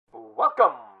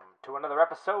to another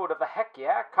episode of the Heck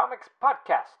Yeah Comics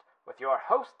Podcast with your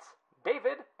hosts,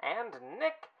 David and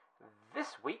Nick.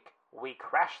 This week, we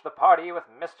crash the party with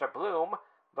Mr. Bloom,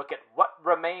 look at what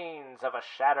remains of a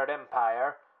shattered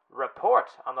empire, report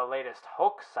on the latest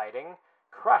Hulk sighting,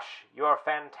 crush your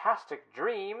fantastic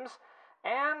dreams,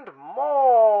 and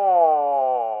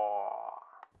more.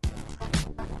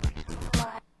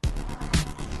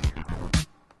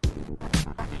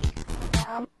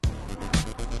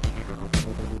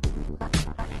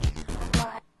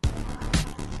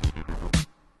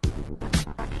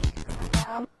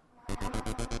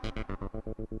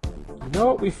 You know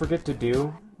what we forget to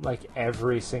do, like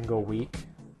every single week?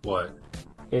 What?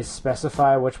 Is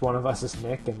specify which one of us is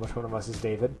Nick and which one of us is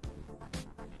David.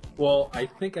 Well, I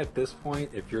think at this point,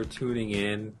 if you're tuning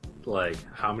in, like,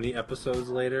 how many episodes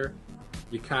later,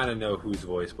 you kind of know whose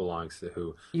voice belongs to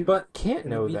who. You can't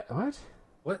know that. What?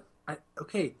 What?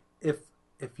 Okay, if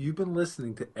you've been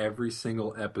listening to every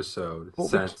single episode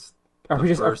since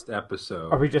first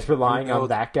episode... Are we just relying on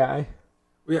that guy?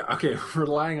 Yeah, okay,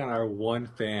 relying on our one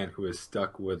fan who has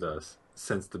stuck with us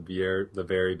since the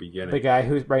very beginning. The guy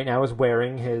who right now is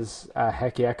wearing his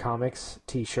Heck Yeah Comics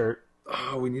t-shirt.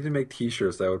 Oh, we need to make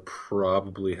t-shirts. That would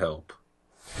probably help.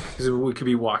 Because we could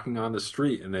be walking on the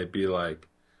street and they'd be like,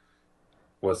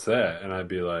 what's that? And I'd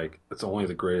be like, it's only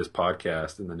the greatest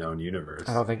podcast in the known universe.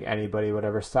 I don't think anybody would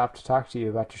ever stop to talk to you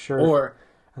about your shirt. Or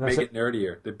make it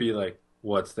nerdier. They'd be like,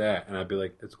 what's that? And I'd be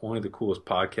like, it's only the coolest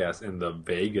podcast in the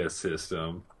Vega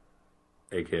system,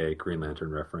 aka Green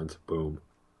Lantern reference. Boom.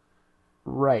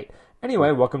 Right.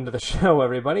 Anyway, welcome to the show,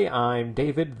 everybody. I'm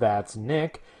David. That's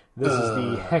Nick. This is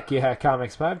the Heck Yeah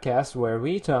Comics Podcast, where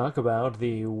we talk about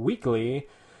the weekly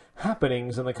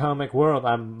happenings in the comic world.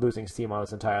 I'm losing steam on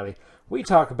this entirely. We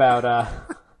talk about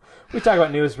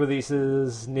news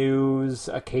releases, news.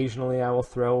 Occasionally, I will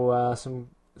throw some,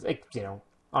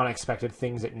 unexpected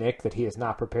things at Nick that he is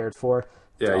not prepared for.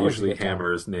 Yeah, usually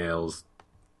hammers, nails,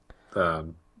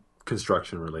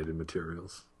 construction-related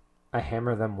materials. I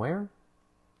hammer them where?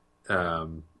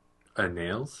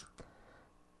 Nails.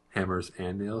 Hammers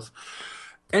and nails.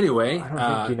 Anyway, I don't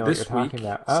think you know what you're talking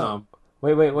about. Oh.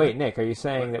 Wait, Wait, Nick, are you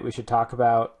saying that we should talk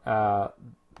about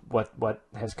what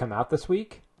has come out this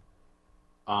week?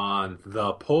 On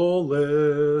the pull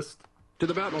list. To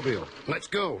the Batmobile. Let's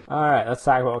go. All right, let's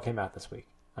talk about what came out this week.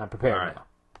 I'm prepared now.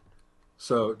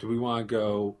 So, do we want to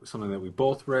go something that we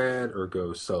both read or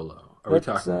go solo? Are we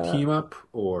talking team up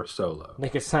or solo?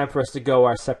 Nick, it's time for us to go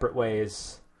our separate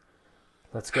ways.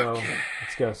 Let's go. Okay.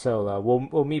 Let's go solo.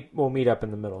 We'll meet up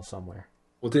in the middle somewhere.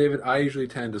 Well, David, I usually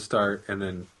tend to start and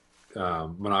then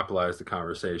monopolize the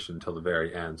conversation until the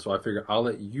very end. So I figure I'll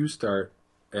let you start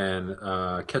and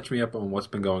catch me up on what's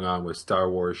been going on with Star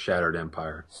Wars Shattered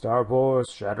Empire. Star Wars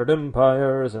Shattered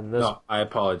Empires and this... No, I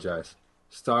apologize.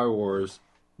 Star Wars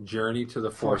Journey to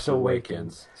the Force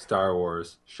Awakens. Star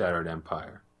Wars Shattered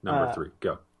Empire. Number 3.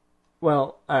 Go.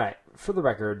 Well, all right. For the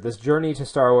record, this Journey to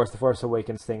Star Wars The Force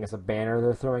Awakens thing is a banner.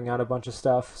 They're throwing out a bunch of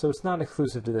stuff, so it's not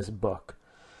exclusive to this book.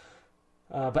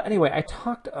 But anyway, I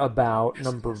talked about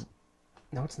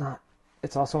No, it's not.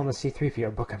 It's also in the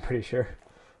C-3PO book, I'm pretty sure.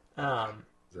 That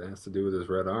has to do with his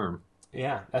red arm.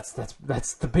 Yeah, that's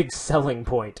the big selling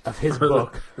point of his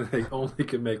book. They only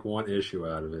can make one issue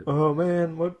out of it. Oh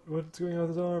man, what's going on with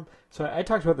his arm? So I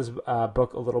talked about this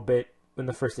book a little bit when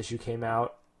the first issue came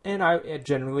out, and I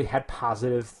generally had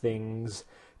positive things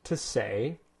to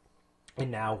say. And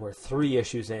now we're 3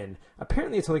 issues in.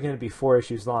 Apparently it's only going to be 4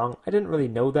 issues long. I didn't really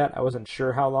know that. I wasn't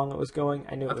sure how long it was going.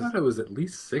 I thought it was at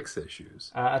least 6 issues.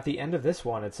 At the end of this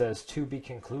one, it says to be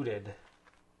concluded.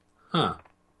 Huh.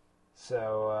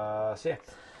 So yeah.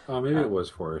 Oh, maybe it was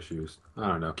 4 issues. I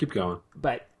don't know. Keep going.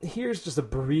 But here's just a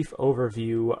brief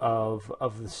overview of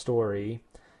the story.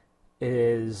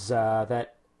 Is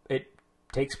that it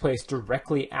takes place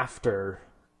directly after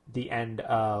the end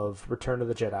of Return of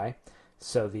the Jedi.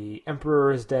 So the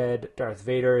Emperor is dead, Darth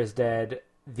Vader is dead,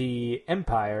 the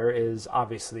Empire is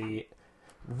obviously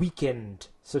weakened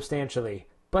substantially.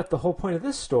 But the whole point of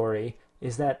this story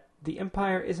is that the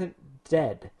Empire isn't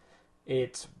dead.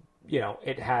 It's,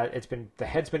 the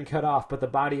head's been cut off, but the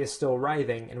body is still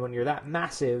writhing, and when you're that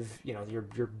massive,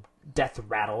 your death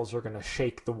rattles are going to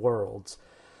shake the worlds.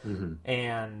 Mm-hmm.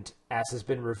 And as has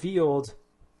been revealed,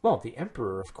 well, the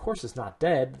Emperor, of course, is not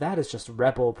dead. That is just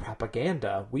rebel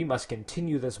propaganda. We must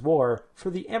continue this war for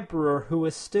the Emperor, who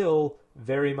is still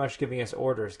very much giving us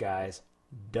orders, guys.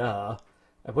 Duh.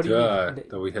 What do you mean?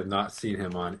 Though we have not seen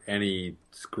him on any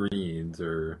screens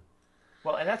or...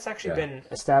 Well, and that's actually been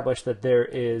established that there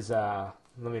is... let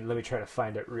me try to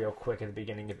find it real quick at the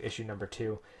beginning of issue number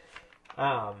 2.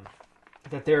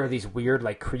 that there are these weird,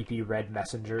 like, creepy red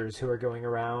messengers who are going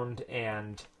around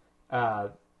and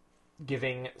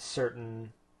giving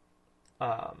certain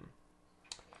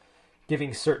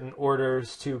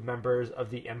orders to members of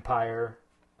the Empire.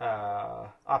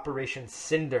 Operation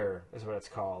Cinder is what it's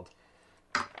called.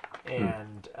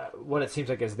 And what it seems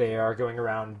like is they are going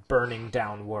around burning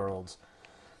down worlds.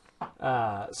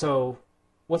 So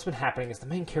what's been happening is the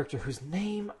main character, whose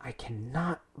name I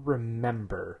cannot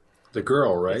remember. The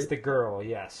girl, right? It's the girl,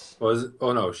 yes.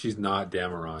 Oh no, she's not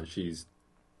Dameron. She's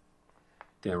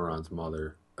Dameron's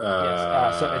mother.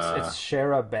 Yes. So it's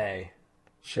Shara Bay.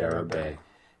 Shara Bay.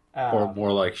 Or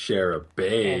more like Shara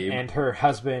Babe. And her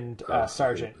husband,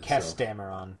 Sergeant Kess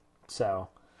Dameron. So,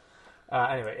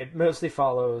 anyway, it mostly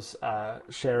follows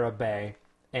Shara Bay.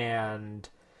 And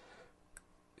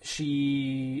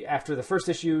she, after the first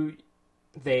issue,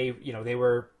 they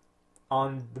were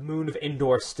on the moon of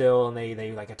Endor still, and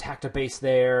they like attacked a base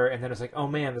there, and then it's like, oh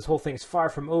man, this whole thing's far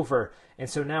from over. And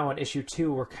so now in issue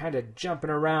 2, we're kind of jumping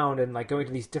around and like going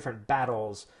to these different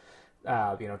battles,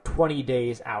 20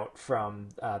 days out from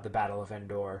the Battle of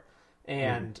Endor.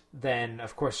 And then,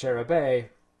 of course, Shara Bay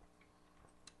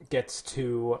gets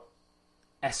to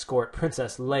escort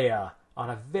Princess Leia on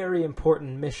a very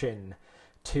important mission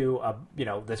to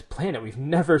this planet we've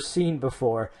never seen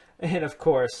before. And of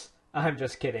course, I'm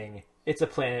just kidding. It's a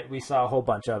planet we saw a whole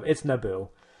bunch of. It's Naboo.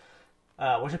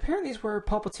 Which apparently is where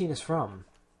Palpatine is from.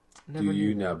 Do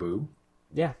you Naboo?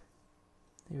 Yeah.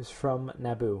 He was from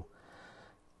Naboo.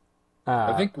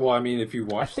 I think, if you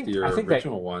watched the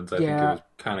original ones, I think it was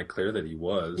kind of clear that he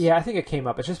was. Yeah, I think it came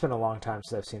up. It's just been a long time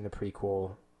since I've seen the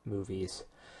prequel movies.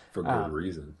 For good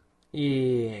reason.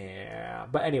 Yeah.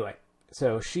 But anyway,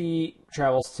 so she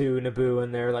travels to Naboo,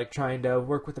 and they're like trying to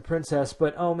work with the princess,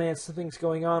 but oh man, something's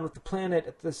going on with the planet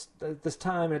at this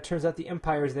time, and it turns out the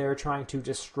Empire's there trying to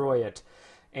destroy it.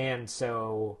 And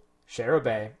so Shara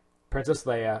Bay, Princess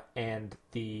Leia, and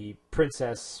the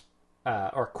princess,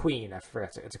 or queen, I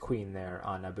forgot, it's a queen there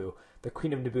on Naboo. The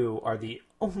Queen of Naboo are the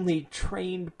only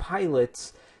trained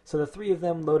pilots, so the three of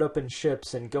them load up in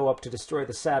ships and go up to destroy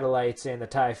the satellites and the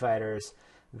TIE fighters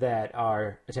that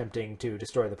are attempting to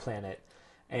destroy the planet.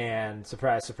 And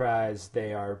surprise, surprise,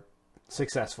 they are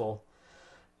successful.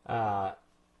 And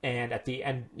at the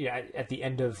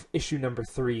end of issue number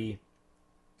 3,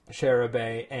 Shara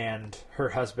Bay and her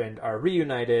husband are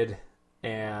reunited,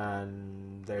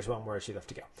 and there's one more issue left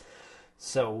to go.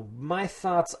 So my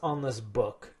thoughts on this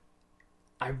book: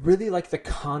 I really like the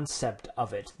concept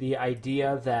of it. The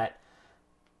idea that,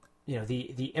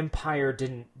 the Empire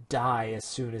didn't die as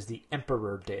soon as the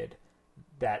Emperor did.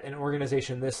 That an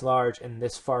organization this large and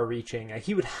this far-reaching,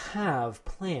 he would have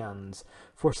plans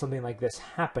for something like this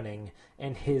happening,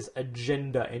 and his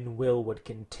agenda and will would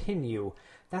continue.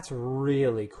 That's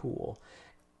really cool.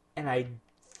 And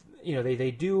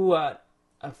they do a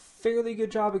fairly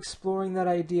good job exploring that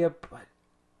idea, but,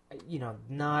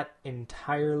 not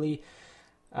entirely.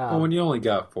 When you only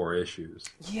got 4 issues.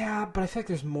 Yeah, but I feel like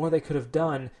there's more they could have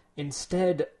done.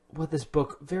 Instead, what this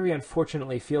book very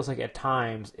unfortunately feels like at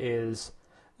times is,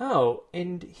 oh,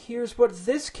 and here's what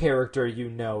this character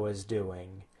is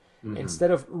doing. Mm-hmm.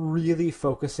 Instead of really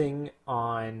focusing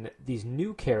on these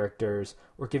new characters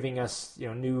or giving us,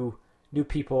 new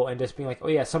people and just being like, oh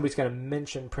yeah, somebody's going to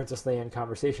mention Princess Leia in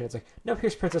conversation. It's like, no,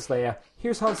 here's Princess Leia.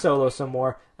 Here's Han Solo some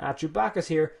more. Chewbacca's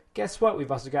here. Guess what?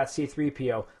 We've also got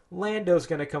C-3PO. Lando's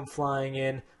going to come flying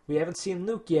in. We haven't seen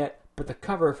Luke yet, but the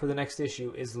cover for the next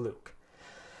issue is Luke.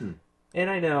 And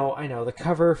I know, the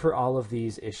cover for all of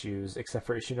these issues, except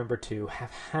for issue number 2,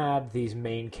 have had these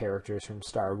main characters from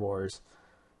Star Wars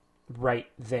right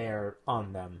there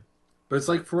on them. But it's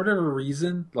like, for whatever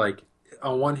reason, like,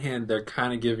 on one hand, they're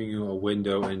kind of giving you a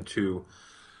window into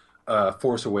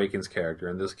Force Awakens character,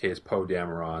 in this case, Poe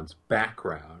Dameron's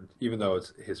background, even though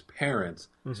it's his parents.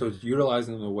 Mm-hmm. So it's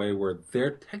utilizing them in a way where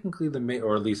they're technically the main,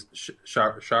 or at least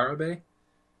Shara Bay?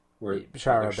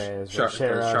 Shara Bay is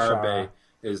Shara Bay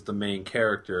is the main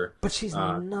character. But she's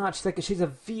not. She's a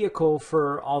vehicle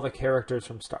for all the characters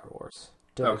from Star Wars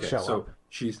to show up.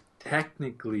 She's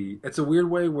technically... It's a weird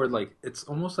way where, like, it's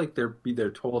almost like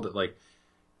they're told that, like,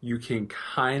 you can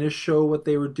kind of show what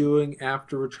they were doing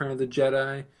after Return of the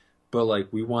Jedi, but, like,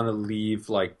 we want to leave,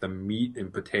 like, the meat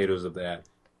and potatoes of that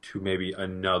to maybe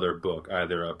another book,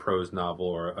 either a prose novel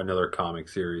or another comic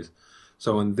series.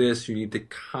 So in this, you need to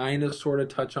kind of sort of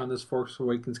touch on this Force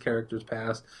Awakens character's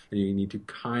past, and you need to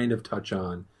kind of touch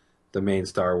on the main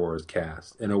Star Wars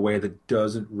cast in a way that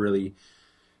doesn't really...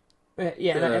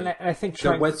 and I think...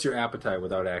 that whets your appetite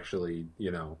without actually,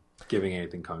 giving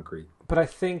anything concrete. But I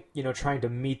think, trying to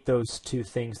meet those two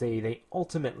things, they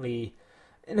ultimately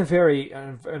in very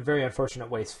unfortunate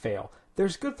ways, fail.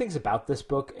 There's good things about this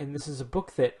book, and this is a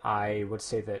book that I would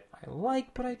say that I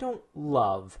like, but I don't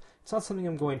love. It's not something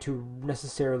I'm going to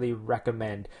necessarily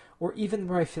recommend, or even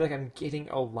where I feel like I'm getting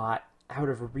a lot out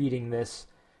of reading this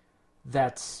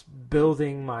that's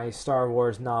building my Star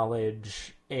Wars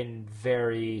knowledge in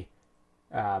very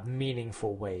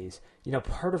meaningful ways. You know,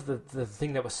 part of the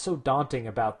thing that was so daunting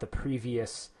about the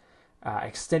previous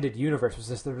extended universe was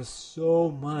this: there was so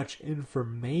much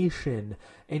information,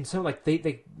 and so like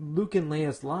they Luke and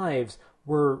Leia's lives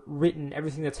were written,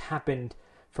 everything that's happened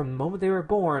from the moment they were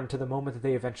born to the moment that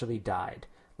they eventually died,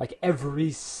 like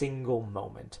every single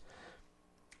moment.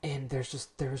 And there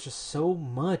was just so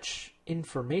much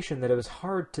information that it was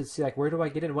hard to see, like, where do I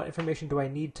get in? What information do I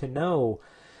need to know?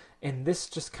 And this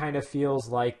just kind of feels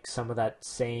like some of that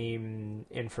same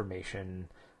information,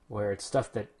 where it's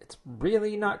stuff that it's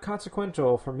really not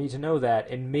consequential for me to know that,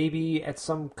 and maybe at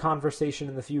some conversation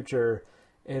in the future,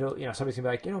 it'll, you know, somebody's gonna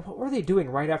be like, you know, what were they doing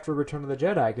right after Return of the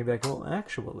Jedi? I can be like, well,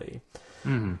 actually,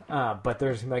 but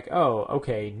they're just gonna be like, oh,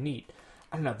 okay, neat.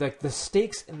 I don't know. The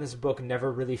stakes in this book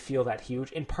never really feel that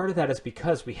huge, and part of that is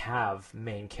because we have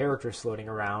main characters floating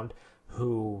around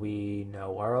who we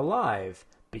know are alive.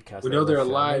 Because we know they're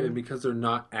alive, and because they're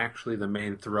not actually the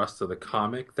main thrust of the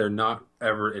comic, they're not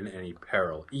ever in any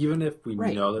peril, even if we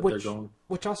know that they're going.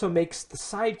 Which also makes the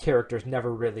side characters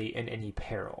never really in any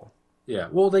peril. Yeah,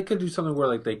 well, they could do something where,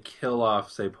 like, they kill off,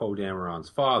 say, Poe Dameron's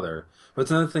father, but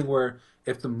it's another thing where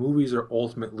if the movies are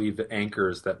ultimately the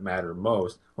anchors that matter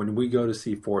most, when we go to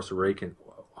see Force Awakens.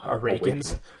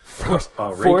 Force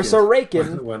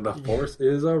Awakens. When the Force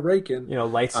is awakened. You know,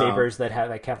 lightsabers that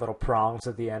have little prongs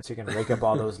at the end, so you can rake up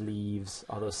all those leaves,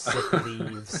 all those Sith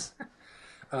leaves.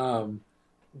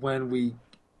 When we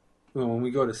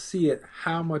go to see it,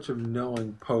 how much of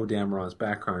knowing Poe Dameron's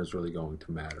background is really going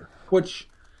to matter? Which,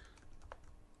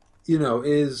 you know,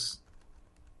 is,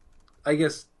 I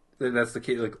guess that's the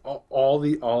case. Like all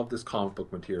of this comic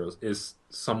book materials is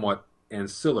somewhat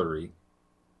ancillary.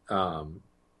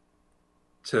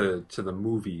 To the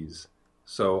movies,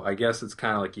 so I guess it's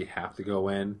kind of like you have to go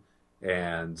in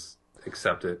and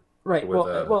accept it, right? With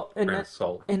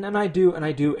salt. And I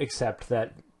do accept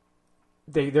that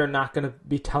they're not going to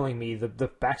be telling me the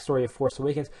backstory of Force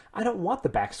Awakens. I don't want the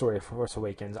backstory of Force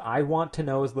Awakens. I want to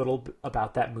know as little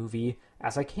about that movie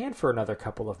as I can for another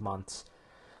couple of months.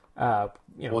 Now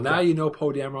you know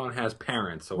Poe Dameron has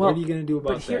parents, so what are you going to do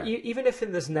about that? Even if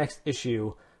in this next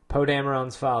issue Poe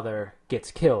Dameron's father gets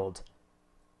killed,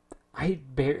 I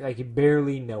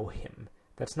barely know him.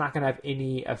 That's not going to have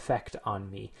any effect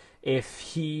on me. If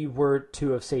he were to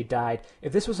have, say, died,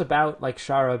 if this was about, like,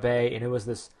 Shara Bay, and it was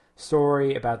this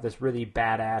story about this really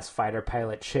badass fighter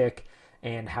pilot chick,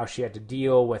 and how she had to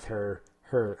deal with her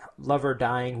lover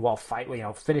dying while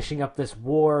finishing up this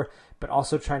war, but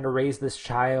also trying to raise this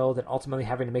child, and ultimately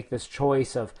having to make this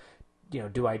choice of, you know,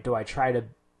 do I try to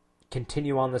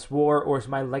continue on this war, or is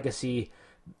my legacy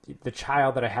the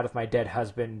child that I had with my dead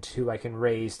husband, who I can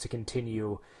raise to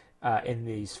continue in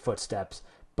these footsteps?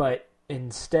 But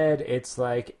instead, it's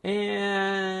like,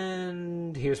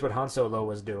 and here's what Han Solo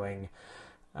was doing.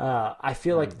 I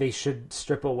feel like they should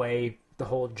strip away the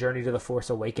whole Journey to the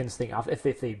Force Awakens thing off. If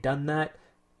they'd done that,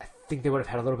 I think they would have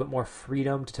had a little bit more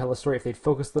freedom to tell a story. If they'd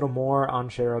focused a little more on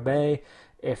Shara Bay,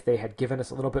 if they had given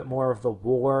us a little bit more of the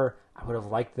war, I would have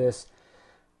liked this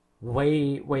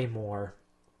way, way more.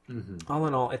 Mm-hmm. All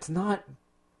in all, it's not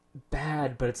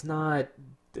bad, but it's not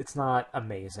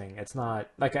amazing. It's not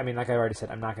like I already said,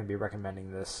 I'm not going to be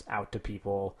recommending this out to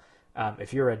people.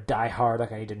 If you're a diehard,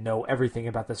 like I need to know everything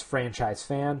about this franchise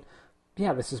fan,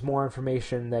 yeah, this is more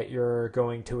information that you're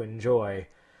going to enjoy.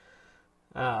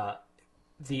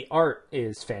 The art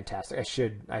is fantastic. I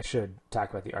should talk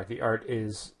about the art. The art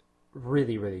is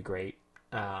really, really great.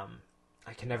 I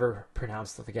can never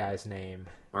pronounce the guy's name.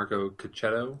 Marco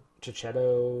Cicchetto.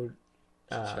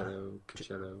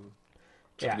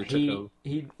 Yeah,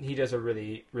 he does a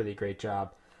really, really great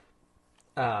job.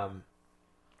 I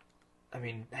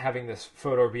mean, having this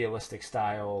photorealistic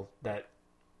style that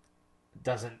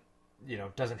doesn't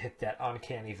hit that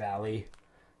uncanny valley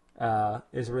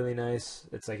is really nice.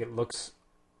 It's like it looks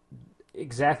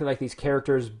exactly like these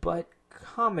characters, but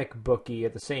comic booky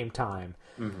at the same time.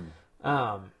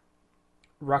 Mm-hmm.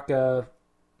 Rucka,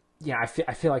 yeah,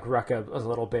 I feel like Rucka was a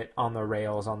little bit on the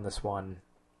rails on this one,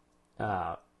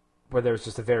 where there's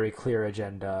just a very clear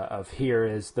agenda of here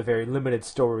is the very limited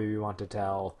story we want to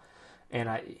tell, and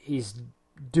he's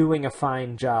doing a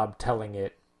fine job telling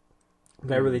it,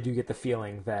 but I really do get the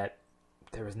feeling that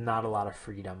there was not a lot of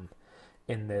freedom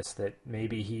in this, that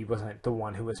maybe he wasn't the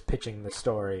one who was pitching the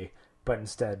story, but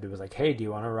instead it was like, hey, do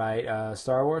you want to write a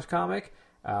Star Wars comic?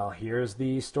 Here's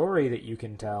the story that you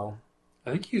can tell.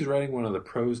 I think he's writing one of the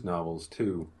prose novels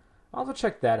too. I'll have to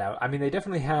check that out. I mean, they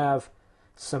definitely have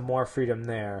some more freedom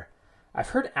there. I've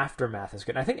heard Aftermath is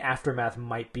good. I think Aftermath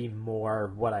might be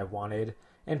more what I wanted,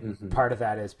 and part of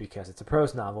that is because it's a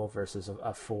prose novel versus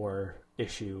a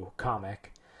 4-issue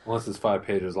comic. Unless it's 5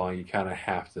 pages long, you kind of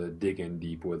have to dig in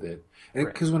deep with it.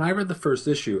 Because Right. when I read the first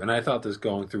issue, and I thought this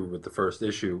going through with the first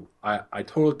issue, I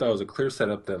totally thought it was a clear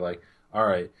setup that, like, all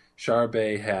right,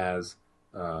 Charbet has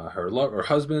her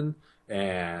husband,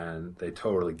 and they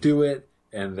totally do it,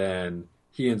 and then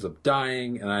he ends up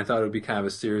dying, and I thought it would be kind of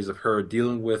a series of her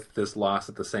dealing with this loss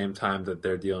at the same time that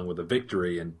they're dealing with a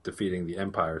victory and defeating the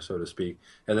Empire, so to speak.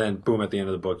 And then, boom, at the end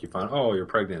of the book, you find, oh, you're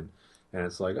pregnant. And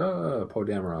it's like, oh, Poe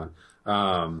Dameron.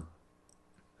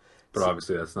 But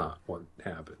obviously that's not what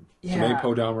happened. Yeah. So maybe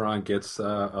Poe Dameron gets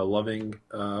a loving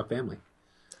family.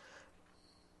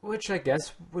 Which I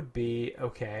guess would be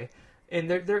okay.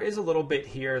 And there is a little bit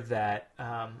here that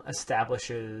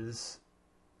establishes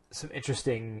some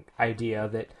interesting idea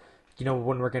that, you know,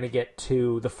 when we're going to get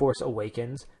to The Force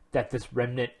Awakens, that this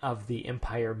remnant of the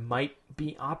Empire might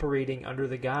be operating under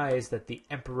the guise that the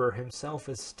Emperor himself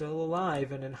is still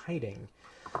alive and in hiding.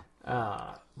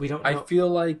 We don't know. I feel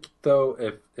like, though,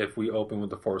 if we open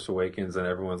with The Force Awakens and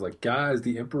everyone's like, guys,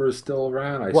 the Emperor's still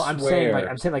around, I swear.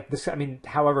 I'm saying this. I mean,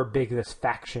 however big this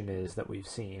faction is that we've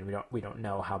seen, we don't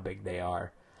know how big they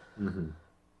are.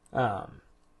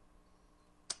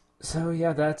 So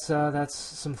yeah, that's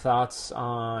some thoughts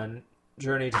on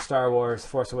Journey to Star Wars,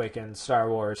 Force Awakens, Star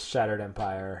Wars, Shattered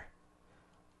Empire.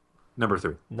 Number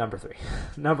 3. Number 3.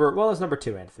 It's number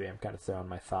 2 and 3. I'm kind of throwing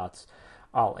my thoughts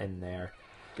all in there.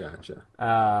 Gotcha.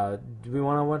 Do we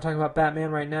want to talk about Batman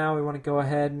right now? We want to go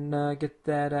ahead and get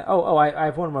that. I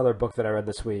have one other book that I read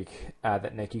this week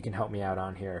that Nick, you can help me out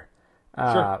on here.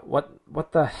 Sure.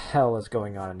 What the hell is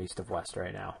going on in East of West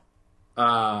right now?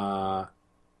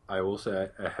 I will say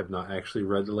I have not actually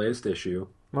read the latest issue,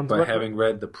 What- but having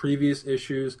read the previous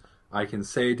issues, I can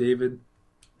say, David,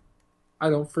 I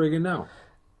don't friggin' know.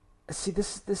 See,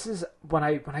 this is when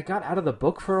I got out of the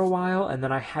book for a while, and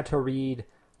then I had to read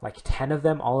like 10 of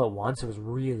them all at once. It was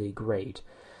really great.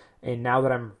 And now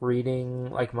that I'm reading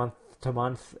like month to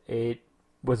month, it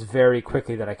was very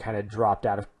quickly that I kind of dropped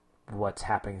out of what's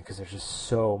happening because there's just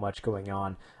so much going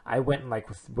on. I went and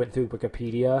went through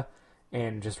Wikipedia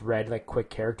and just read like quick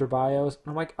character bios.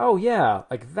 And I'm like, oh yeah,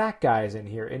 like that guy's in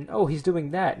here, and oh, he's doing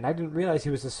that, and I didn't realize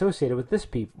he was associated with these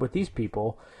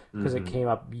people because it came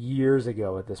up years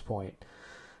ago at this point.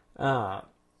 Yeah,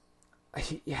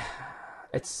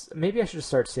 it's maybe I should just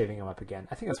start saving them up again.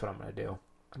 I think that's what I'm gonna do.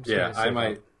 I'm just Yeah, gonna save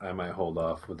I might hold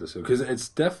off with this because it's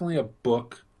definitely a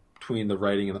book between the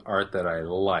writing and the art that I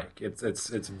like.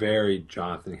 It's very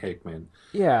Jonathan Hickman.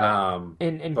 Yeah,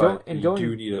 But you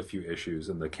do need a few issues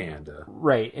in the can to.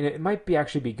 Right, and it might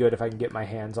actually be good if I can get my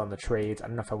hands on the trades. I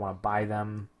don't know if I want to buy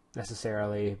them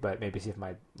necessarily, but maybe see if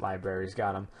my library's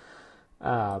got them.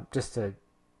 Just to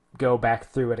go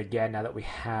back through it again now that we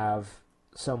have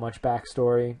so much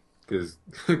backstory. Because,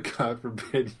 God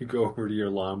forbid, you go over to your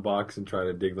long box and try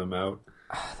to dig them out.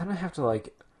 Then I have to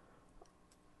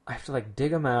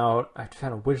dig them out. I have to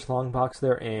find out which long box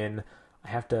they're in. I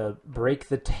have to break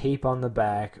the tape on the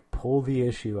back, pull the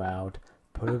issue out,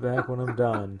 put it back when I'm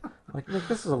done. Like, Nick,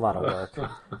 this is a lot of work.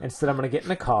 Instead, I'm going to get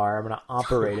in a car. I'm going to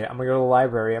operate it. I'm going to go to the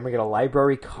library. I'm going to get a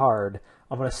library card.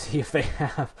 I'm going to see if they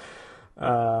have...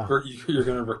 Or you're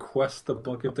going to request the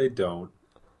book if they don't.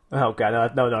 Oh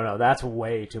god, no! That's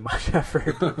way too much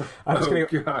effort. I'm just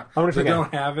God. If they take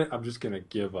don't have it, I'm just going to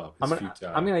give up. It's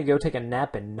futile. I'm gonna go take a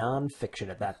nap in nonfiction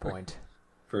at that point.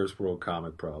 First world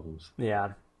comic problems.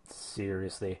 Yeah,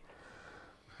 seriously.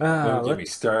 Don't get me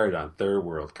started on third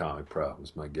world comic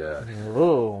problems, my God.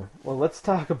 Oh, well, let's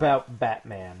talk about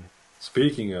Batman.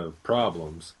 Speaking of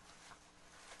problems,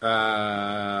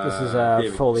 This is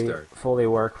David, Foley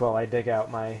work while I dig out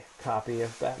my copy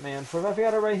of Batman. I've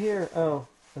got it right here. Oh,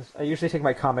 I usually take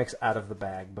my comics out of the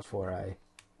bag before I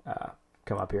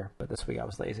come up here, but this week I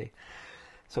was lazy.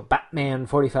 So Batman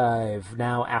 45.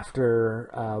 Now after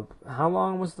how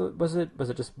long was it? Was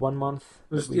it just 1 month?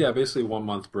 Yeah, basically 1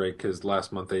 month break because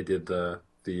last month they did the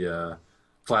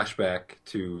flashback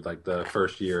to like the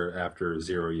first year after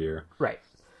 0 year. Right.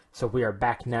 So we are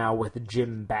back now with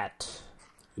Jim Bat.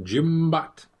 Jim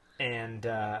Bat. And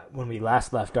when we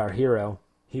last left our hero,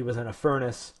 he was in a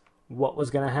furnace. What was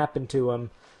going to happen to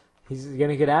him? He's going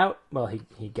to get out? Well,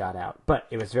 he got out. But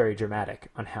it was very dramatic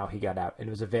on how he got out. And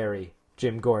it was a very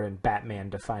Jim Gordon Batman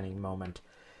defining moment.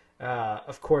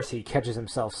 Of course, he catches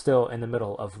himself still in the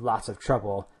middle of lots of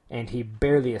trouble, and he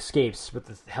barely escapes with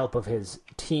the help of his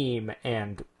team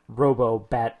and Robo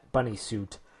Bat Bunny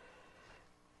suit.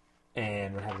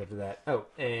 And what happens after that? Oh,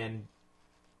 and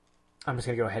I'm just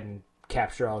going to go ahead and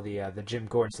capture all the Jim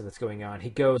Gordon stuff that's going on. He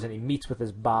goes and he meets with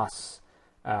his boss.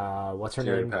 What's her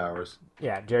Jerry name? Powers.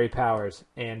 Yeah, Jerry Powers.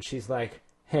 And she's like,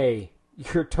 hey,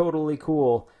 you're totally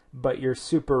cool, but you're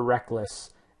super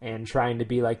reckless and trying to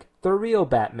be like the real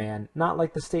Batman, not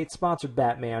like the state-sponsored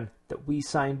Batman that we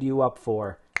signed you up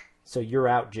for. So you're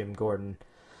out, Jim Gordon.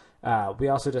 We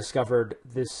also discovered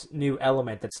this new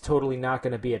element that's totally not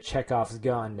going to be a Chekhov's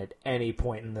gun at any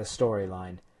point in the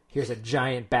storyline. Here's a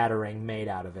giant batarang made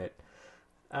out of it.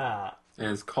 And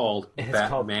it's called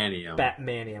Batmanium.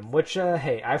 Batmanium, which,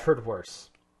 hey, I've heard worse.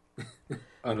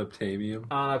 Unobtainium.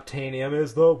 Unobtainium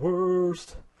is the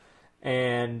worst.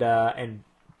 And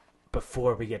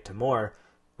before we get to more,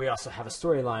 we also have a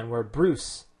storyline where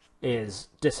Bruce is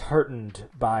disheartened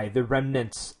by the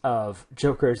remnants of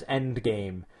Joker's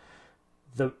endgame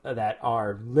that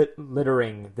are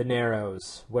littering the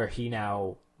Narrows, where he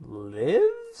now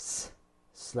lives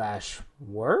 /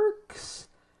 works.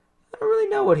 I don't really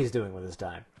know what he's doing with his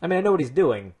time. I mean, I know what he's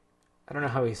doing. I don't know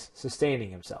how he's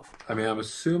sustaining himself. I mean, I'm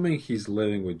assuming he's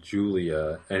living with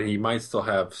Julia, and he might still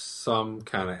have some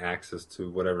kind of access to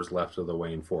whatever's left of the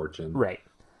Wayne fortune. Right.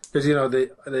 Because, you know,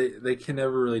 they can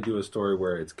never really do a story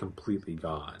where it's completely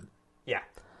gone. Yeah.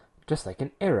 Just like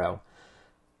an Arrow.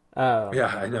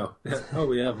 Yeah, I know. Oh,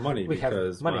 we have money We have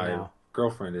because money my now.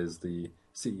 girlfriend is the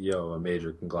CEO of a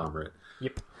major conglomerate.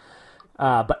 Yep.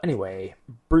 But anyway,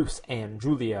 Bruce and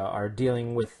Julia are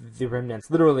dealing with the remnants,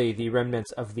 literally the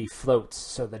remnants of the floats.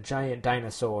 So the giant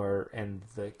dinosaur and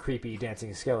the creepy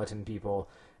dancing skeleton people.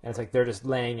 And it's like they're just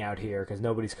laying out here because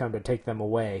nobody's come to take them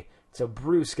away. So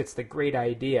Bruce gets the great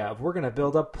idea of we're going to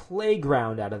build a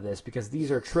playground out of this because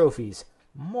these are trophies.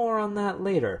 More on that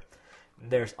later.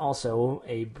 There's also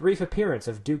a brief appearance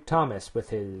of Duke Thomas with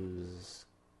his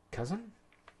cousin,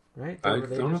 right? I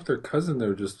don't know if they're cousins,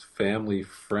 they're just family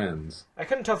friends. I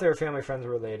couldn't tell if they were family friends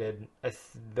related. But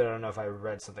I don't know if I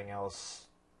read something else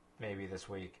maybe this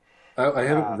week. I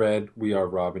haven't read We Are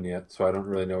Robin yet, so I don't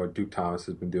really know what Duke Thomas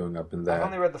has been doing up in that. I've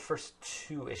only read the first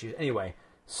 2 issues. Anyway,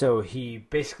 so he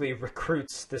basically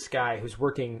recruits this guy who's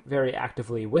working very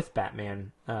actively with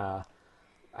Batman.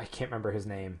 I can't remember his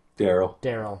name.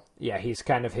 Daryl. Yeah, he's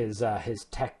kind of his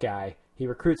tech guy. He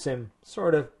recruits him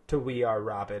sort of to We Are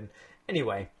Robin.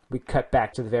 Anyway, we cut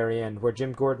back to the very end where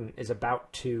Jim Gordon is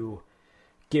about to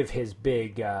give his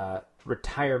big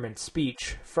retirement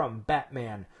speech from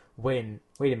Batman when,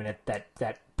 wait a minute,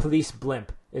 that police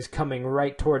blimp is coming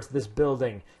right towards this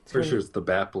building. Pretty sure it's the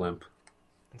Bat Blimp.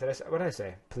 What did I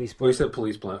say? Police blimp? Well, you said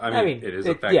police blimp. I mean it is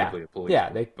effectively a police blimp. Yeah,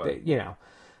 they, you know.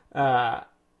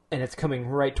 And it's coming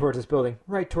right towards this building,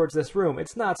 right towards this room.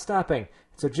 It's not stopping.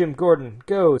 So Jim Gordon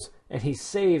goes, and he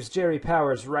saves Jerry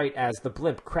Powers right as the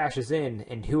blimp crashes in,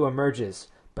 and who emerges?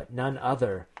 But none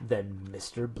other than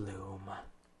Mr. Bloom.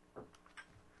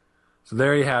 So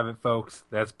there you have it, folks.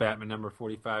 That's Batman number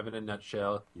 45 in a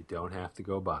nutshell. You don't have to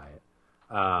go buy it.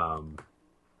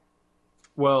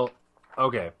 Well,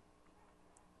 okay.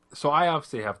 So I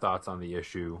obviously have thoughts on the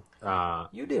issue.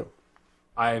 You do.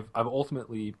 I've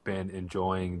ultimately been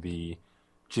enjoying the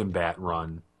Jim Bat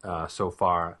run so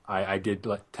far. I did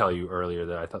tell you earlier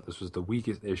that I thought this was the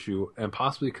weakest issue, and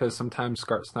possibly because sometimes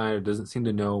Scott Snyder doesn't seem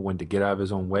to know when to get out of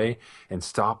his own way and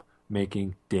stop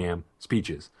making damn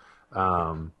speeches.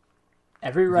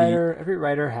 Every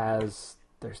writer has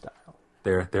their style,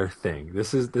 their thing.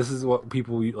 This is what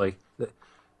people like.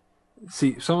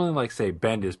 See, someone like, say,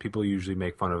 Bendis, people usually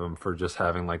make fun of him for just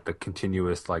having, like, the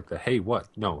continuous, like, the, hey, what?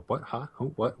 No, what? Huh?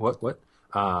 Who? What? What?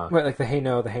 Wait, like the hey,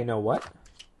 no, what?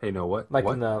 Hey, no, what? Like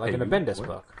what? in the hey, in the Bendis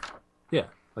book. Yeah,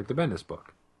 like the Bendis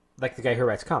book. Like the guy who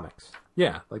writes comics.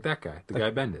 Yeah, like that guy. The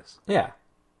guy Bendis. Yeah.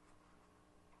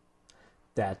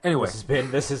 Anyway.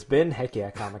 This has been Heck Yeah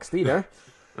Comics Theater.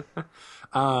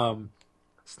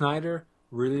 Snyder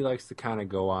really likes to kind of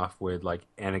go off with like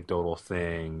anecdotal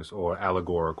things or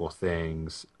allegorical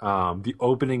things. The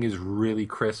opening is really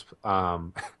crisp.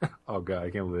 Oh god, I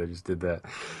can't believe I just did that.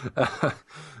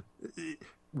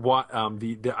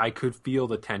 I could feel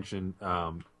the tension,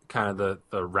 kind of the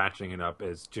ratcheting it up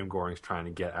as Jim Gordon's trying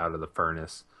to get out of the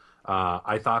furnace.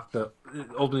 I thought the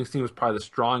opening scene was probably the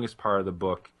strongest part of the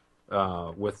book.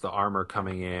 With the armor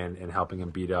coming in and helping him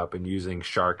beat up and using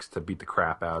sharks to beat the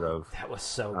crap out of. That was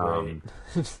so great.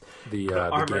 The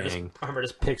gang. Armor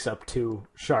just picks up 2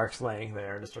 sharks laying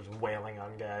there and just starts wailing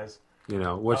on guys. You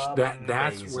know, which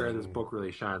that's where this book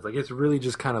really shines. Like, it's really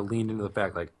just kind of leaned into the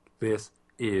fact, like, this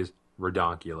is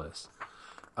redonkulous.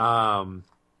 Beyond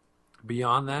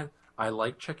that, I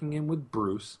like checking in with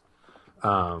Bruce.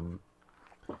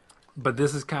 But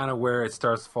this is kind of where it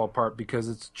starts to fall apart because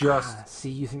it's just See,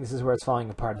 you think this is where it's falling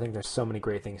apart. I think there's so many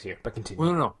great things here, but continue.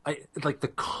 well, no. I like the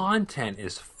content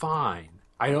is fine.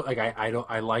 I don't like. I don't.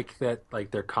 I like that.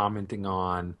 Like they're commenting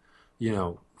on,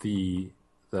 the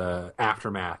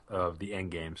aftermath of the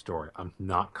Endgame story. I'm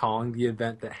not calling the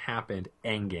event that happened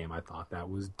Endgame. I thought that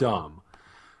was dumb.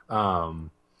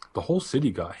 The whole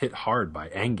city got hit hard by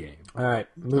Endgame. All right,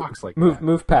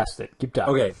 Move past it. Keep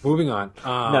talking. Okay, moving on.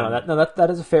 That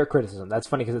is a fair criticism. That's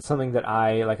funny because it's something that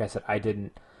like I said, I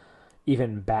didn't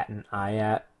even bat an eye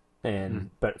at,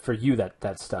 but for you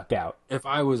that stuck out. If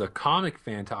I was a comic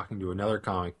fan talking to another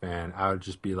comic fan, I would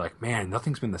just be like, "Man,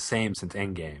 nothing's been the same since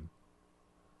Endgame,"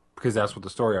 because that's what the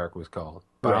story arc was called.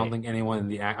 But Right. I don't think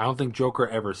I don't think Joker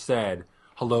ever said,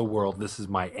 "Hello world, this is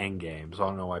my Endgame." So I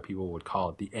don't know why people would call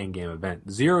it the Endgame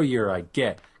event. 0 year I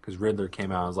get because Riddler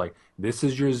came out and was like, "This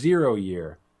is your 0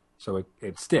 year," so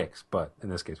it sticks. But in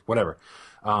this case, whatever.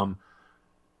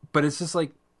 But it's just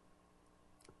like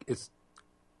it's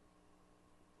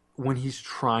when he's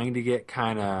trying to get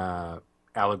kind of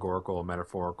allegorical,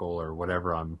 metaphorical, or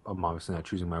whatever. I'm obviously not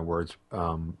choosing my words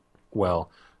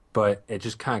well, but it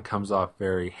just kind of comes off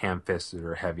very ham-fisted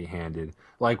or heavy-handed.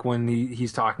 Like when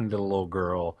he's talking to the little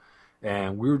girl,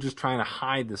 and we were just trying to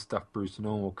hide this stuff, Bruce, so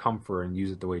no one will come for her and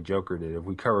use it the way Joker did. If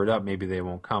we cover it up, maybe they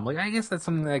won't come. Like, I guess that's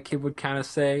something that a kid would kind of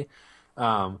say.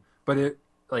 But it,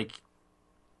 like,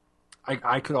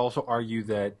 I could also argue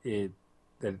that a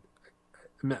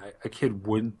kid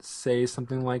wouldn't say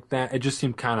something like that. It just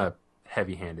seemed kind of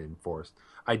heavy-handed and forced.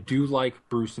 I do like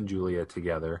Bruce and Julia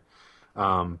together,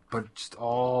 but just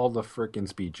all the frickin'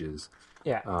 speeches.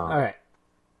 Yeah. All right.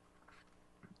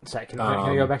 Sorry, can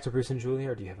I go back to Bruce and Julia,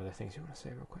 or do you have other things you want to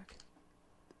say real quick?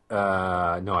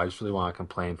 No, I just really want to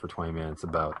complain for 20 minutes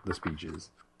about the speeches.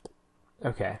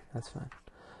 Okay, that's fine.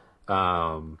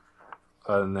 Other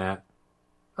than that,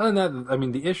 I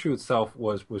mean, the issue itself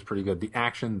was pretty good. The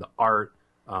action, the art,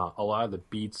 a lot of the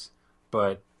beats,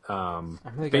 but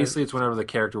basically it's whenever the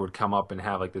character would come up and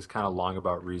have like this kind of long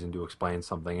about reason to explain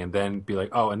something, and then be like,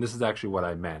 "Oh, and this is actually what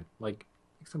I meant." Like,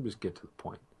 some just get to the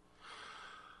point.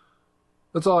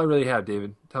 That's all I really have,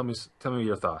 David. Tell me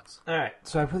your thoughts. All right,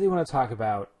 so I really want to talk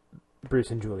about Bruce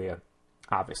and Julia,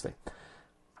 obviously.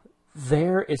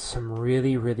 There is some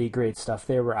really, really great stuff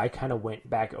there where I kind of went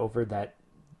back over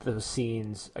those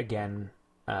scenes again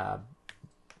at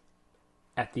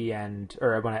the end,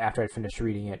 or after I finished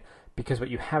reading it, because what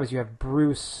you have is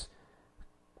Bruce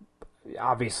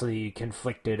obviously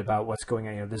conflicted about what's going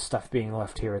on. This stuff being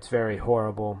left here, it's very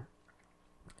horrible.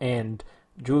 And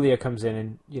Julia comes in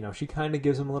and, she kind of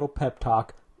gives him a little pep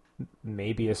talk,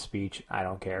 maybe a speech, I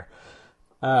don't care.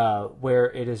 Where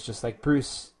it is just like,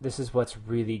 Bruce, this is what's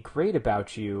really great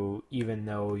about you, even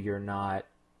though you're not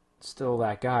still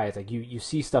that guy. It's like you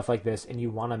see stuff like this and you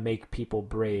want to make people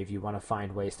brave. You want to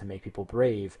find ways to make people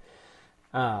brave.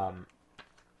 And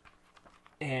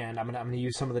I'm gonna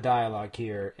use some of the dialogue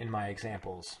here in my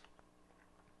examples.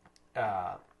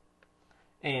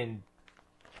 And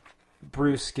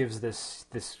Bruce gives this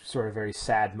sort of very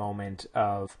sad moment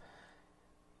of,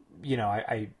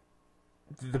 the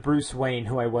Bruce Wayne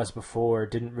who I was before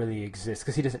didn't really exist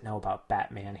because he doesn't know about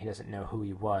Batman. He doesn't know who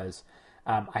he was.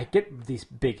 I get these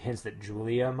big hints that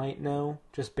Julia might know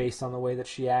just based on the way that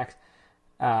she acts.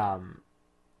 But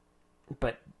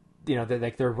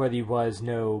there really was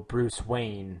no Bruce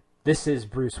Wayne. This is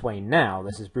Bruce Wayne now.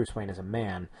 This is Bruce Wayne as a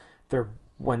man.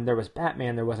 When there was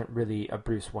Batman, there wasn't really a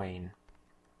Bruce Wayne.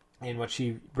 And what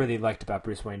she really liked about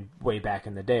Bruce Wayne way back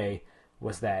in the day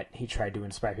was that he tried to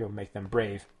inspire people, make them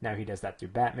brave. Now he does that through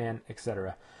Batman,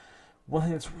 etc. One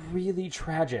thing that's really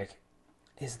tragic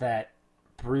is that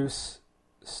Bruce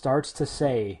starts to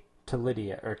say to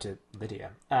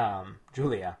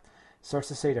Julia, starts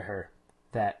to say to her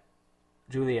that,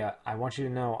 Julia, I want you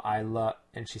to know I love,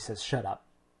 and she says, shut up.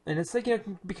 And it's like, it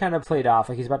can be kind of played off,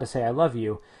 like he's about to say, I love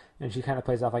you, and she kind of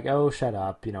plays off like, oh, shut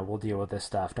up, we'll deal with this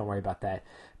stuff, don't worry about that.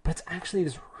 But it's actually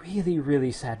this really,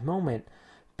 really sad moment,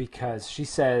 because she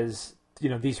says,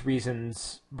 these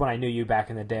reasons, when I knew you back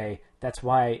in the day, that's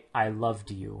why I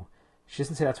loved you. She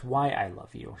doesn't say that's why I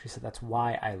love you. She said that's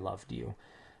why I loved you.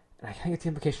 And I kind of get the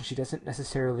implication she doesn't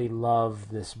necessarily love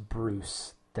this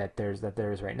Bruce that there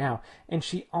is right now. And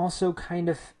she also kind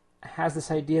of has this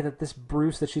idea that this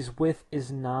Bruce that she's with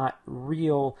is not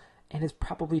real and is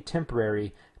probably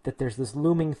temporary, that there's this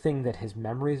looming thing that his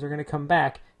memories are going to come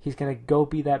back, he's going to go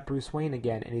be that Bruce Wayne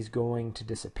again, and he's going to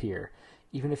disappear.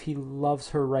 Even if he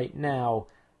loves her right now,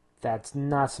 that's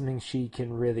not something she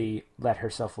can really let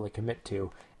herself fully commit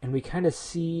to. And we kind of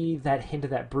see that hint of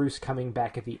that Bruce coming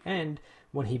back at the end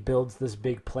when he builds this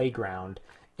big playground,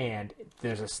 and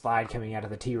there's a slide coming out of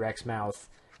the T-Rex mouth.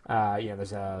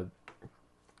 There's a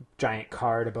giant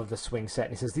card above the swing set,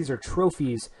 and he says, these are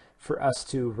trophies for us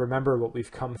to remember what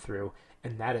we've come through.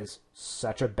 And that is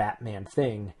such a Batman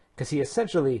thing, because he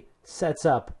essentially sets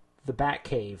up the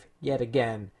Batcave yet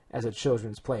again as a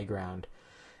children's playground.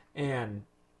 And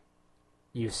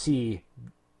you see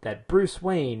that Bruce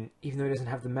Wayne, even though he doesn't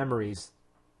have the memories,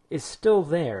 is still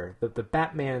there. The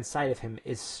Batman inside of him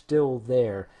is still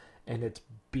there, and it's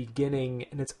beginning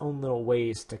in its own little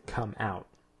ways to come out.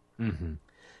 Mm-hmm.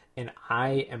 And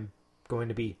I am going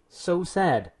to be so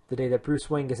sad the day that Bruce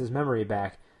Wayne gets his memory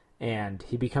back, and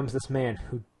he becomes this man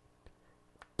who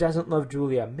doesn't love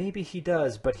Julia. Maybe he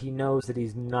does, but he knows that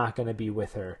he's not going to be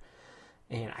with her.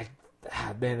 And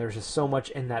there's just so much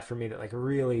in that for me that like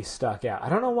really stuck out. I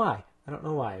don't know why.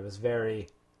 It was very,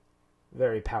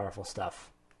 very powerful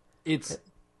stuff. It's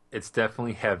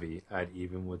definitely heavy. I'd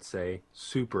even would say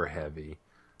super heavy,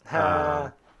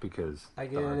 because I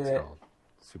the get arc's it. called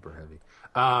super heavy.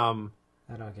 I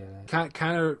don't get it.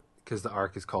 Kind of because the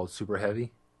arc is called super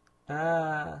heavy.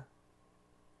 Never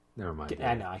Never mind.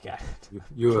 I know, I got it.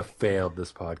 You have failed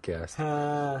this podcast.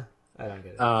 I don't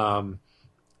get it. I'm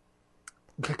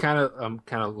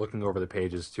kind of looking over the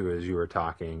pages too as you were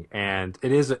talking, and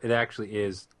it actually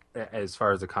is, as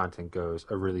far as the content goes,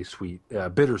 a really sweet,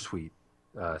 bittersweet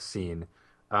scene.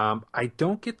 I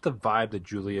don't get the vibe that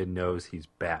Julia knows he's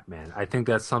Batman. I think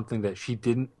that's something that she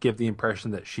didn't give the impression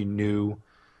that she knew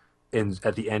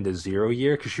at the end of Zero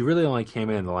Year, because she really only came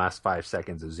in the last 5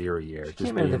 seconds of Zero Year. She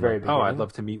came in at the very beginning. Oh, I'd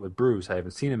love to meet with Bruce. I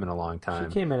haven't seen him in a long time.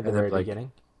 She came in at the very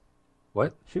beginning.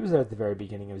 What? She was there at the very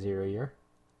beginning of Zero Year.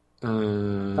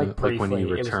 Like when he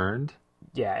returned?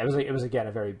 It was again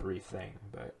a very brief thing,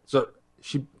 but so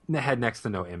she had next to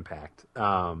no impact.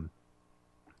 But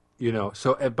I know,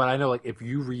 like, if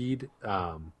you read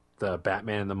the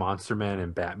Batman and the Monster Man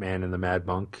and Batman and the Mad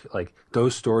Monk, like,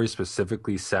 those stories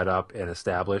specifically set up and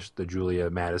established the Julie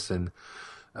Madison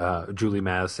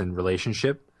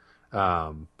relationship,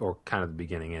 or kind of the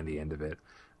beginning and the end of it.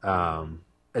 And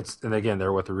again,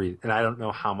 they're worth a read. And I don't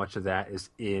know how much of that is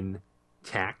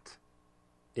intact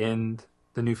in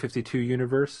the New 52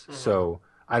 universe. Mm-hmm. So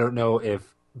I don't know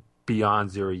if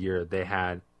beyond Zero Year they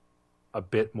had a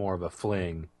bit more of a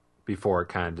fling before it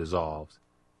kind of dissolved,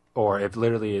 or if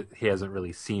literally he hasn't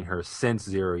really seen her since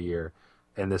Zero Year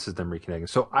and this is them reconnecting.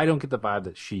 So I don't get the vibe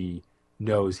that she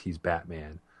knows he's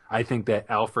Batman. I think that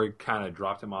Alfred kind of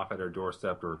dropped him off at her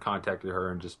doorstep or contacted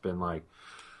her and just been like,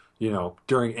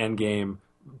 during Endgame,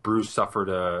 Bruce suffered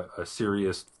a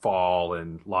serious fall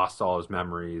and lost all his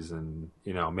memories, and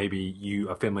maybe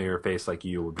a familiar face like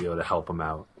you would be able to help him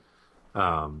out.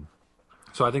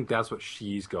 So I think that's what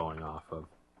she's going off of.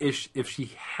 If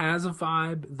she has a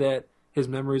vibe that his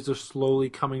memories are slowly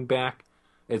coming back,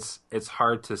 it's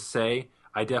hard to say.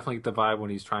 I definitely get the vibe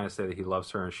when he's trying to say that he loves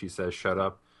her and she says shut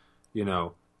up.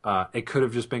 It could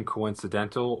have just been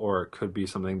coincidental, or it could be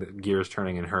something that gears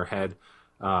turning in her head.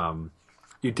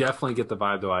 You definitely get the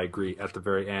vibe, though, I agree, at the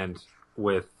very end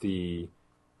with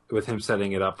him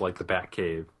setting it up like the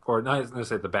Batcave, or not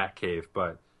necessarily the Batcave,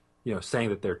 but saying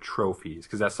that they're trophies,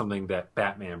 because that's something that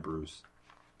Batman Bruce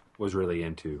was really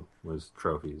into, was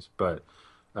trophies. But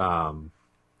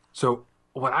so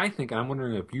what I think, and I'm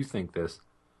wondering if you think this,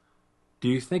 do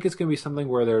you think it's going to be something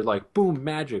where they're like, boom,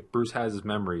 magic, Bruce has his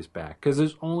memories back? Because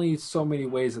there's only so many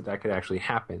ways that could actually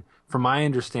happen. From my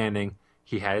understanding,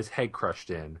 he had his head crushed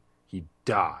in. He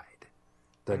died.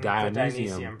 The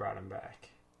Dionysium brought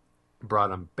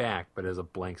him back, but as a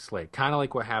blank slate. Kind of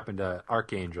like what happened to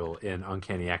Archangel in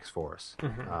Uncanny X-Force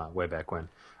way back when.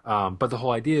 But the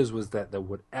whole idea was that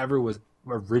whatever was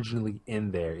originally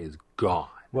in there is gone.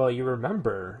 Well, you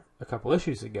remember a couple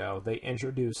issues ago, they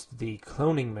introduced the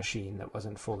cloning machine that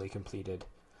wasn't fully completed.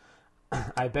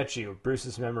 I bet you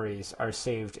Bruce's memories are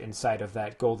saved inside of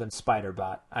that golden spider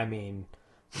bot. I mean,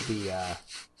 the... I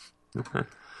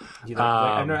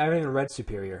haven't even read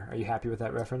Superior. Are you happy with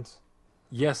that reference?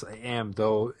 Yes, I am.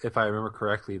 Though, if I remember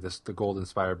correctly, the Golden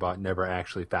Spider Bot never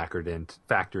actually factored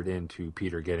into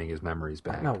Peter getting his memories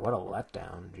back. No, what a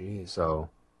letdown! Jeez. So,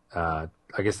 I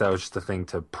guess that was just the thing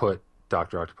to put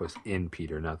Dr. Octopus in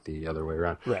Peter, not the other way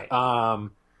around. Right.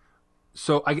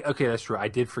 Okay, that's true. I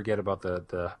did forget about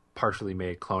the partially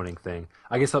made cloning thing.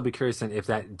 I guess I'll be curious then if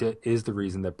that is the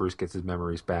reason that Bruce gets his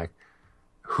memories back.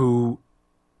 Who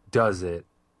does it?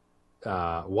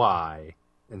 Why?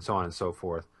 And so on and so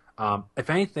forth. If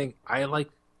anything, I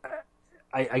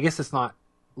guess it's not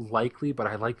likely, but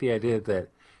I like the idea that,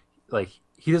 like,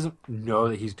 he doesn't know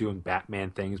that he's doing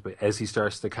Batman things, but as he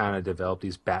starts to kind of develop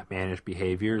these Batmanish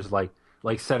behaviors, like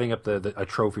setting up a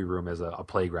trophy room as a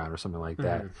playground or something like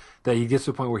that, that he gets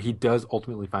to a point where he does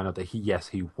ultimately find out that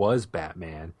he was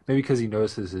Batman, maybe because he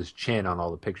notices his chin on all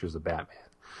the pictures of Batman.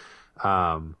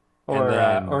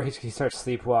 Or he starts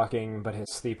sleepwalking, but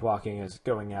his sleepwalking is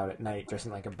going out at night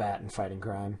dressing like a bat and fighting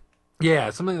crime.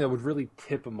 Yeah, something that would really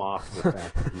tip him off the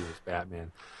fact that he was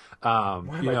Batman. Why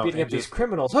am I beating up these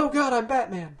criminals? Oh God, I'm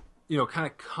Batman. Kind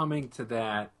of coming to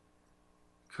that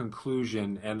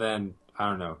conclusion, and then I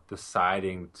don't know,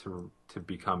 deciding to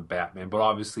become Batman, but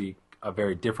obviously a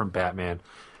very different Batman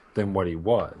than what he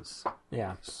was.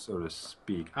 Yeah, so to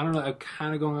speak. I don't know. I'm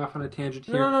kind of going off on a tangent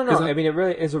here. No. I mean, it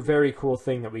really is a very cool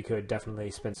thing that we could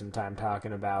definitely spend some time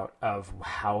talking about. Of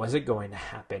how is it going to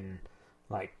happen?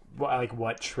 Like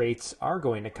what traits are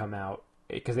going to come out?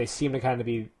 Because they seem to kind of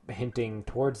be hinting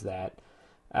towards that.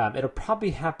 It'll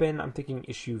probably happen, I'm thinking,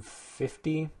 issue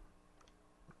 50.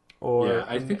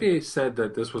 I think they said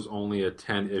that this was only a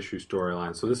 10-issue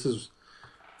storyline. So this is...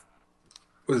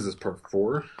 What is this, part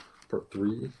 4? Part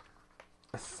 3?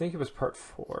 I think it was part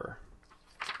 4.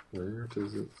 Where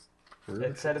does it...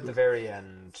 It said at the very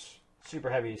end, Super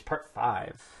Heavy is part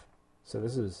 5. So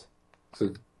this is...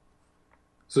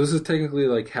 So this is technically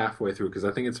like halfway through, because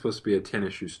I think it's supposed to be a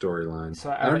 10-issue storyline.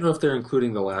 So I don't know if they're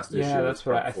including the last issue. Yeah, that's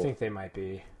what I think they might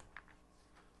be.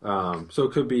 So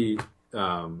it could be...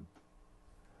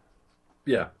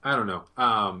 yeah, I don't know.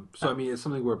 So, I mean, it's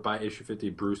something where by issue 50,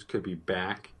 Bruce could be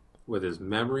back with his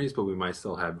memories, but we might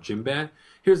still have Jim Bat.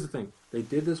 Here's the thing. They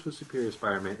did this with Superior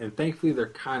Spider-Man, and thankfully they're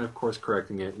kind of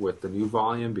course-correcting it with the new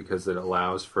volume because it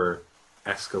allows for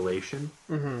escalation.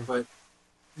 Mm-hmm. But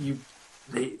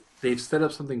they've set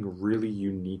up something really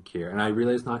unique here, and I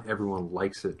realize not everyone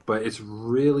likes it, but it's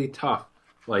really tough.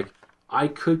 Like, I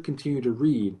could continue to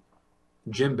read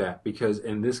Jim Bat because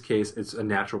in this case it's a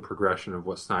natural progression of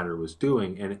what Snyder was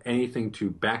doing, and anything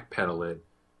to backpedal it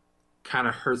kind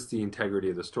of hurts the integrity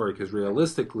of the story, because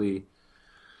realistically,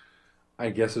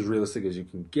 I guess as realistic as you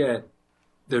can get,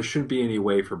 there shouldn't be any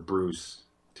way for Bruce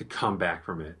to come back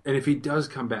from it. And if he does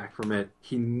come back from it,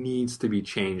 he needs to be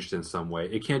changed in some way.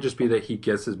 It can't just be that he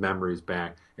gets his memories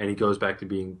back and he goes back to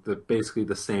being basically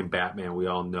the same Batman we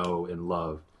all know and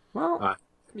love. Well,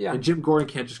 yeah. And Jim Gordon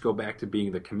can't just go back to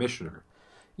being the commissioner.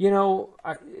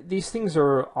 These things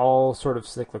are all sort of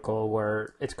cyclical,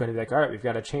 where it's going to be like, all right, we've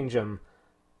got to change them.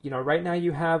 Right now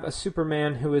you have a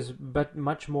Superman who is but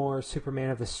much more Superman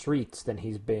of the streets than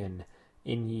he's been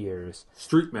in years.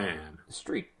 Street man.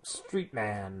 Street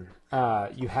man.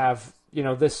 You have,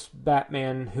 this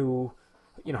Batman who,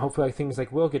 hopefully things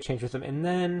like will get changed with him. And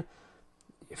then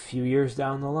a few years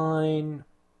down the line,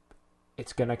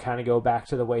 it's going to kind of go back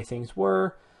to the way things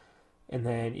were. And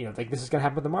then, this is going to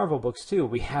happen with the Marvel books too.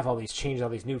 We have all these changes, all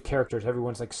these new characters.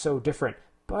 Everyone's so different.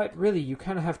 But really, you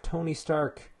kind of have Tony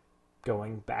Stark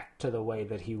going back to the way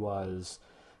that he was.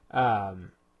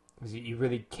 You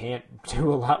really can't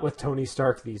do a lot with Tony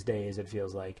Stark these days, it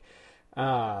feels like.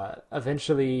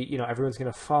 Eventually, everyone's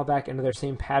going to fall back into their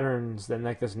same patterns. Then,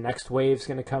 this next wave's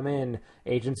going to come in,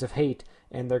 Agents of Hate,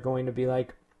 and they're going to be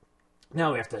like,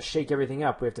 no, we have to shake everything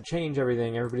up. We have to change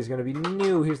everything. Everybody's going to be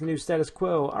new. Here's the new status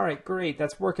quo. All right, great.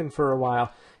 That's working for a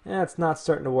while. It's not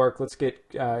starting to work. Let's get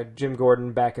Jim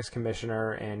Gordon back as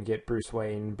commissioner and get Bruce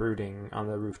Wayne brooding on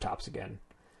the rooftops again.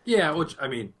 Yeah, which, I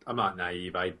mean, I'm not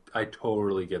naive. I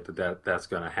totally get that's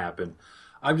going to happen.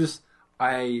 I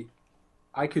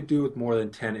could do with more than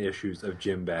 10 issues of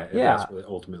Jim Bat if that's what it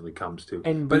ultimately comes to.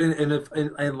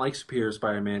 And like Superior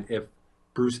Spider-Man, if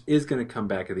Bruce is going to come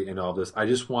back at the end of all this, I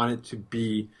just want it to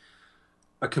be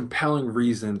a compelling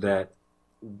reason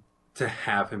to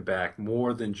have him back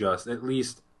more than just, at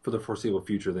least for the foreseeable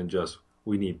future, than just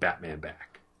we need Batman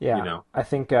back. Yeah, I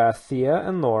think Thea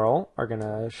and Laurel are going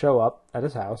to show up at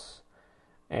his house,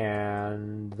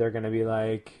 and they're going to be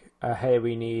like, hey,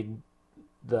 we need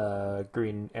the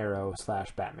Green Arrow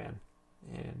 / Batman.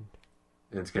 And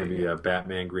it's going to be a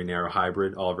Batman Green Arrow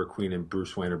hybrid. Oliver Queen and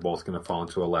Bruce Wayne are both going to fall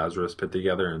into a Lazarus pit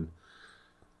together and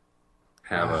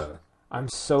have a... I'm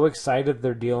so excited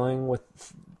they're dealing with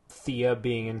Thea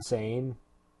being insane.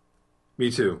 Me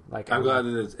too. I'm glad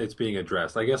that it's being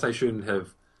addressed. I guess I shouldn't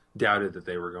have doubted that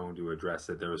they were going to address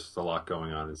it. There was just a lot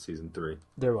going on in season 3.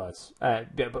 There was.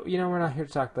 But we're not here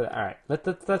to talk about it. All right,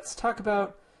 let's talk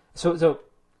about... So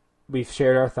we've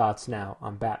shared our thoughts now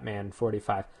on Batman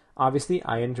 45. Obviously,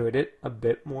 I enjoyed it a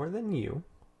bit more than you,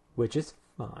 which is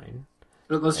fine.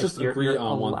 But let's just agree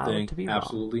on one thing.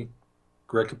 Absolutely.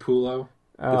 Greg Capullo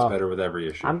gets better with every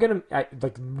issue.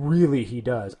 Really he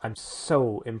does. I'm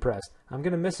so impressed. I'm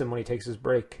going to miss him when he takes his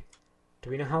break. Do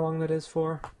we know how long that is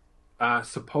for?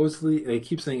 Supposedly, they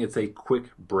keep saying it's a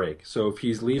quick break. So if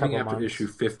he's leaving Couple after months. issue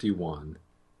 51,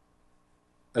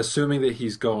 assuming that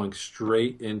he's going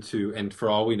straight into, and for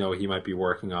all we know, he might be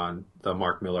working on the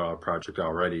Mark Millar project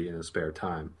already in his spare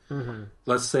time. Mm-hmm.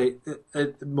 Let's say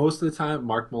most of the time,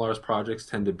 Mark Millar's projects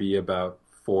tend to be about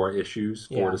 4 issues,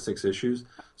 4 to 6 issues.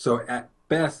 So at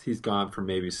best, he's gone for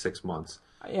maybe 6 months.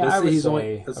 Yeah, I would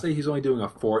say. Let's say he's only doing a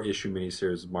 4 issue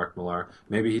miniseries of Mark Millar.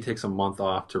 Maybe he takes a month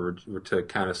off to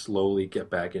kind of slowly get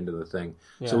back into the thing.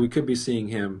 Yeah. So we could be seeing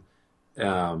him,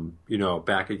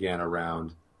 back again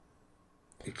around.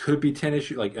 It could be 10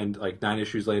 issues, like 9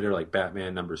 issues later, like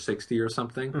Batman number 60 or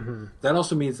something. Mm-hmm. That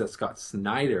also means that Scott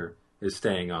Snyder is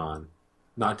staying on,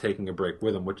 not taking a break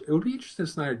with him. Which it would be interesting if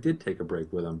Snyder did take a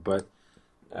break with him, but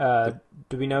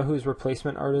do we know who's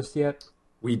replacement artist yet?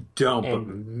 we don't. But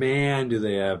man, do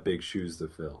they have big shoes to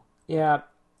fill. Yeah.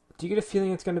 Do you get a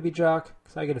feeling it's going to be Jock?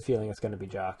 Because I get a feeling it's going to be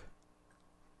Jock.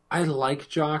 I like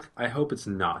Jock. I hope it's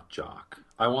not Jock.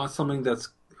 I want someone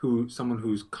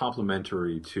who's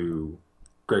complementary to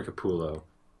Greg Capullo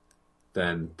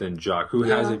than Jock, who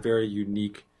has a very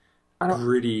unique,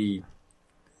 gritty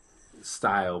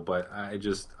style. But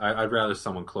I'd rather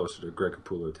someone closer to Greg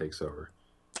Capullo takes over.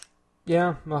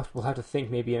 Yeah, well, we'll have to think.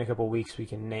 Maybe in a couple of weeks we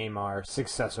can name our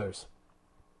successors.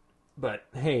 But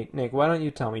hey, Nick, why don't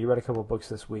you tell me? You read a couple of books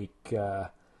this week.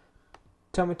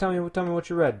 Tell me what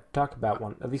you read. Talk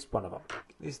about at least one of them.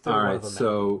 At least All one right, of them.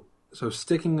 so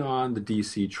sticking on the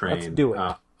DC train, Let's do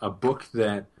it. A book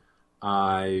that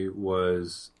I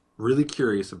was really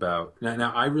curious about.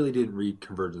 Now, I really didn't read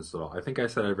Convergence at all. I think I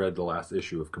said I read the last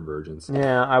issue of Convergence.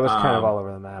 Yeah, I was kind of all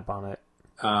over the map on it.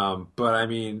 But I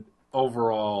mean,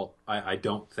 overall, I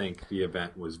don't think the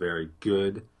event was very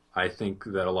good. I think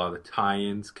that a lot of the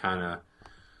tie-ins kind of,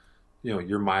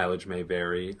 your mileage may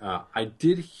vary. I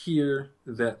did hear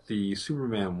that the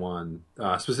Superman one,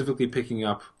 specifically picking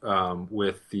up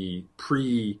with the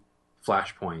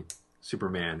pre-Flashpoint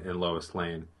Superman and Lois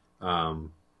Lane,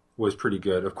 was pretty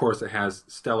good. Of course, it has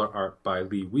stellar art by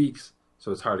Lee Weeks,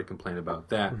 so it's hard to complain about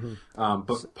that. Mm-hmm.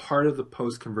 But part of the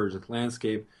post-Convergence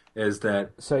landscape is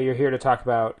that... So you're here to talk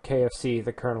about KFC,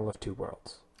 the Kernel of Two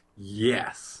Worlds.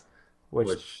 Yes.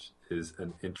 Which is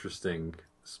an interesting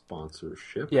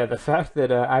sponsorship. Yeah, the fact that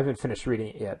I haven't finished reading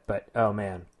it yet, but oh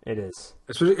man, it is.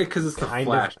 Especially because it's the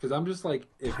Flash. Because I'm just like...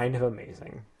 kind of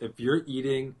amazing. If you're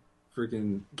eating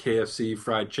freaking KFC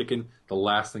fried chicken, the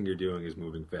last thing you're doing is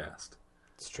moving fast.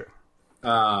 It's true.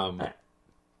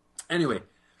 Anyway,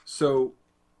 so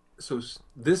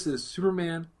this is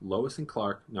Superman, Lois and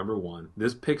Clark, #1.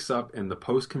 This picks up in the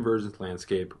post-Convergence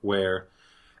landscape where,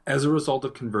 as a result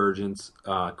of Convergence,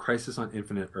 Crisis on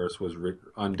Infinite Earths was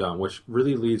undone, which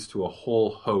really leads to a whole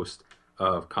host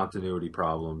of continuity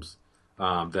problems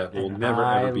that will never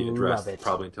ever be addressed,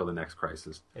 probably until the next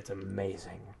Crisis. It's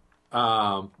amazing.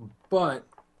 But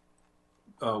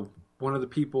one of the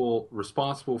people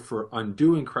responsible for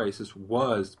undoing Crisis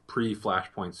was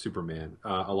pre-Flashpoint Superman,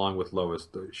 along with Lois.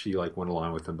 She went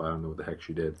along with him, but I don't know what the heck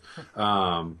she did.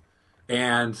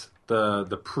 And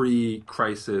the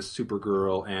pre-Crisis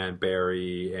Supergirl and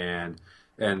Barry and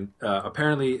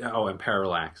apparently and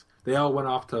Parallax. They all went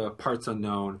off to parts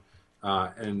unknown,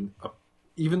 and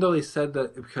even though they said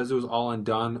that because it was all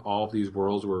undone, all of these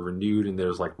worlds were renewed, and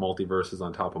there's like multiverses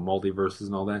on top of multiverses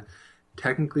and all that.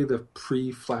 Technically, the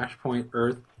pre-Flashpoint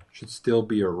Earth should still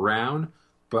be around,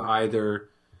 but either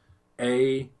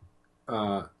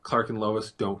Clark and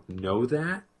Lois don't know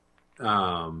that.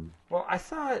 Well, I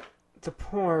thought the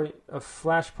point of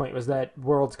Flashpoint was that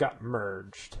worlds got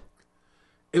merged.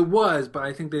 It was, but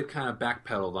I think they've kind of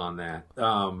backpedaled on that.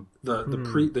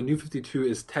 The New 52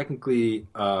 is technically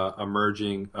a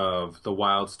merging of the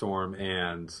Wildstorm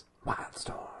and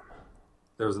Wildstorm.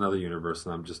 There was another universe,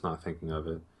 and I'm just not thinking of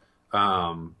it.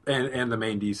 And the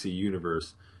main DC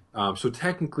universe. So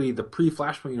technically, the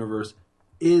pre-Flashpoint universe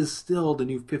is still the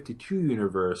New 52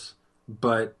 universe,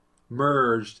 but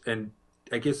merged. And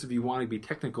I guess if you want to be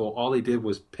technical, all they did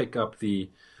was pick up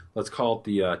let's call it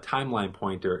the timeline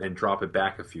pointer and drop it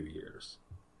back a few years.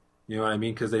 You know what I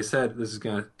mean? Because they said this is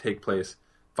going to take place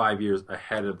 5 years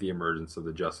ahead of the emergence of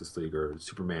the Justice League or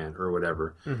Superman or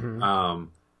whatever. Mm-hmm.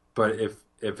 But if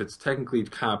it's technically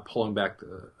kind of rolling back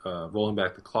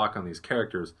the clock on these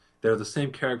characters, they're the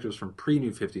same characters from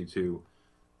pre-New 52,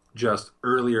 just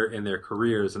earlier in their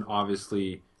careers, and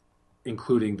obviously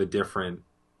including the different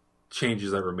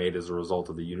changes that were made as a result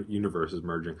of the universes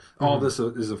merging. Mm-hmm. All this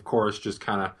is, of course, just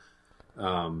kind of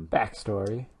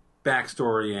backstory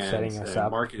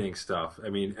and marketing stuff. I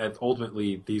mean,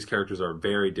 ultimately, these characters are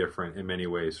very different in many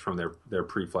ways from their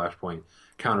pre-Flashpoint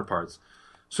counterparts.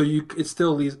 So it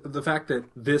still leaves the fact that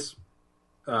this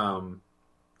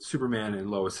Superman and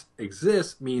Lois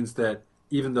exist means that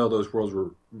even though those worlds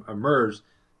were emerged,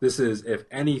 this is, if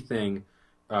anything,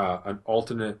 an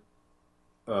alternate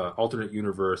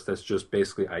universe that's just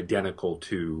basically identical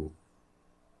to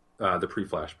the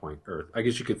pre-Flashpoint Earth. I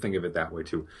guess you could think of it that way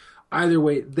too. Either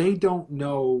way, they don't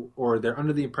know, or they're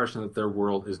under the impression that their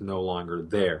world is no longer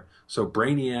there. So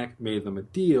Brainiac made them a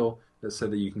deal that said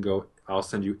that you can go, I'll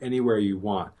send you anywhere you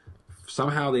want.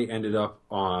 Somehow they ended up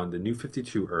on the New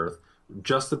 52 Earth,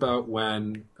 just about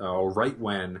when, right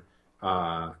when,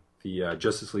 the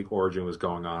Justice League origin was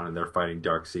going on, and they're fighting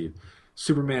Darkseid.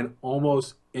 Superman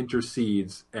almost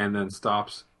intercedes and then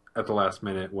stops at the last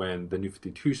minute when the New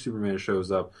 52 Superman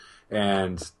shows up,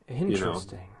 and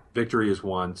Interesting. Victory is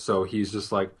won. So he's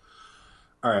just like,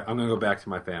 all right, I'm going to go back to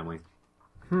my family.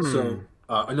 So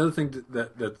another thing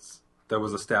that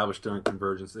was established during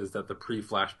Convergence is that the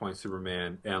pre-Flashpoint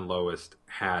Superman and Lois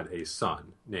had a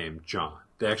son named John.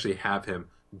 They actually have him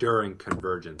during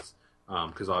Convergence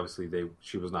because obviously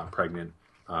she was not pregnant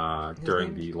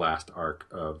during the last arc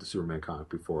of the Superman comic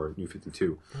before New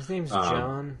 52. His name's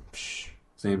John.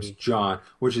 His name's John,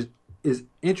 which is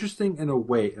interesting in a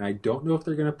way, and I don't know if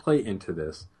they're going to play into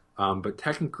this, but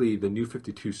technically the New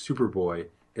 52 Superboy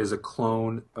is a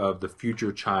clone of the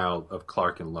future child of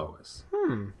Clark and Lois.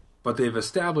 But they've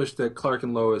established that Clark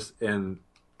and Lois and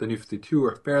the New 52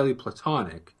 are fairly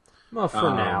platonic. Well,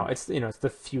 for now, it's it's the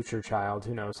future child.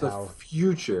 Who knows how? The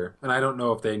future, and I don't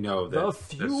know if they know that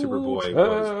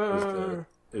Superboy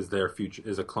is their future,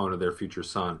 is a clone of their future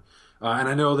son. And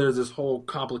I know there's this whole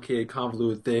complicated,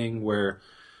 convoluted thing where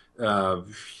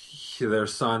their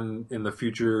son in the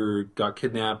future got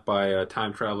kidnapped by a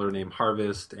time traveler named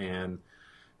Harvest, and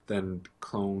then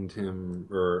cloned him,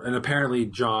 and apparently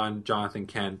Jonathan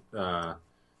Kent, the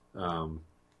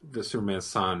Superman's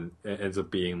son, ends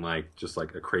up being just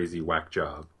like a crazy whack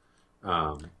job.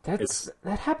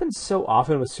 That happens so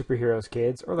often with superheroes'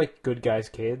 kids or like good guys'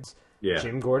 kids. Yeah.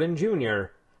 Jim Gordon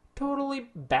Jr. totally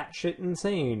batshit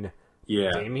insane.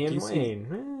 Yeah. Damian Wayne.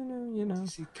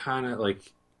 DC kind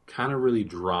of really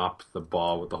dropped the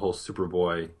ball with the whole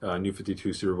Superboy, New 52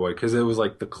 Superboy, because it was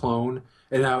like the clone.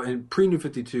 And now in pre-New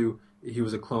 52, he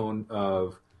was a clone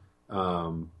of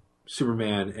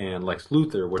Superman and Lex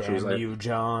Luthor, which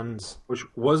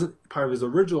wasn't part of his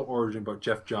original origin, but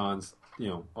Jeff Johns,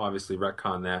 obviously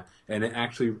retconned that, and it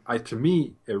actually, to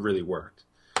me, it really worked.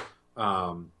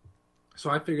 So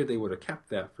I figured they would have kept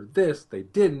that for this. They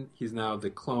didn't. He's now the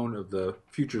clone of the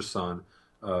future son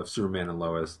of Superman and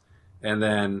Lois, and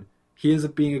then he ends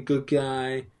up being a good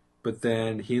guy, but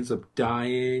then he ends up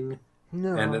dying.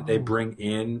 No. And that they bring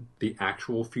in the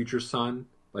actual future son,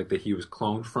 that he was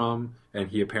cloned from, and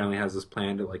he apparently has this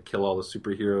plan to kill all the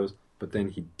superheroes, but then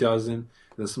he doesn't. And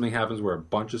then something happens where a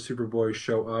bunch of Superboys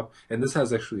show up, and this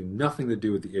has actually nothing to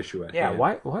do with the issue at hand. Yeah,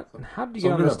 why? What? How did you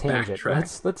get on this tangent?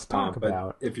 Let's talk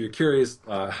about. If you're curious,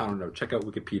 I don't know. Check out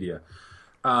Wikipedia.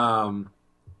 All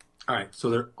right, so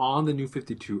they're on the New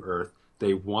 52 Earth.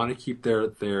 They want to keep their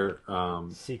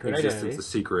secret existence identity a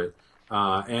secret.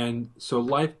 And so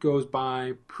life goes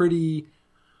by pretty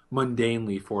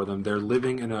mundanely for them. They're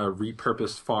living in a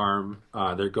repurposed farm.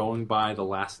 They're going by the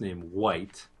last name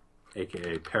White,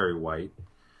 a.k.a. Perry White.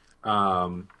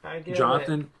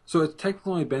 Jonathan. So it's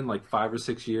technically only been 5 or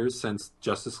 6 years since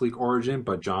Justice League origin,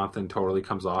 but Jonathan totally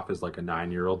comes off as a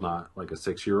 9-year-old, not a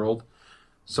 6-year-old.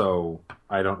 So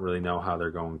I don't really know how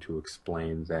they're going to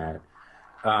explain that.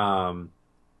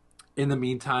 In the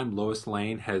meantime, Lois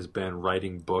Lane has been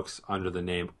writing books under the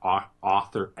name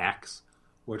Author X,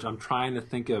 which I'm trying to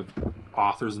think of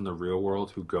authors in the real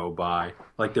world who go by.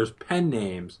 There's pen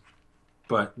names,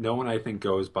 but no one I think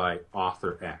goes by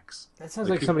Author X. That sounds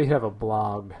like somebody who'd have a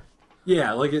blog.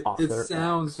 Yeah, it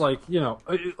sounds like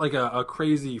a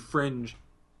crazy fringe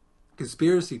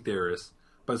conspiracy theorist,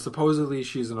 but supposedly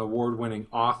she's an award-winning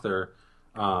author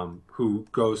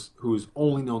who's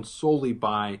only known solely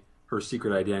by her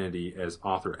secret identity as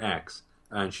Author X,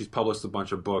 and she's published a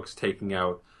bunch of books taking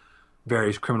out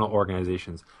various criminal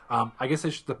organizations. I guess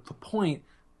the point,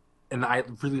 and I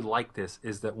really like this,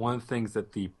 is that one of the things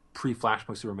that the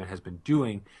pre-Flashpoint Superman has been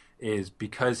doing is,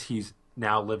 because he's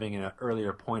now living in an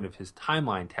earlier point of his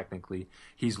timeline, technically,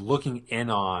 he's looking in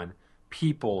on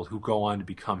people who go on to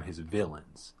become his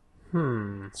villains.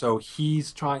 So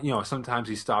he's trying, sometimes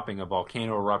he's stopping a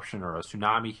volcano eruption or a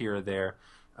tsunami here or there,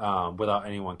 without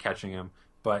anyone catching him.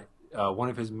 But one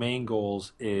of his main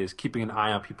goals is keeping an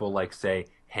eye on people like, say,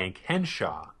 Hank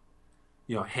Henshaw.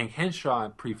 Hank Henshaw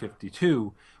in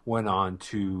pre-52 went on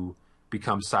to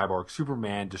become Cyborg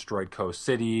Superman, destroyed Coast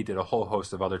City, did a whole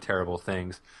host of other terrible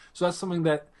things. So that's something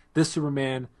that this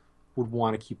Superman would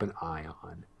want to keep an eye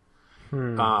on.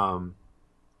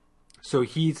 So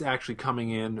he's actually coming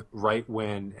in right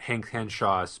when Hank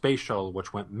Henshaw's space shuttle,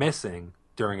 which went missing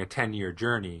during a 10-year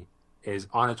journey, is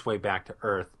on its way back to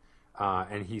Earth.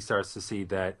 And he starts to see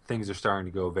that things are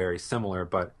starting to go very similar,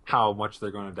 but how much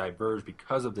they're going to diverge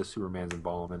because of this Superman's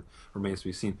involvement remains to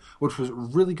be seen. Which was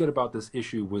really good about this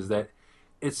issue was that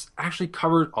it's actually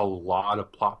covered a lot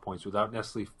of plot points without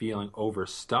necessarily feeling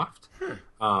overstuffed.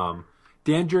 Dan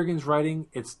Jurgens' writing,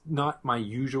 it's not my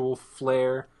usual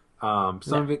flair. Some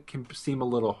of it can seem a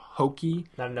little hokey.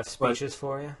 Not enough speeches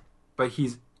for you? But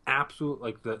he's absolute,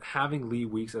 like, having Lee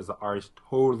Weeks as the artist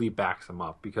totally backs him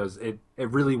up, because it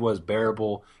really was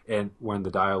bearable, and when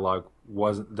the dialogue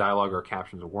or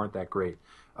captions weren't that great.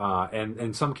 And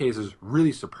in some cases,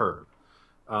 really superb.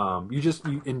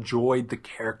 You enjoyed the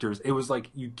characters. It was like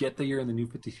you get that you're in the New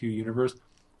 52 universe,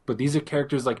 but these are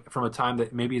characters like from a time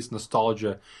that maybe it's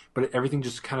nostalgia, but everything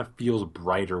just kind of feels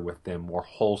brighter with them, more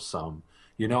wholesome.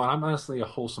 And I'm honestly a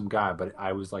wholesome guy, but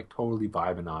I was like totally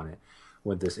vibing on it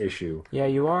with this issue. Yeah,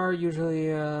 you are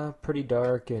usually pretty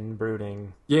dark and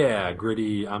brooding. Yeah,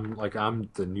 gritty. I'm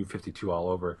the New 52 all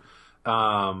over.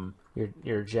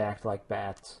 You're jacked like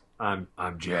bats. I'm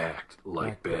jacked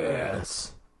like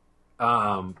bats.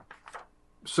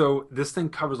 So this thing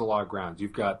covers a lot of grounds.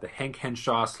 You've got the Hank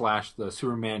Henshaw / the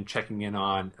Superman checking in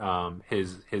on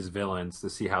his villains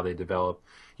to see how they develop.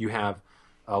 You have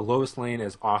Lois Lane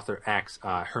as Author X.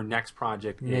 Her next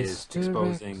project is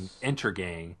exposing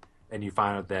Intergang, and you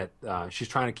find out that she's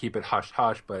trying to keep it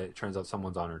hush-hush, but it turns out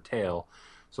someone's on her tail.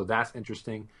 So that's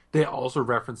interesting. They also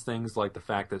reference things like the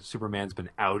fact that Superman's been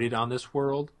outed on this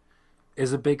world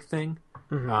is a big thing.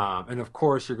 And of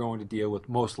course, you're going to deal with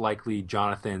most likely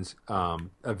Jonathan's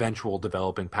eventual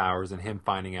developing powers and him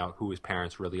finding out who his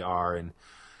parents really are and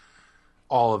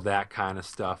all of that kind of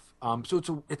stuff.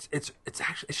 So it's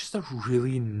just a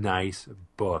really nice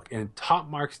book, and top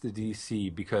marks to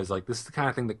DC, because like this is the kind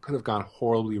of thing that could have gone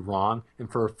horribly wrong, and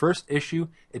for a first issue,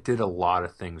 it did a lot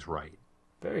of things right.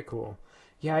 Very cool.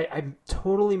 Yeah, I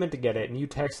totally meant to get it, and you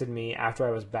texted me after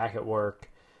I was back at work.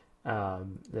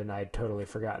 Then I'd totally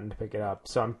forgotten to pick it up,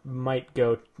 so I might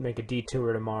go make a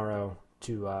detour tomorrow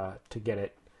to get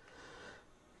it.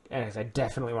 And I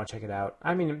definitely want to check it out.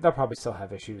 I mean, they'll probably still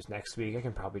have issues next week. I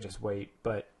can probably just wait,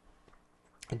 but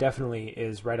it definitely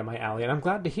is right up my alley. And I'm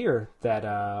glad to hear that,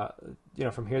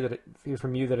 from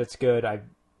you that it's good. I've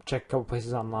checked a couple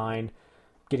places online,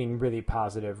 getting really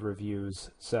positive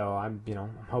reviews. So I'm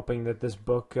hoping that this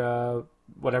book,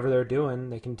 whatever they're doing,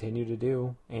 they continue to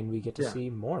do, and we get to see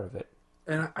more of it.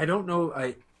 And I don't know,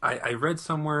 I read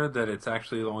somewhere that it's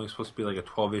actually only supposed to be like a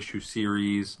 12-issue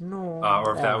series. No.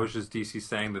 Or if that was just DC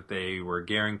saying that they were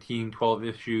guaranteeing 12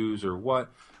 issues or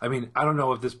what. I mean, I don't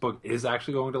know if this book is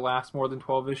actually going to last more than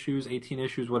 12 issues, 18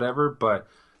 issues, whatever. But,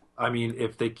 I mean,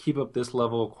 if they keep up this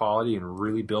level of quality and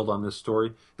really build on this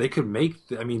story, they could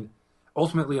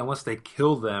ultimately, unless they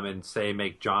kill them and say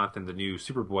make Jonathan the new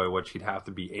Superboy, which he'd have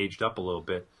to be aged up a little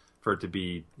bit for it to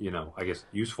be, I guess,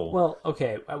 useful. Well,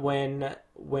 okay,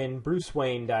 when Bruce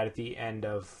Wayne died at the end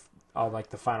of all like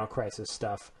the Final Crisis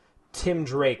stuff, Tim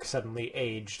Drake suddenly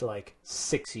aged like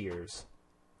 6 years.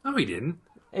 No, he didn't.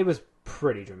 It was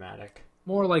pretty dramatic.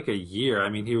 More like a year. I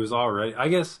mean, he was already, I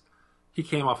guess he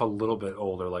came off a little bit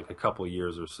older, like a couple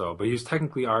years or so, but he was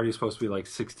technically already supposed to be like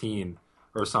 16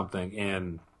 or something,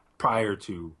 and prior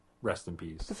to Rest in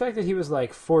Peace. The fact that he was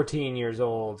like 14 years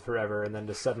old forever, and then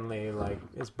just suddenly like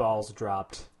his balls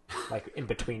dropped like in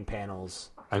between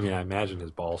panels. I mean, I imagine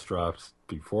his balls dropped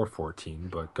before 14,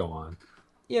 but go on.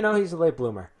 He's a late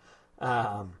bloomer.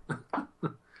 Yeah,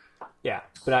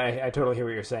 but I totally hear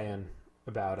what you're saying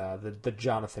about the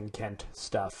Jonathan Kent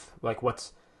stuff. Like,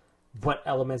 what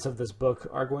elements of this book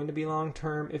are going to be long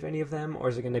term, if any of them, or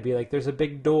is it going to be like there's a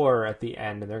big door at the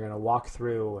end and they're going to walk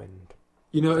through and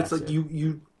it's like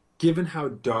you given how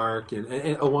dark and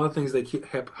one of the things they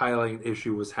kept highlighting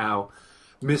issue was how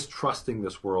mistrusting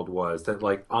this world was, that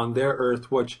like on their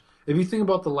Earth, which if you think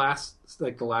about the last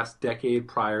decade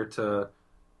prior to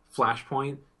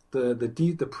Flashpoint,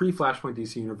 the pre-Flashpoint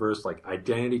DC universe, like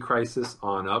Identity Crisis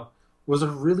on up, was a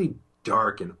really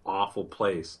dark and awful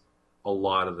place a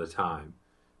lot of the time.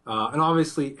 And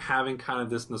obviously having kind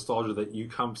of this nostalgia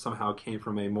that somehow came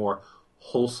from a more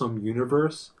wholesome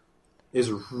universe is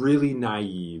really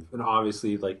naive, and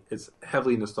obviously like it's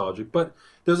heavily nostalgic, but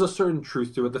there's a certain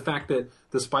truth to it. The fact that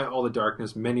despite all the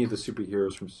darkness, many of the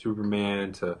superheroes from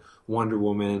Superman to Wonder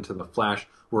Woman to the Flash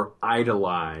were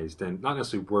idolized and not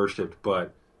necessarily worshipped,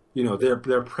 but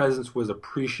their presence was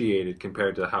appreciated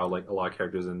compared to how like a lot of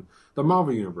characters in the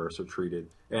Marvel universe are treated.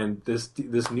 And this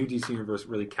new DC universe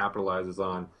really capitalizes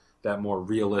on that more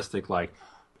realistic, like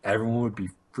everyone would be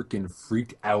freaking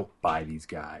freaked out by these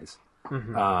guys.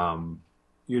 Mm-hmm.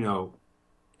 You know,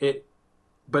 it.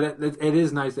 But it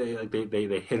is nice that like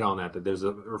they hit on that there's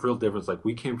a real difference. Like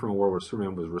we came from a world where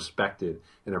Superman was respected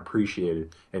and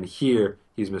appreciated, and here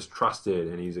he's mistrusted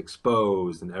and he's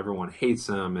exposed, and everyone hates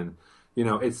him. And you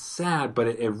know it's sad, but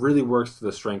it really works to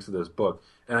the strengths of this book.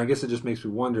 And I guess it just makes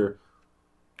me wonder,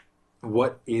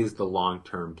 what is the long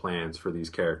term plans for these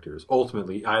characters?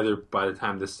 Ultimately, either by the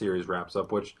time this series wraps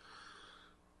up, which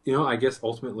I guess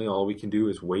ultimately all we can do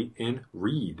is wait and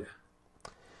read.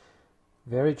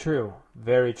 Very true.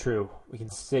 Very true. We can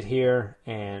sit here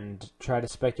and try to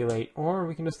speculate, or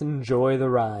we can just enjoy the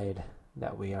ride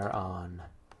that we are on.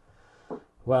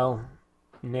 Well,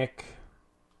 Nick,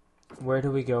 where do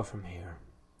we go from here?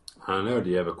 I don't know. Do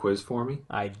you have a quiz for me?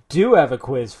 I do have a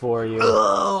quiz for you.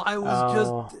 Oh, I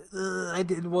was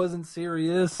wasn't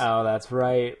serious. Oh, that's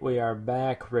right. We are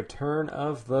back. Return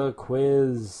of the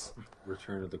quiz.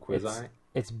 Return of the quiz.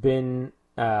 It's been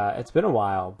a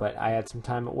while, but I had some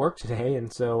time at work today,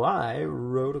 and so I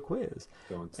wrote a quiz.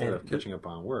 So instead of catching up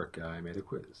on work, I made a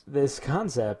quiz. This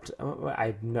concept,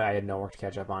 I had no work to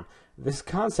catch up on. This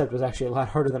concept was actually a lot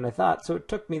harder than I thought, so it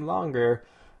took me longer.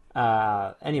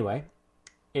 Anyway,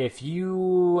 if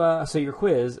you so your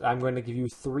quiz, I'm going to give you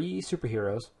 3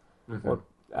 superheroes, or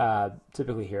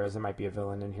typically heroes. There might be a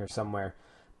villain in here somewhere,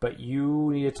 but you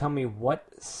need to tell me what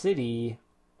city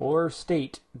or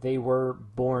state they were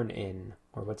born in,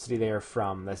 or what city they are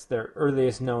from. That's their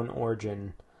earliest known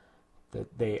origin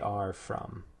that they are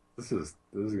from. This is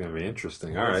going to be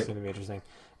interesting. All right. It's going to be interesting.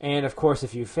 And, of course,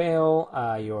 if you fail,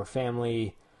 your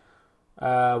family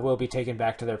will be taken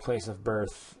back to their place of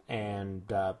birth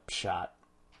and shot.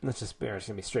 It's just going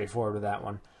to be straightforward with that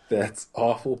one. That's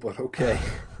awful, but okay.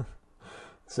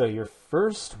 So your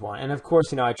first one, and, of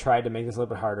course, I tried to make this a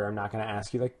little bit harder. I'm not going to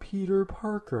ask you, like, Peter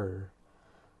Parker,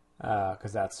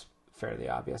 because that's fairly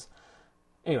obvious.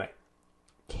 Anyway,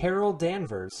 Carol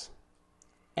Danvers,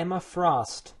 Emma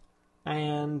Frost,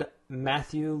 and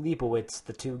Matthew Leibowitz,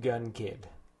 the Two-Gun Kid.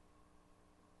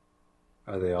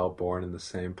 Are they all born in the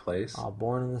same place? All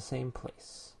born in the same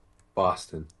place.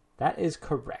 Boston. That is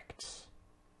correct.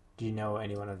 Do you know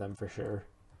any one of them for sure?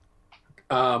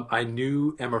 I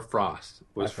knew Emma Frost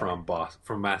was from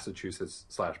Massachusetts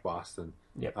 / Boston.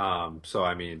 Yep. So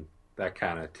I mean, that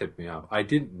kind of tipped me off. I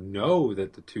didn't know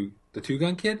that the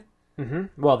Two-Gun Kid.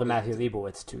 Mm-hmm. Well, the Matthew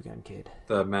Leibowitz Two-Gun Kid.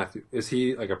 Is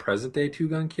he like a present day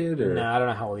Two-Gun Kid? Or? No, I don't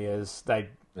know how old he is.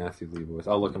 Matthew Leibowitz.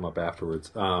 I'll look him up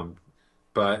afterwards.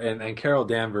 But Carol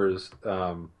Danvers.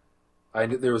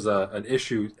 There was an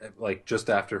issue like just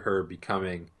after her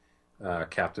becoming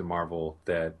Captain Marvel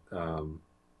that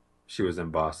she was in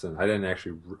Boston. I didn't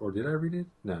actually, or did I read it?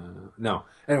 No.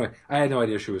 Anyway, I had no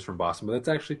idea she was from Boston, but that's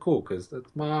actually cool because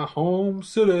that's my home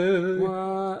city.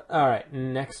 What? All right,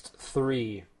 next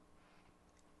 3.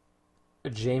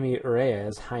 Jaime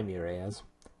Reyes,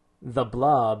 The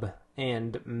Blob,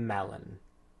 and Malin.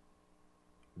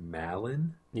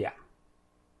 Malin? Yeah.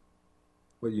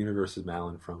 What universe is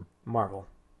Malin from? Marvel.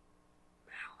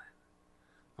 Malin.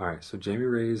 All right, so Jaime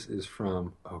Reyes is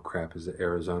from, is it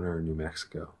Arizona or New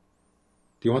Mexico?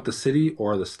 Do you want the city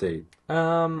or the state?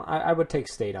 I would take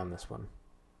state on this one.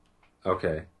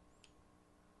 Okay.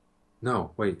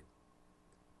 No, wait.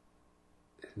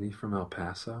 Isn't he from El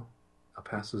Paso? El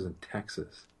Paso's in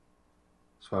Texas.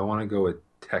 So I want to go with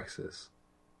Texas.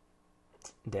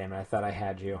 Damn it, I thought I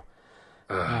had you.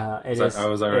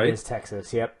 Was I right? It is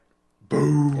Texas, yep.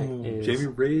 Boom! Jaime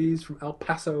Reyes from El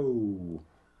Paso.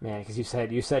 Man, because you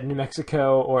said New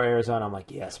Mexico or Arizona. I'm like,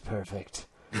 yes, perfect.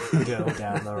 Go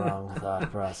down the wrong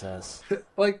thought process.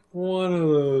 Like one of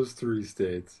those 3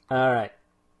 states. All right.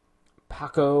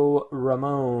 Paco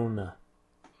Ramon,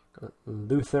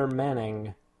 Luther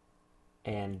Manning,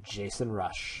 and Jason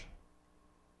Rush.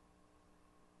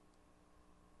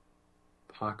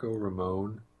 Paco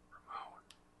Ramon.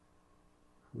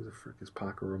 Who the frick is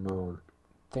Paco Ramon?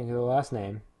 Think of the last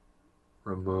name.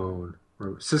 Ramon.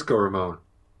 Cisco Ramon.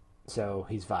 So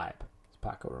he's Vibe. It's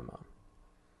Paco Ramon.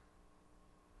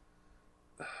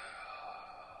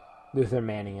 Luther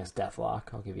Manning is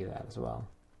Deathlock. I'll give you that as well.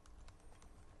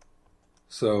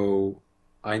 So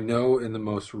I know in the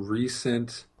most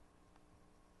recent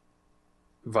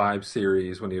Vibe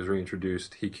series, when he was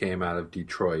reintroduced, he came out of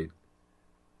Detroit.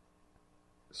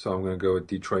 So I'm going to go with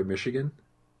Detroit, Michigan.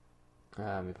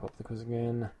 Let me pull up the quiz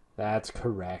again. That's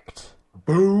correct.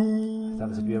 Boom! I thought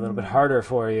this would be a little bit harder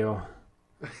for you.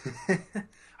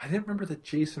 I didn't remember the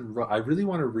Jason Rush. I really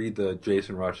want to read the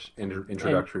Jason Rush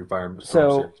introductory Fire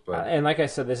so, series. But... and like I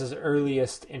said, this is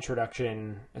earliest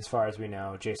introduction as far as we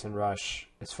know. Jason Rush,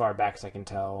 as far back as I can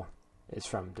tell, is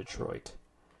from Detroit.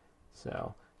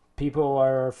 So people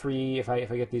are free. If I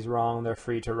get these wrong, they're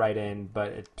free to write in, but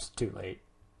it's too late.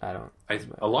 I don't.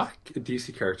 A lot of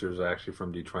DC characters are actually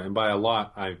from Detroit, and by a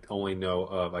lot, I only know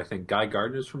of, I think, Guy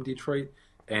Gardner's from Detroit,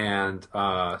 and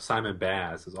Simon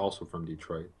Baz is also from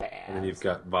Detroit. Baz. And then you've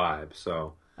got Vibe,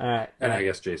 so... And I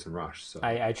guess Jason Rush. So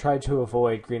I tried to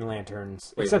avoid Green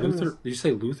Lanterns. wait, except Luther? Did you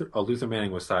say Luther? Oh, Luther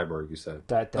Manning was Cyborg. You said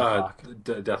Deathlock.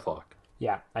 Deathlock.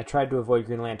 Yeah, I tried to avoid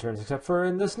Green Lanterns, except for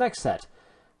in this next set,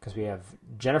 because we have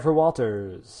Jennifer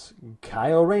Walters,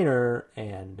 Kyle Rayner,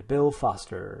 and Bill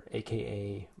Foster,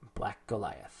 a.k.a. Black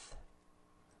Goliath.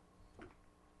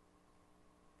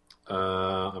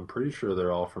 I'm pretty sure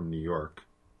they're all from New York.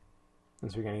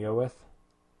 That's what we're going to go with?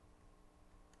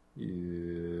 Yeah.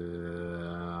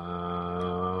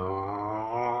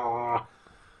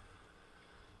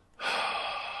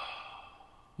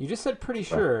 You just said pretty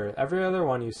sure. Every other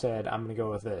one you said, I'm going to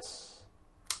go with this.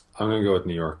 I'm going to go with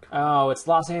New York. Oh, it's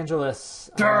Los Angeles.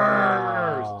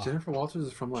 Oh. Jennifer Walters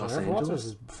is from Los Jennifer Angeles? Walters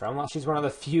is from she's one of the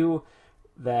few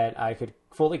that I could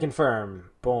fully confirm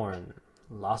born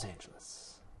Los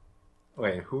Angeles.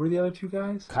 Wait, who were the other two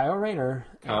guys? Kyle Rayner.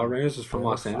 Kyle Rayner is from Bill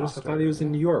Los Angeles? Foster. I thought he was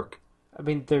in New York. I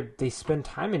mean, they spend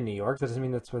time in New York. That doesn't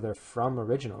mean that's where they're from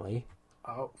originally.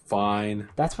 Oh, fine.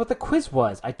 That's what the quiz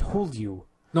was. I told you.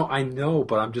 No, I know,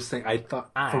 but I'm just saying, I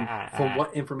thought, from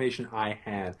what information I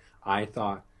had, I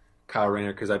thought Kyle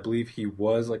Rayner, because I believe he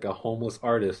was like a homeless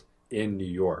artist in New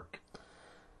York.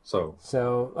 So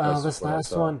This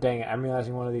last one, dang it, I'm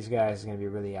realizing one of these guys is going to be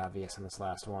really obvious in this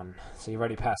last one. So you've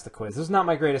already passed the quiz. This is not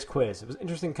my greatest quiz. It was an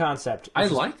interesting concept. I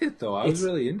liked it, though. I was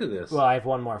really into this. Well, I have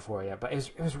one more for you, but it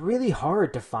was really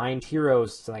hard to find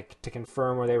heroes to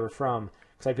confirm where they were from.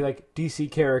 Because I'd be like,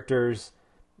 DC characters,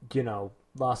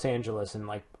 Los Angeles, and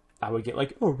I would get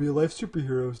real life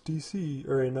superheroes, DC,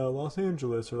 or in Los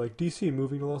Angeles, or DC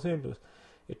moving to Los Angeles.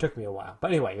 It took me a while.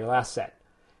 But anyway, your last set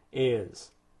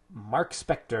is Mark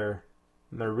Spector,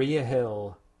 Maria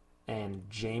Hill, and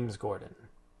James Gordon.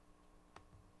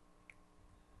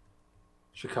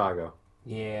 Chicago.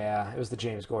 Yeah, it was the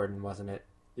James Gordon, wasn't it?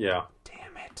 Yeah.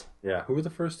 Damn it. Yeah. Who were the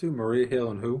first two? Maria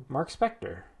Hill and who? Mark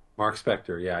Spector. Mark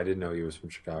Spector. Yeah, I didn't know he was from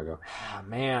Chicago. Ah,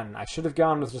 man, I should have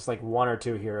gone with just one or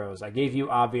two heroes. I gave you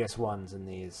obvious ones in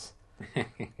these.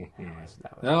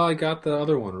 No, I got the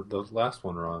other one, the last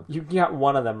one wrong. You got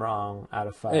one of them wrong out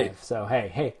of 5. Hey. So,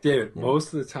 hey. David,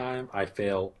 most of the time I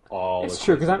fail all It's the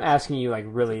true, because I'm quizzes. asking you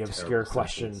really obscure terrible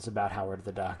questions sentence. about Howard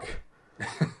the Duck.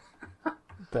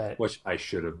 But Which I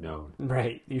should have known.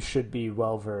 right, you should be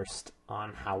well versed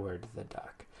on Howard the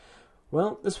Duck.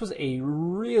 Well, this was a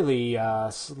really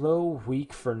slow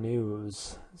week for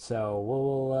news, so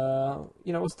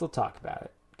we'll still talk about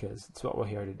it because it's what we're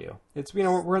here to do. It's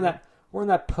we're in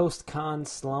that post-con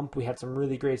slump. We had some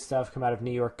really great stuff come out of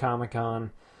New York Comic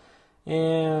Con,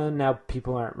 and now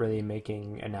people aren't really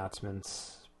making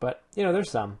announcements, but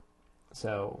there's some.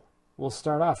 So we'll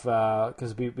start off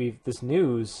because we've this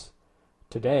news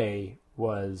today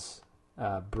was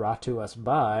brought to us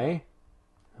by.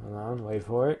 Hold on, wait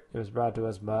for it. It was brought to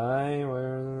us by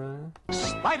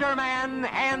Spider-Man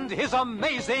and his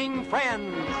amazing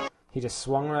friends. He just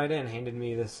swung right in, handed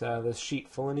me this sheet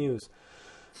full of news.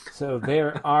 So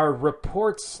there are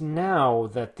reports now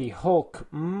that the Hulk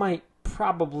might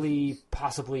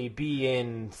possibly be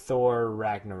in Thor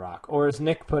Ragnarok. Or as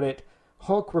Nick put it,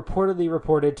 Hulk reportedly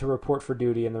reported to report for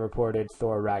duty in the reported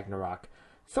Thor Ragnarok.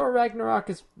 Thor Ragnarok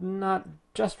is not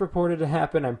just reported to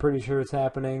happen. I'm pretty sure it's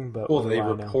happening. But Well, they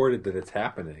reported that it's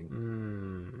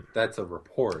happening. That's a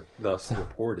report, thus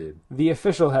reported. The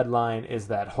official headline is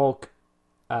that Hulk,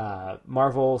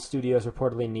 Marvel Studios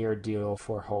reportedly near a deal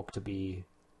for Hulk to be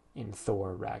in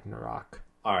Thor Ragnarok.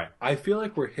 All right. I feel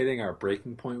like we're hitting our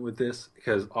breaking point with this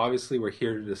because obviously we're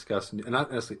here to discuss, and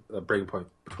not necessarily a breaking point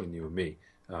between you and me.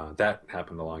 That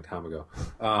happened a long time ago.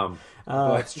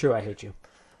 It's true. I hate you.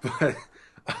 But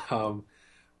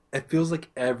it feels like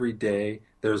every day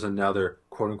there's another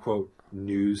quote unquote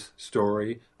news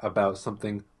story about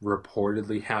something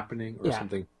reportedly happening or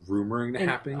something rumoring to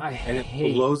happen, and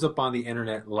it blows up on the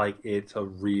internet like it's a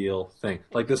real thing.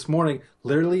 Like this morning,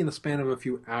 literally in the span of a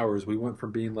few hours, we went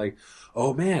from being like,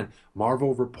 "Oh man,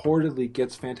 Marvel reportedly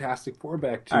gets Fantastic Four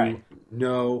back," to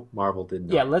no, Marvel did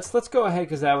not. Yeah, let's go ahead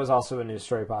because that was also a news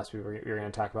story possibly we're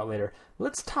going to talk about later.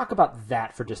 Let's talk about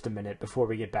that for just a minute before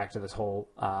we get back to this whole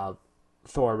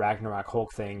Thor Ragnarok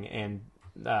Hulk thing. And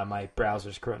my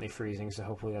browser's currently freezing, so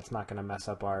hopefully that's not going to mess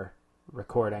up our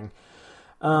recording.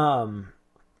 So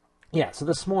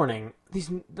this morning,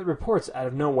 the reports out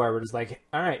of nowhere were just like,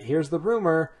 all right, here's the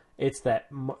rumor. It's that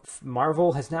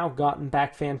Marvel has now gotten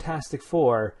back Fantastic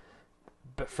Four.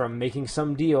 from making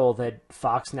some deal that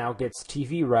Fox now gets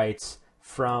TV rights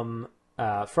from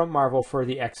Marvel for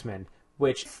the X-Men,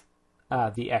 which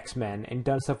the X-Men, and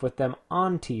done stuff with them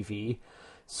on TV,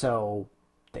 so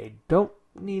they don't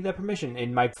need that permission.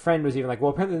 And my friend was even like,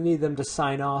 well, apparently they need them to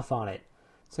sign off on it.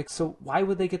 It's like, so why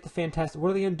would they get the Fantastic...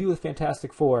 What are they going to do with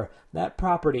Fantastic Four? That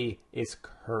property is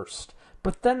cursed.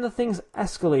 But then the things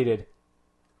escalated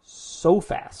so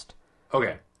fast.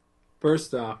 Okay.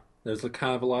 First off, there's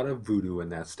kind of a lot of voodoo in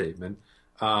that statement.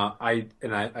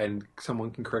 And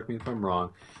someone can correct me if I'm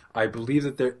wrong. I believe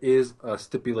that there is a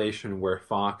stipulation where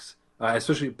Fox,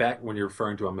 especially back when you're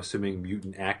referring to, I'm assuming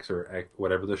Mutant X or X,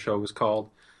 whatever the show was called,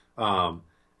 Marvel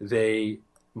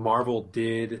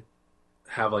did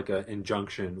have like an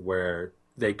injunction where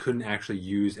they couldn't actually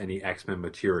use any X-Men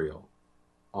material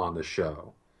on the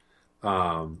show.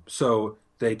 So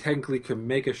they technically could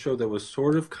make a show that was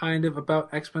sort of kind of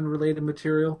about X-Men related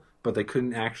material, but they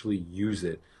couldn't actually use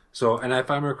it. So, and if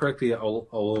I remember correctly, a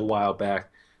little while back,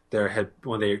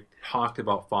 when they talked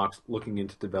about Fox looking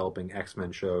into developing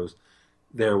X-Men shows,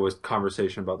 there was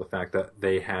conversation about the fact that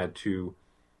they had to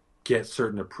get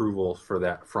certain approvals for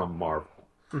that from Marvel.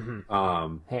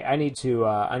 Mm-hmm. Hey, I need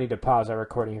to pause our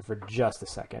recording here for just a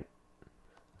second.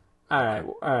 All right.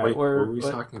 Wait, what were we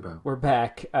talking about? We're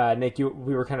back. Nick,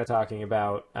 we were kind of talking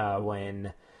about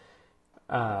when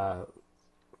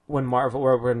Marvel,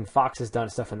 or when Fox has done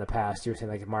stuff in the past. You were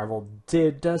saying like Marvel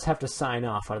does have to sign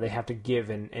off on it. They have to give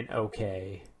an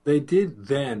okay. They did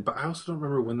then, but I also don't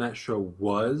remember when that show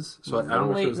was. So I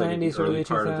don't know if it was like 90s, the early early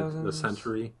part 2000s. of the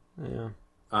century. Yeah.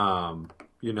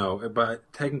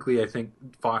 But technically I think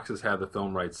Fox has had the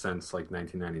film rights since like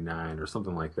 1999 or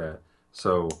something like that.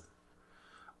 So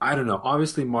I don't know.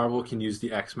 Obviously Marvel can use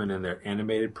the X-Men in their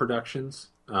animated productions,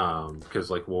 because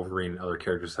like Wolverine and other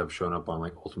characters have shown up on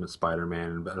like Ultimate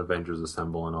Spider-Man and Avengers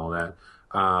Assemble and all that.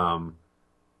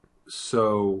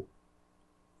 So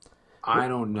I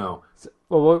don't know.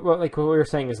 Well, what we were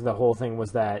saying is the whole thing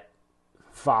was that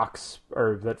Fox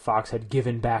had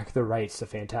given back the rights to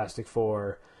Fantastic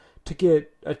Four to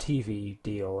get a TV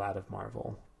deal out of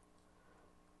Marvel.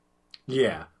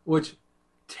 Yeah, which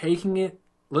taking it,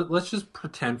 let's just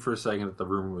pretend for a second that the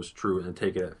rumor was true and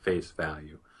take it at face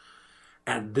value.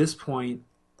 At this point,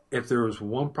 if there was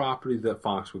one property that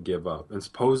Fox would give up, and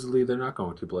supposedly they're not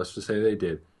going to, but let's just say they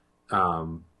did,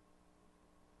 it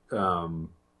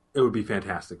would be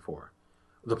Fantastic Four.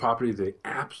 The property they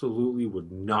absolutely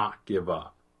would not give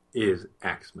up is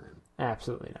X-Men.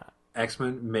 Absolutely not.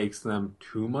 X-Men makes them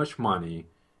too much money,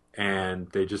 and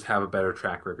they just have a better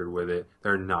track record with it.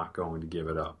 They're not going to give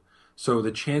it up. So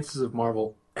the chances of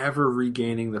Marvel ever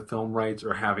regaining the film rights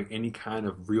or having any kind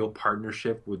of real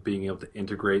partnership with being able to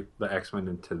integrate the X-Men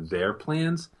into their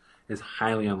plans is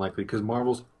highly unlikely, because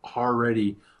Marvel's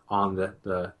already on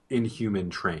the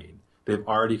Inhuman train. They've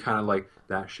already kind of like,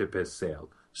 that ship has sailed.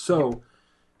 So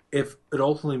if it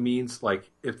ultimately means like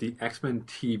if the X-Men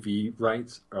TV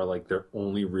rights are like their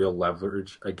only real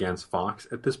leverage against Fox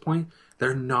at this point,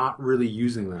 they're not really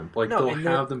using them. Like they'll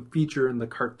have them feature in the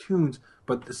cartoons,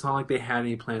 but it's not like they had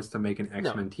any plans to make an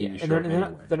X-Men TV show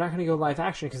anyway. They're not going to go live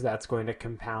action because that's going to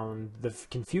compound the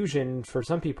confusion for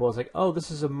some people. It's like, oh,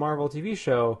 this is a Marvel TV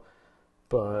show,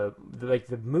 but like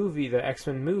the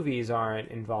X-Men movies aren't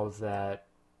involved with that.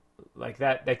 Like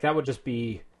that would just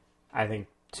be, I think,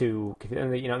 too.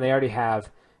 And they already have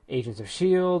Agents of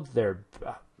S.H.I.E.L.D. They're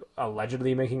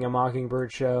allegedly making a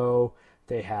Mockingbird show.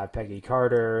 They have Peggy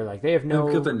Carter. Like they have no.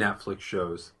 Look at the Netflix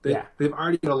shows. They've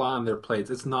already got a lot on their plates.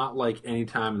 It's not like any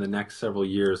time in the next several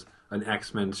years an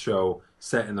X-Men show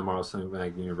set in the Marvel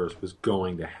Cinematic Universe was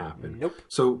going to happen. Nope.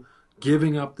 So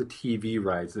giving up the TV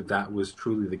rights, if that was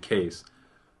truly the case,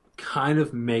 kind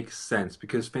of makes sense,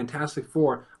 because Fantastic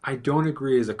Four, I don't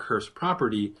agree, is a cursed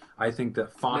property. I think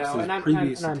that Fox's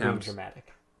previous attempts... I'm being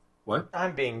dramatic. What?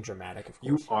 I'm being dramatic, of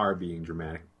course. You are being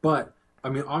dramatic. But, I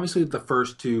mean, obviously the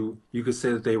first two, you could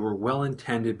say that they were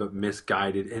well-intended but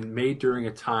misguided and made during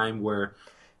a time where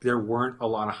there weren't a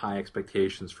lot of high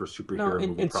expectations for superhero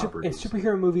movie properties. And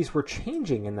superhero movies were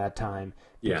changing in that time,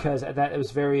 because it was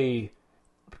very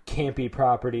campy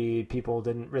property. People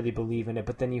didn't really believe in it.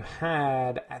 But then you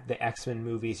had the X-Men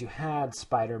movies, you had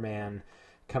Spider-Man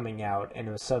coming out, and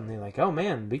it was suddenly like, oh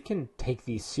man, we can take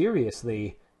these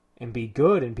seriously and be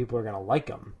good, and people are going to like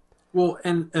them. Well,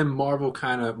 and Marvel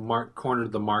kind of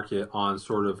cornered the market on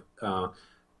sort of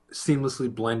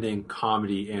seamlessly blending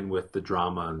comedy in with the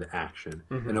drama and the action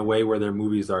in a way where their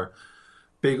movies are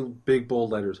big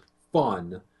bold letters,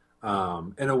 fun,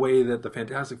 in a way that the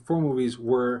Fantastic Four movies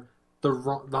were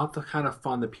not the kind of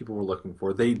fun that people were looking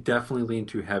for. They definitely lean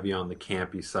too heavy on the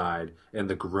campy side and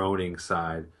the groaning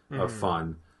side of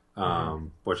fun.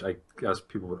 which I guess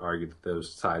people would argue that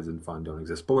those sides in fun don't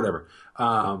exist, but whatever.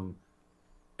 And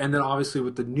then obviously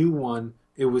with the new one,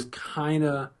 it was kind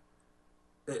of,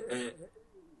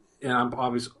 and I'm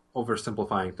obviously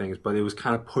oversimplifying things, but it was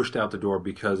kind of pushed out the door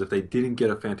because if they didn't get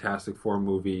a Fantastic Four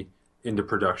movie into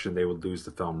production, they would lose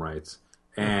the film rights.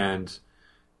 And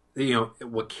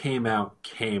what came out,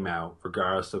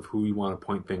 regardless of who you want to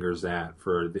point fingers at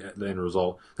for the end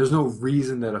result. There's no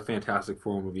reason that a Fantastic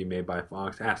Four movie made by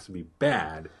Fox has to be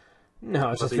bad.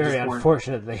 No, it's just very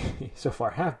unfortunate they so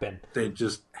far have been. They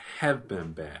just have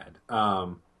been bad.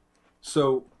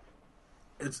 So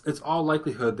it's all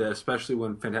likelihood that, especially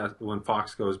when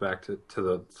Fox goes back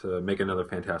to make another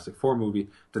Fantastic Four movie,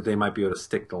 that they might be able to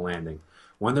stick the landing.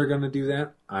 When they're going to do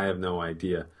that, I have no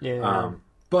idea. Yeah.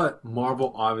 But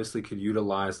Marvel obviously could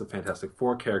utilize the Fantastic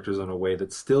Four characters in a way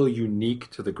that's still unique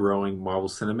to the growing Marvel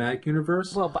Cinematic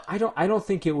Universe. Well, but I don't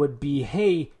think it would be,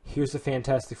 hey, here's a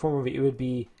Fantastic Four movie. It would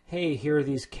be, hey, here are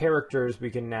these characters we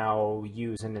can now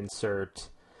use and insert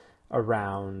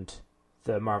around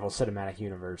the Marvel Cinematic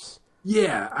Universe.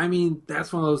 Yeah, I mean,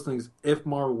 that's one of those things. If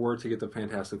Marvel were to get the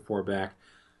Fantastic Four back,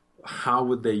 how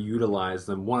would they utilize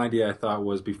them? One idea I thought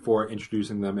was, before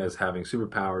introducing them as having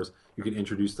superpowers, you could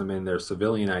introduce them in their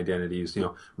civilian identities.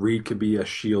 Reed could be a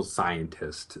SHIELD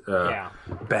scientist.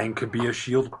 Bang could be a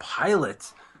SHIELD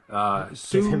pilot.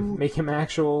 Make him an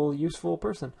actual useful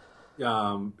person.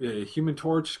 Human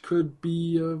Torch could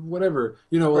be whatever.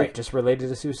 Right, just related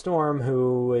to Sue Storm,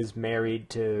 who is married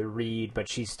to Reed, but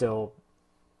she's still...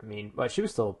 but she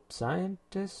was still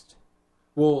scientist?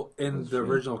 Well, in the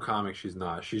original comic, she's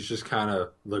not. She's just kind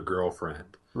of the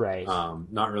girlfriend. Right.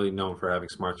 Not really known for having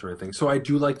smarts or anything. So I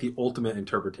do like the ultimate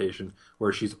interpretation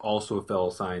where she's also a fellow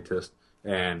scientist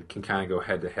and can kind of go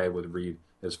head-to-head with Reed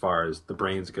as far as the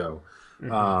brains go.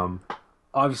 Mm-hmm.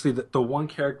 Obviously, the one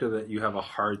character that you have a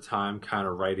hard time kind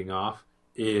of writing off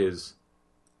is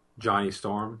Johnny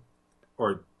Storm.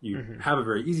 Or you have a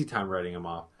very easy time writing him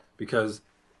off. Because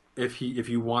if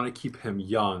you want to keep him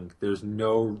young, there's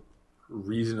no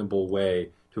reasonable way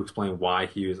to explain why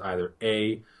he was either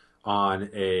A, on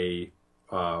a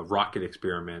rocket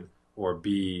experiment, or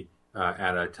B,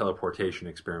 at a teleportation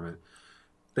experiment.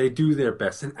 They do their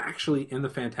best. And actually, in the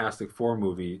Fantastic Four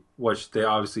movie, which they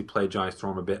obviously play Johnny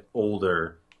Storm a bit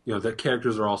older, the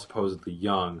characters are all supposedly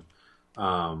young,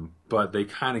 but they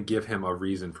kind of give him a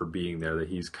reason for being there, that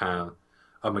he's kind of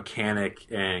a mechanic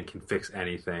and can fix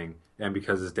anything. And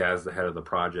because his dad's the head of the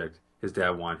project, his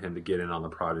dad wanted him to get in on the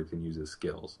project and use his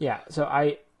skills. Yeah, so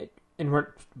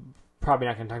we're probably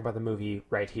not going to talk about the movie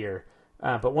right here,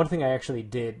 but one thing I actually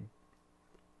did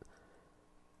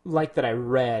like that I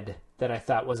read that I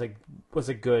thought was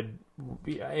a good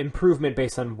improvement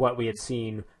based on what we had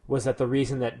seen was that the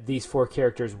reason that these four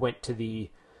characters went to the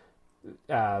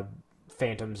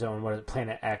Phantom Zone, what is it,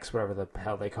 Planet X, whatever the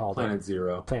hell they called it.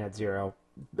 Planet Zero,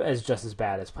 is just as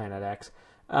bad as Planet X.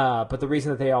 But the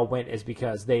reason that they all went is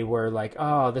because they were like,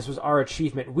 oh, this was our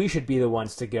achievement. We should be the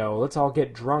ones to go. Let's all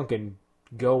get drunk and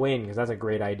go in, because that's a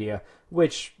great idea.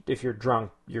 Which, if you're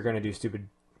drunk, you're going to do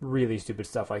really stupid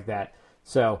stuff like that.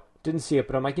 So, didn't see it,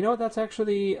 but I'm like, that's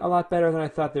actually a lot better than I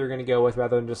thought they were going to go with,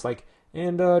 rather than just like,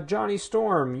 and Johnny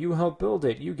Storm, you helped build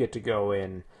it, you get to go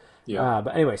in. Yeah.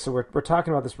 But anyway, so we're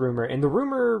talking about this rumor, and the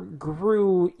rumor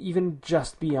grew even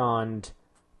just beyond...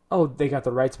 Oh, they got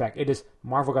the rights back. It is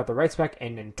Marvel got the rights back,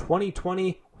 and in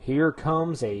 2020, here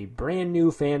comes a brand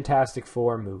new Fantastic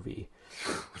Four movie.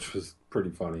 Which was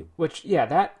pretty funny.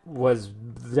 That was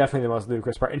definitely the most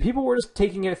ludicrous part. And people were just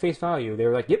taking it at face value. They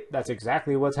were like, yep, that's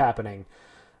exactly what's happening.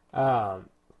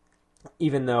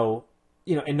 Even though,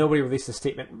 and nobody released a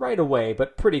statement right away,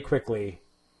 but pretty quickly.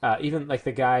 Even like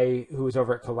the guy who was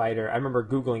over at Collider, I remember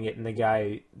Googling it, and the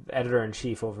guy, the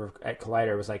editor-in-chief over at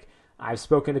Collider, was like, I've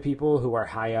spoken to people who are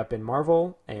high up in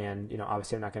Marvel, and,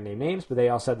 obviously I'm not going to name names, but they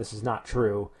all said this is not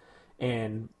true.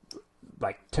 And,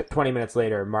 like, 20 minutes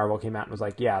later, Marvel came out and was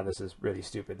like, yeah, this is really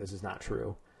stupid. This is not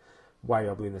true. Why are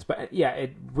y'all believing this? But, yeah,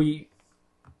 we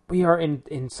are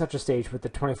in such a stage with the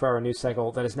 24-hour news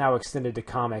cycle that is now extended to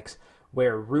comics,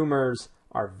 where rumors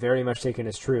are very much taken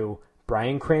as true.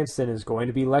 Bryan Cranston is going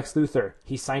to be Lex Luthor.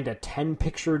 He signed a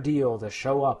 10-picture deal to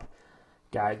show up.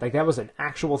 Guy, like, that was an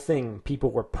actual thing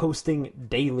people were posting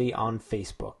daily on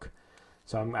Facebook.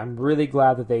 So I'm really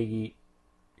glad that they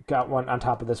got one on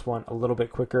top of this one a little bit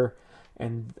quicker.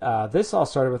 And this all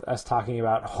started with us talking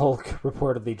about Hulk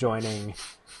reportedly joining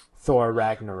Thor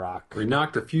Ragnarok. We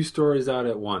knocked a few stories out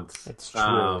at once. It's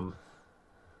true.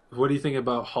 What do you think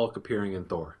about Hulk appearing in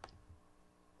Thor?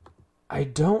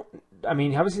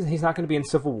 Obviously he's not going to be in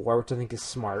Civil War, which I think is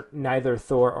smart. Neither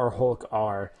Thor or Hulk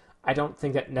are. I don't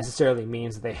think that necessarily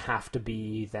means that they have to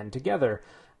be then together.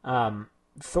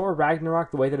 Thor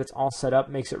Ragnarok, the way that it's all set up,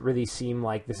 makes it really seem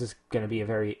like this is going to be a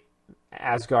very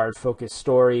Asgard-focused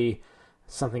story.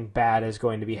 Something bad is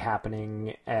going to be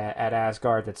happening at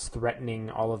Asgard that's threatening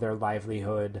all of their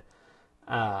livelihood.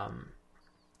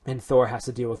 And Thor has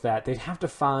to deal with that. They'd have to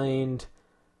find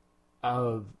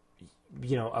a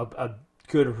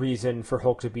good reason for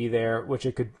Hulk to be there, which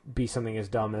it could be something as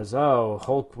dumb as,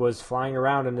 Hulk was flying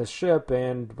around in his ship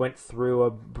and went through a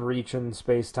breach in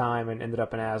space-time and ended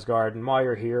up in Asgard, and while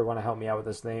you're here, want to help me out with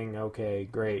this thing? Okay,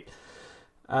 great.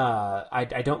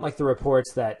 I don't like the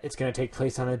reports that it's going to take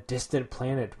place on a distant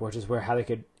planet, which is how they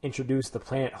could introduce the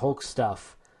Planet Hulk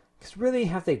stuff. Because really,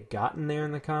 have they gotten there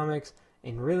in the comics?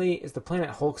 And really, is the Planet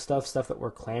Hulk stuff that we're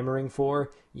clamoring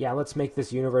for? Yeah, let's make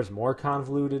this universe more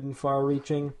convoluted and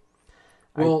far-reaching.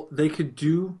 Well, they could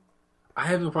do... I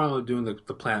have no problem with doing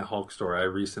the Planet Hulk story. I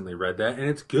recently read that, and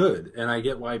it's good. And I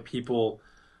get why people...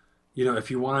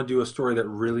 if you want to do a story that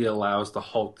really allows the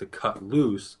Hulk to cut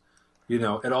loose,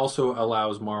 it also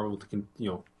allows Marvel to,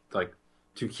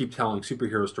 to keep telling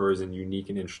superhero stories in unique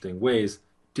and interesting ways.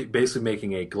 Basically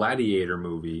making a Gladiator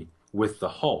movie with the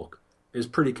Hulk is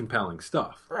pretty compelling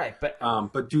stuff. Right, but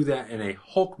do that in a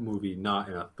Hulk movie, not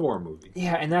in a Thor movie.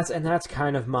 Yeah, and that's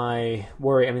kind of my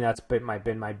worry. I mean, that's been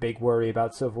my big worry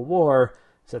about Civil War,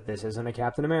 is that this isn't a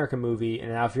Captain America movie,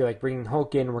 and now if you're bringing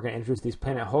Hulk in, we're going to introduce these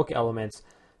Planet Hulk elements.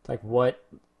 It's what?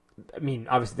 I mean,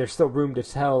 obviously there's still room to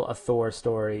tell a Thor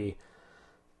story,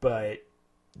 but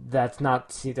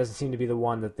doesn't seem to be the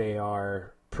one that they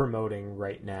are promoting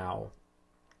right now.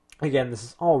 Again, this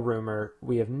is all rumor.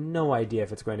 We have no idea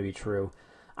if it's going to be true.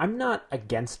 I'm not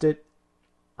against it,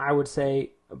 I would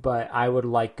say, but I would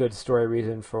like good story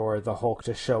reason for the Hulk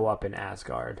to show up in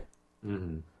Asgard.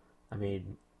 Mm-hmm. I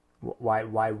mean, why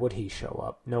would he show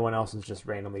up? No one else is just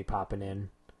randomly popping in.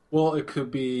 Well, it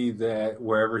could be that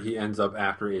wherever he ends up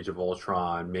after Age of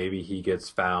Ultron, maybe he gets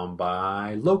found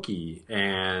by Loki,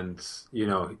 and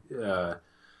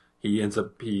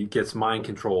he gets mind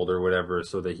controlled or whatever,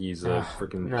 so that he's a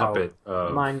freaking puppet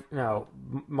of...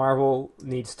 Marvel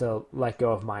needs to let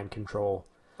go of mind control.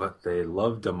 But they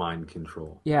love to mind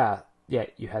control. Yeah,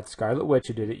 you had Scarlet Witch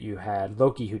who did it, you had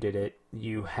Loki who did it,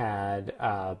 you had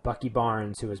Bucky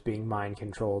Barnes who was being mind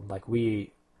controlled.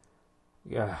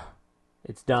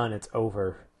 It's done, it's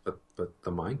over. But the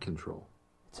mind control.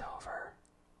 It's over.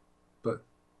 But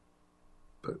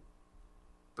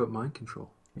mind control.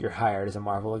 You're hired as a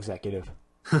Marvel executive.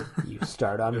 You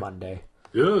start on Monday.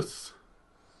 Yes.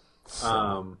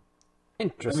 So,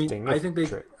 interesting.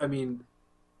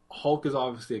 Hulk is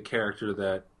obviously a character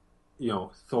that,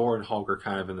 Thor and Hulk are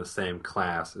kind of in the same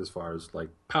class as far as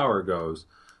power goes.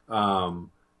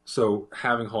 So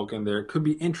having Hulk in there could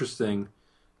be interesting.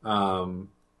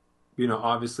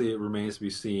 Obviously it remains to be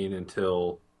seen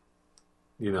until,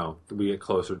 we get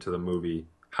closer to the movie,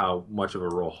 how much of a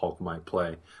role Hulk might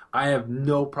play. I have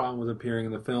no problem with appearing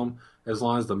in the film as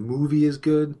long as the movie is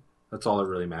good. That's all that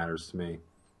really matters to me.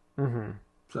 Mm-hmm.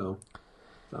 So.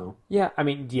 Yeah, I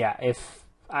mean, if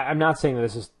I'm not saying that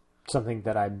this is something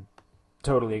that I'm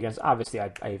totally against. Obviously,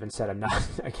 I even said I'm not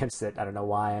against it. I don't know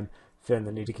why I'm feeling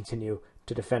the need to continue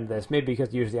to defend this. Maybe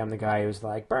because usually I'm the guy who's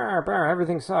like, brr, brr,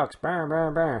 everything sucks, brr,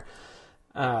 brr, brr.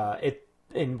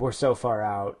 And we're so far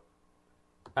out.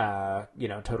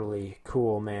 Totally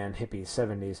cool, man, hippies,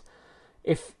 70s.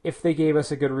 If they gave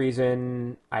us a good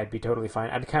reason, I'd be totally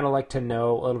fine. I'd kind of like to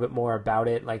know a little bit more about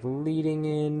it, leading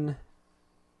in.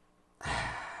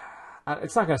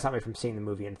 It's not going to stop me from seeing the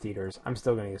movie in theaters. I'm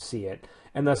still going to see it,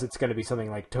 unless it's going to be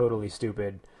something totally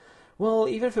stupid. Well,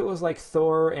 even if it was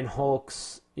Thor and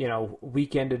Hulk's,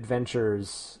 weekend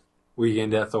adventures.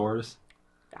 Weekend at Thor's?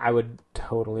 I would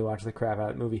totally watch the crap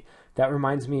out of that movie. That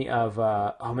reminds me of,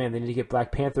 they need to get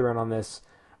Black Panther in on this.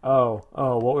 Oh,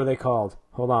 what were they called?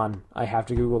 Hold on. I have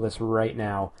to Google this right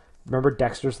now. Remember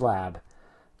Dexter's Lab?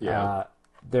 Yeah.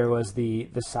 There was the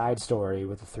side story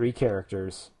with the 3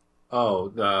 characters. Oh,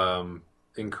 the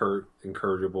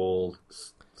Incorrigible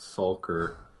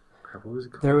Sulker. What was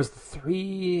it called? There was the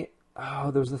 3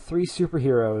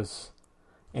 superheroes.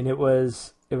 And it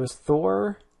was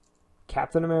Thor...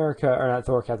 Captain America, or not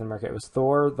Thor, Captain America. It was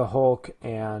Thor, the Hulk,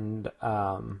 and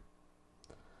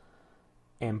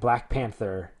Black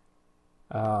Panther.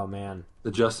 Oh man,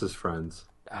 the Justice Friends.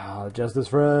 Oh, Justice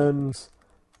Friends.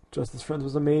 Justice Friends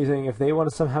was amazing. If they want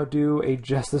to somehow do a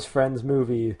Justice Friends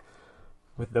movie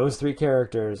with those 3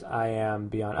 characters, I am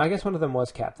beyond. I guess one of them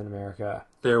was Captain America.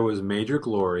 There was Major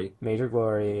Glory. Major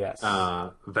Glory, yes.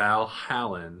 Val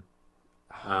Hallen,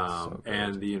 so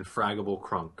and the Infraggable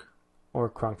Krunk. Or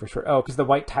Krunk for sure. Oh, because the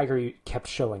White Tiger kept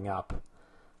showing up.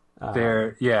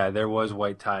 There was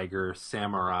White Tiger,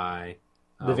 Samurai,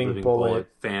 Living Bullet.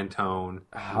 Fantone,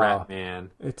 Oh, Ratman.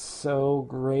 It's so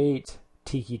great.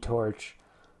 Tiki Torch.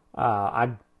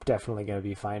 I'm definitely going to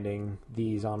be finding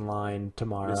these online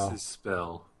tomorrow. Mrs.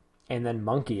 Spell. And then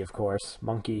Monkey, of course.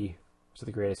 Monkey is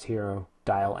the greatest hero.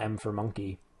 Dial M for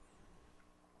Monkey.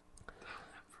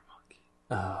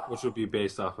 Which would be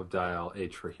based off of Dial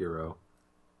H for Hero.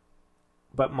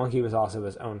 But Monkey was also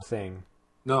his own thing.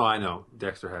 No, I know.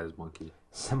 Dexter had his monkey.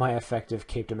 Semi-effective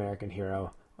Caped American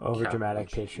hero. Over-dramatic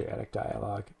Captain. patriotic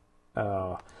dialogue.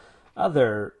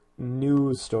 Other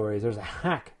news stories. There's a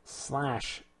hack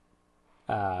slash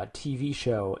TV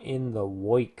show in the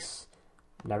Woiks.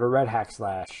 Never read hack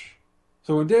slash.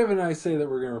 So when Dave and I say that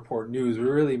we're going to report news, we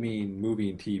really mean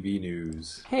movie and TV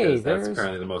news. Hey, that's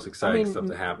apparently the most exciting stuff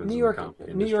that happens New in York, the comic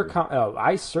industry. New York.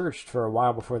 I searched for a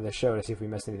while before the show to see if we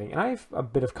missed anything, and I have a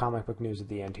bit of comic book news at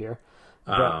the end here.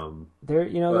 But there,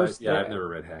 I've never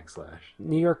read Hack Slash.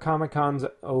 New York Comic Con's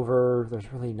over.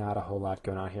 There's really not a whole lot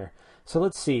going on here. So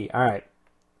let's see. All right.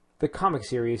 The comic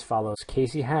series follows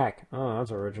Casey Hack. Oh,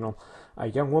 that's original. A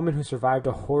young woman who survived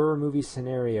a horror movie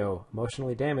scenario.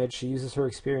 Emotionally damaged, she uses her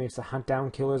experience to hunt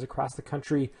down killers across the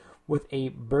country with a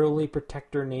burly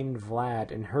protector named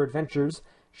Vlad. In her adventures,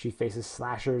 she faces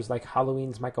slashers like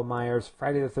Halloween's Michael Myers,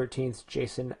 Friday the 13th,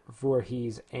 Jason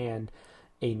Voorhees, and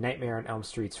A Nightmare on Elm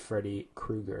Street's Freddy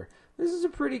Krueger. This is a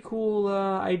pretty cool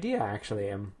idea, actually.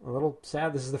 I'm a little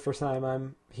sad this is the first time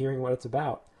I'm hearing what it's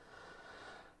about.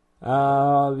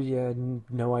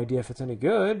 No idea if it's any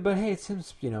good, but hey, it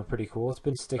seems, pretty cool. It's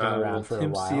been sticking around for a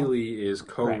while. Tim Seeley is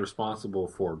co-responsible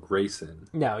for Grayson.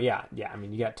 No, yeah. I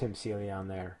mean, you got Tim Seeley on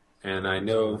there. And I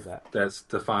know that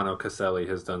Stefano Caselli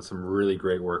has done some really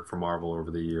great work for Marvel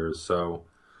over the years, so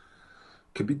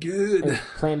could be good. It's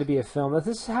planned to be a film. This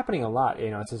is happening a lot.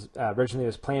 Originally it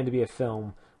was planned to be a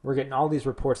film. We're getting all these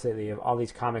reports lately of all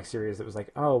these comic series that was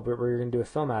like, oh, but we're going to do a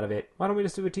film out of it. Why don't we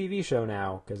just do a TV show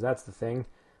now? Because that's the thing.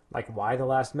 Like, Why the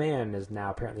Last Man is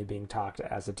now apparently being talked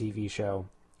as a TV show,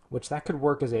 which that could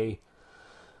work as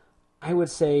I would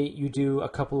say you do a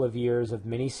couple of years of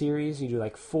miniseries. You do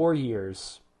like 4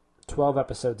 years, 12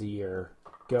 episodes a year,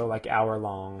 go like hour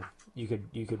long. You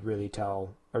could really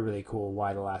tell a really cool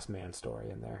Why the Last Man story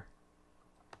in there.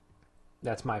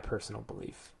 That's my personal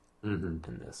belief in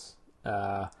this.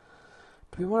 Do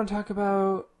we want to talk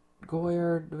about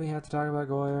Goyer? Do we have to talk about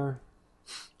Goyer?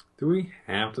 Do we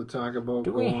have to talk about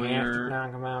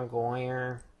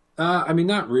Goyer? I mean,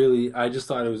 not really. I just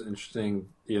thought it was interesting,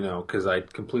 because I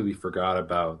completely forgot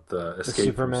about the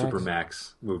Escape from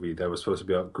Supermax movie that was supposed to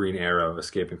be about Green Arrow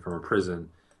escaping from a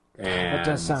prison. And that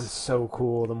does sound so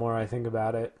cool the more I think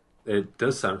about it. It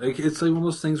does sound... It's like one of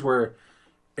those things where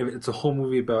it's a whole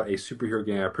movie about a superhero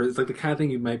getting out of prison. It's like the kind of thing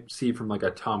you might see from like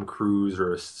a Tom Cruise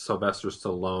or a Sylvester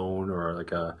Stallone or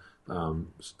like a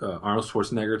Arnold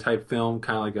Schwarzenegger type film,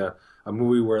 kind of like a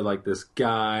movie where like this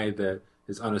guy that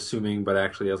is unassuming but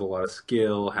actually has a lot of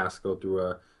skill has to go through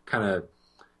a kind of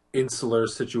insular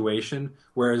situation,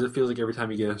 whereas it feels like every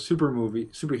time you get a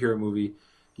superhero movie,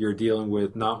 you're dealing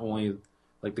with not only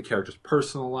like the character's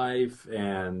personal life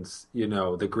and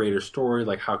the greater story,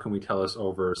 like how can we tell this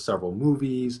over several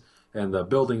movies and the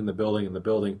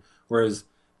building, whereas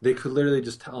they could literally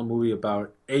just tell a movie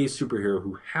about a superhero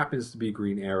who happens to be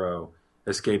Green Arrow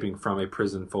escaping from a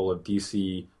prison full of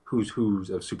DC who's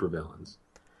of supervillains.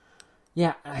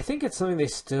 Yeah, I think it's something they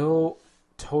still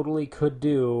totally could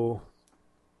do,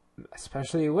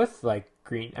 especially with like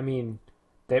Green. I mean,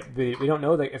 we don't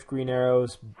know that if Green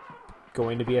Arrow's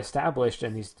going to be established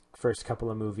in these first couple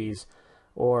of movies,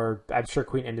 or I'm sure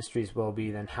Queen Industries will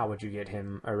be. Then how would you get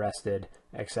him arrested,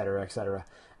 et cetera, et cetera?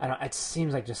 It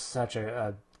seems like just such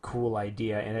a cool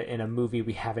idea in a movie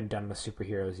we haven't done with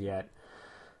superheroes yet.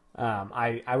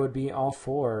 I would be all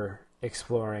for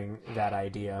exploring that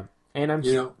idea, and I'm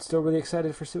still really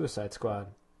excited for Suicide Squad.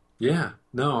 Yeah,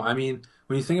 no, I mean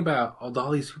when you think about all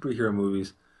these superhero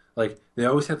movies, like they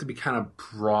always have to be kind of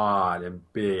broad and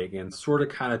big and sort of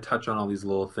kind of touch on all these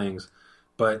little things,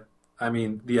 but I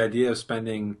mean the idea of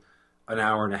spending an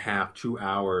hour and a half, 2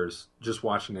 hours just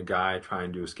watching a guy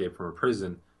trying to escape from a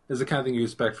prison is the kind of thing you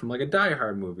expect from like a Die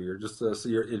Hard movie or just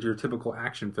your typical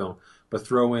action film, but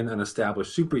throw in an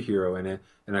established superhero in it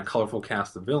and a colorful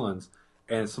cast of villains,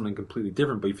 and it's something completely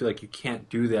different. But you feel like you can't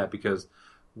do that because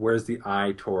where's the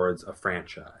eye towards a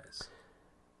franchise?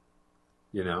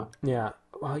 Yeah.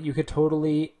 Well, you could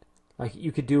totally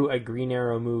you could do a Green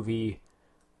Arrow movie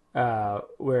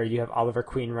where you have Oliver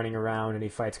Queen running around and he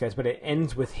fights guys, but it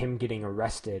ends with him getting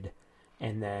arrested.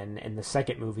 And then in the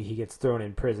second movie, he gets thrown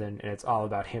in prison, and it's all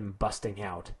about him busting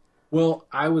out. Well,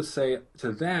 I would say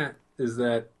to that is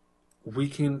that we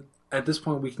can at this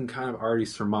point, we can kind of already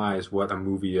surmise what a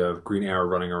movie of Green Arrow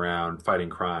running around fighting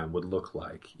crime would look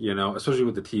like. You know, especially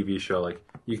with the TV show. Like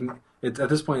you can, it's at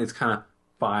this point, it's kind of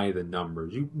by the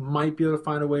numbers. You might be able to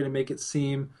find a way to make it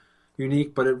seem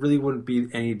unique, but it really wouldn't be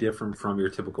any different from your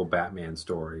typical Batman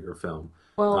story or film.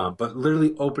 Well, But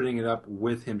literally opening it up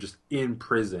with him just in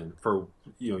prison for,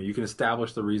 you know, you can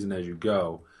establish the reason as you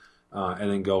go, and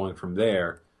then going from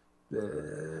there.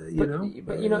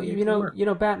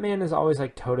 Batman is always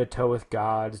like toe to toe with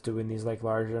gods, doing these like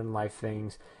larger than life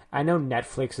things. I know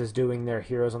Netflix is doing their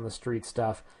Heroes on the Street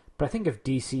stuff, but I think if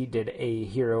DC did a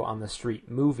Hero on the Street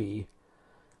movie,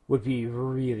 would be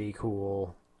really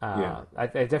cool. I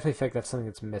definitely think that's something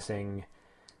that's missing.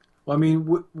 Well, I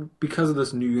mean, because of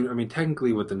this new, I mean,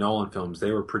 technically with the Nolan films,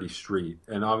 they were pretty street,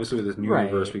 and obviously with this new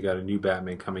universe, we got a new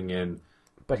Batman coming in,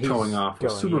 but he's showing off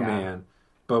with Superman. Yeah.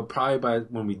 But probably by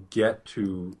when we get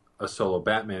to a solo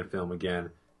Batman film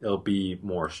again, it'll be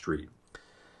more street.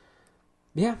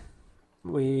 Yeah,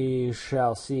 we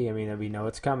shall see. I mean, we know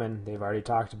it's coming. They've already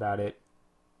talked about it.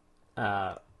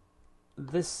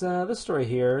 This story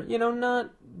here, you know,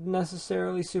 not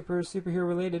necessarily superhero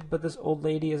related, but this old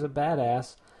lady is a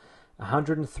badass. A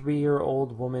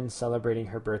 103-year-old woman celebrating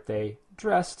her birthday,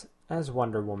 dressed as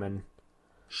Wonder Woman.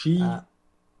 She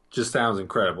just sounds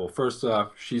incredible. First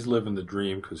off, she's living the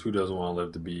dream, because who doesn't want to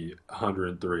live to be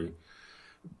 103?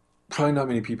 Probably not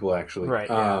many people, actually. Right,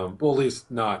 yeah. Well, at least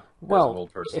not as an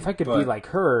old person. If I could be like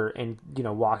her and, you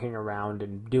know, walking around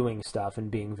and doing stuff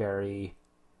and being very...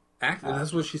 And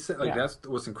that's what she said. Like, that's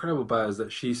what's incredible about it, is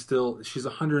that she's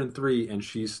 103 and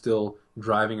she's still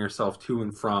driving herself to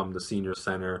and from the senior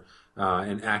center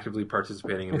and actively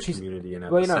participating in the community. And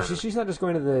she's not just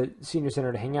going to the senior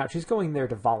center to hang out. She's going there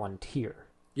to volunteer.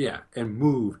 Yeah, and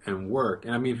move and work.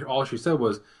 And I mean, all she said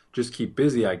was just keep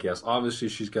busy, I guess. Obviously,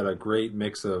 she's got a great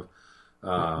mix of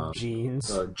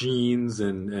genes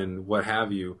and what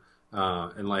have you,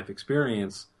 and life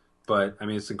experience. But I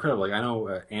mean, it's incredible. Like, I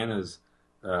know Anna's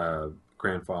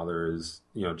grandfather is,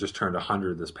 you know, just turned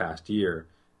 100 this past year,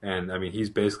 and I mean, he's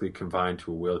basically confined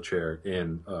to a wheelchair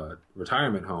in a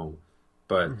retirement home.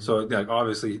 But so, like,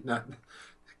 obviously, not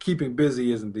keeping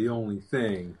busy isn't the only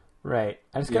thing. Right.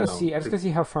 I just gotta see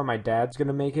how far my dad's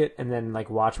gonna make it, and then like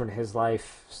watch when his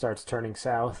life starts turning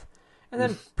south, and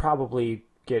then probably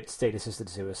get state-assisted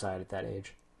suicide at that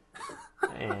age.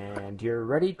 And you're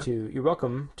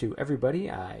welcome to everybody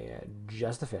I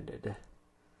just offended.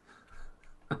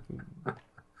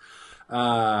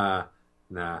 Nah.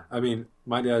 I mean,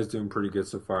 my dad's doing pretty good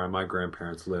so far, and my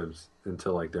grandparents lived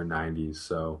until like their 90s,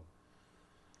 so.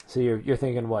 So you're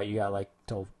thinking what, you got like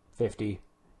till 50,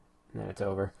 and then it's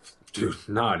over? Dude,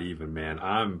 not even, man.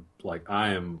 I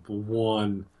am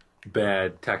one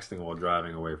bad texting while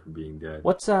driving away from being dead.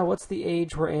 What's the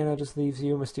age where Anna just leaves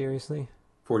you mysteriously?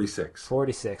 46.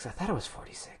 46. I thought it was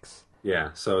 46.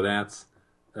 Yeah, so that's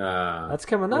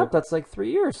coming up. That's like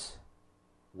 3 years.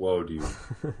 Whoa, dude.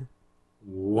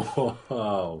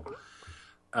 Whoa.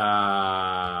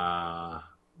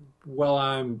 Well,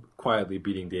 I'm quietly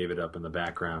beating David up in the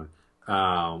background.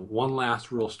 One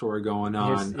last real story going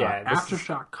on.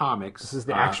 Aftershock Comics. This is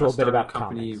the actual bit about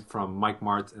company comics. From Mike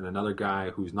Martz and another guy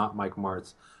who's not Mike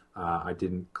Martz. I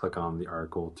didn't click on the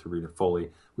article to read it fully.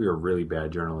 We are really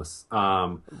bad journalists.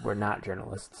 We're not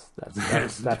journalists.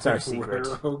 That's our secret.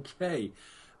 Okay.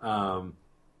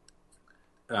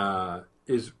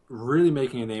 Is really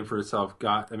making a name for itself.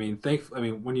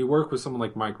 When you work with someone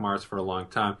like Mike Martz for a long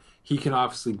time, he can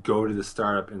obviously go to the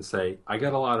startup and say, I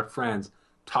got a lot of friends,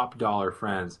 top dollar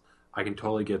friends. I can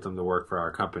totally get them to work for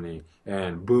our company.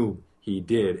 And boom, he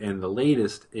did. And the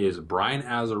latest is Brian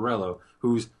Azzarello,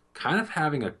 who's kind of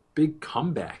having a big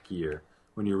comeback year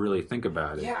when you really think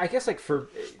about it. Yeah, I guess like for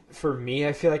me,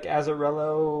 I feel like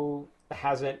Azzarello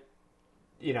hasn't,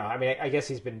 you know, I mean, I guess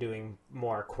he's been doing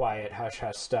more quiet hush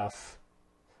hush stuff.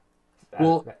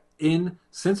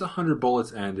 Since 100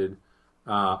 Bullets ended,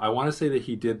 I want to say that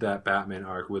he did that Batman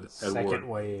arc with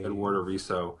Eduardo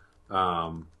Risso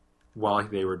while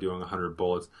they were doing 100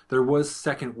 Bullets. There was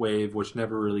Second Wave, which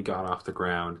never really got off the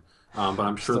ground, but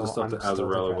I'm sure the stuff that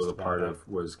Azzarello was a part of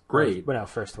was great. Well, no,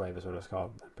 First Wave is what it's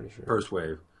called. I'm pretty sure. First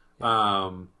Wave.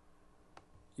 Yeah.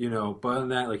 You know, but other than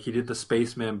that, like, he did the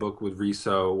Spaceman book with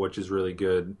Risso, which is really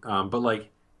good.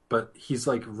 But he's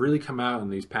like really come out in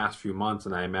these past few months,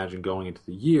 and I imagine going into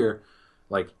the year,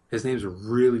 like, his name's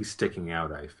really sticking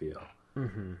out, I feel.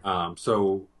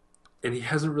 Mm-hmm. And he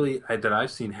hasn't really, that I've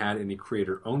seen, had any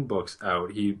creator-owned books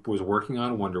out. He was working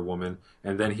on Wonder Woman,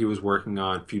 and then he was working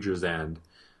on Future's End.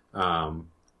 Now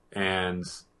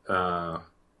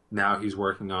he's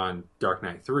working on Dark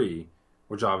Knight 3,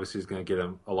 which obviously is going to get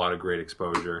him a lot of great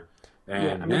exposure.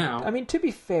 And I now, mean, to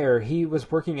be fair, he was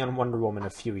working on Wonder Woman a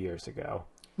few years ago.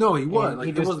 no, he was. and Like,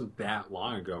 he it just- wasn't that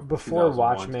long ago. before 2001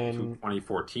 Watchmen, to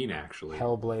 2014, actually.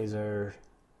 Hellblazer,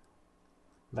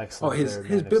 Lex Luthor. Oh, his Man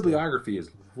of Steel. bibliography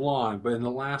is long, but in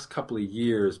the last couple of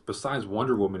years, besides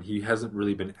Wonder Woman, he hasn't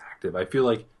really been active. I feel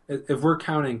like if we're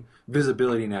counting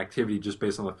visibility and activity just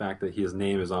based on the fact that his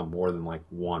name is on more than like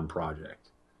one project.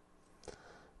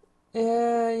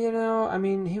 Yeah, I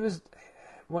mean, he was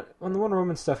when the Wonder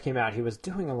Woman stuff came out, he was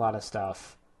doing a lot of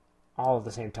stuff all at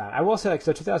the same time. I will say, like,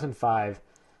 so 2005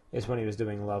 is when he was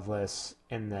doing Loveless,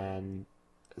 and then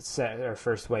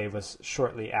First Wave was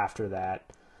shortly after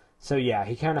that. So yeah,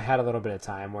 he kind of had a little bit of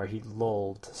time where he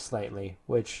lulled slightly,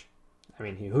 which, I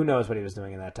mean, who knows what he was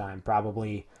doing in that time?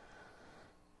 Probably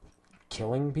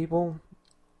killing people,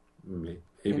 Maybe.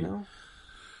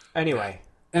 Anyway,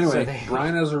 Anyway, so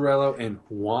Brian Azzarello and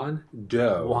Juan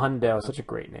Doe. Wando, such a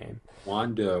great name.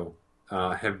 Juan Doe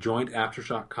have joined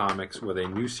Aftershock Comics with a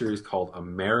new series called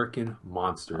American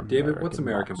Monster. David, what's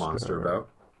American Monster about?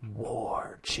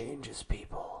 War changes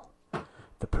people.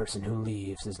 The person who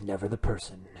leaves is never the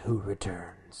person who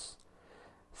returns.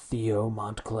 Theo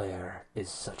Montclair is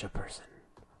such a person.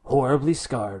 Horribly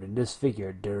scarred and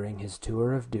disfigured during his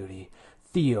tour of duty,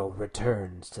 Theo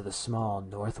returns to the small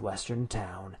northwestern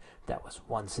town that was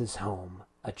once his home,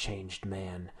 a changed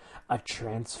man, a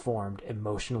transformed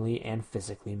emotionally and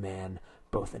physically man,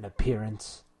 both in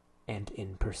appearance and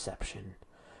in perception.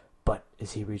 But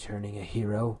is he returning a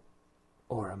hero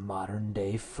or a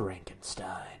modern-day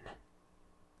Frankenstein?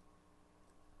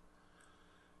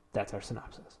 That's our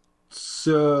synopsis.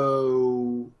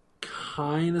 So,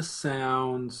 kind of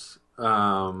sounds...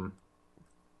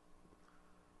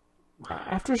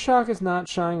 Aftershock is not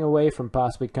shying away from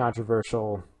possibly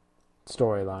controversial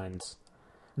storylines.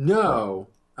 No.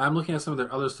 I'm looking at some of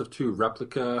their other stuff too.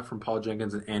 Replica from Paul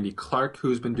Jenkins and Andy Clark,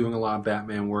 who's been doing a lot of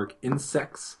Batman work.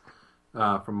 Insects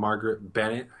from Margaret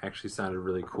Bennett actually sounded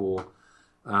really cool.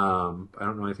 I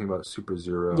don't know anything about Super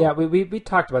Zero. Yeah, we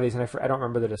talked about these, and I don't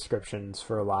remember the descriptions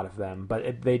for a lot of them,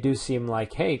 but they do seem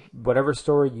like, hey, whatever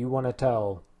story you want to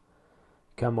tell,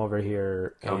 come over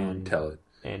here and tell it.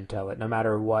 And tell it, no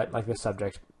matter what like the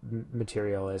subject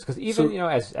material is. Because even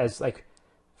as like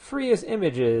free as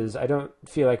images, I don't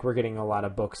feel like we're getting a lot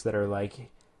of books that are like,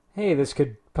 hey, this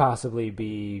could possibly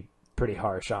be pretty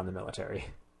harsh on the military.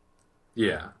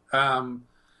 Yeah.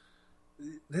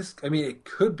 It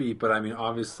could be, but I mean,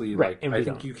 obviously, right, like, I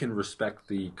think you can respect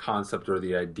the concept or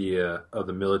the idea of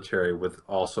the military with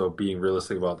also being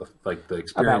realistic about the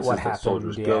experiences that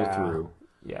soldiers go through.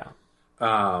 Yeah.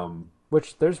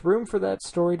 Which there's room for that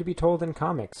story to be told in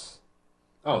comics.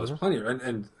 Oh, there's plenty,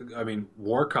 and I mean,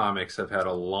 war comics have had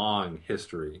a long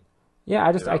history. Yeah,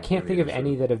 I can't think of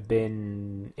any that have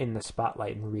been in the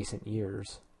spotlight in recent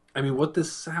years. I mean, what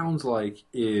this sounds like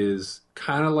is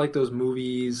kind of like those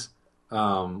movies,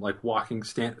 like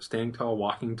Standing Tall,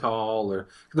 Walking Tall, or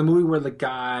the movie where the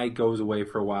guy goes away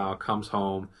for a while, comes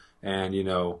home, and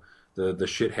the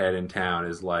shithead in town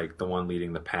is like the one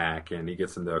leading the pack, and he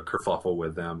gets into a kerfuffle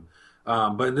with them.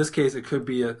 But in this case, it could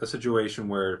be a situation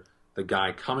where the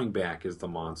guy coming back is the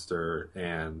monster,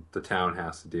 and the town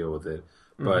has to deal with it.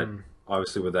 But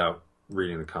obviously, without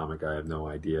reading the comic, I have no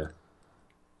idea.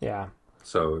 Yeah.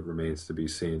 So it remains to be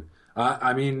seen.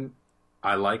 I mean,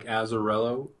 I like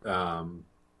Azzarello.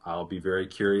 I'll be very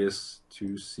curious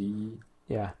to see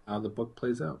how the book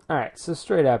plays out. All right. So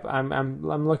straight up, I'm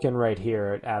looking right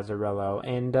here at Azzarello,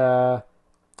 and I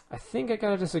think I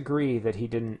gotta disagree that he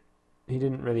didn't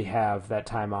really have that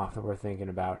time off that we're thinking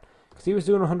about, because he was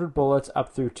doing 100 Bullets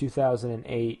up through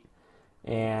 2008,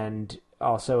 and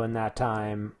also in that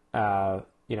time,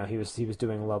 he was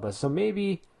doing Loveless. So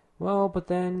maybe, but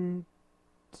then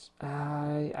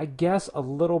I guess a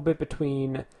little bit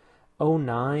between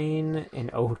 2009 and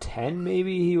 2010,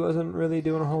 maybe he wasn't really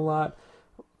doing a whole lot.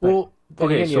 Well,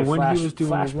 okay, again, so when he was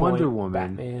doing Flashpoint, Wonder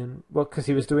Woman, Batman. Well, because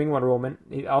he was doing Wonder Woman.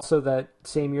 Also, that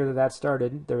same year that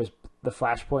started, there was the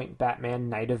Flashpoint, Batman,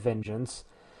 Night of Vengeance.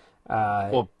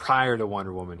 Prior to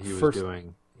Wonder Woman, he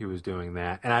was doing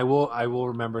that, and I will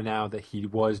remember now that he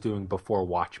was doing Before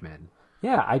Watchmen.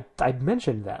 Yeah, I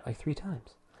mentioned that like 3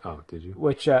 times. Oh, did you?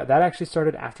 Which that actually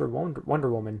started after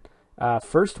Wonder Woman.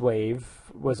 First Wave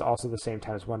was also the same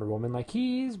time as Wonder Woman. Like,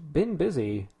 he's been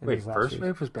busy. Wait, First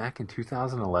Wave was back in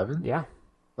 2011? Yeah.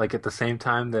 Like at the same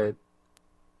time that...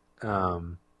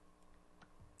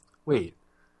 Wait.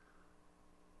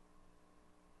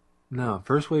 No,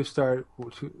 First Wave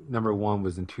number 1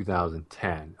 was in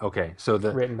 2010. Okay, so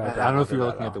Written by I don't know if you're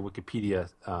looking at the Wikipedia,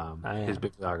 his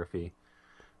bibliography.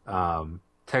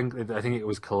 technically, I think it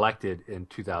was collected in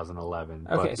 2011.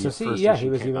 Okay, but so the see, first yeah, issue he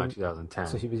was came out even in 2010.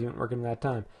 so he was even working that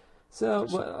time. So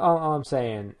all I'm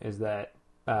saying is that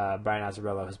Brian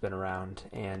Azzarello has been around,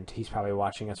 and he's probably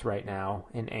watching us right now,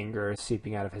 and anger is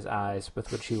seeping out of his eyes,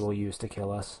 with which he will use to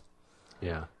kill us.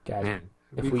 Yeah, Guys, man,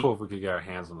 it'd be cool if we could get our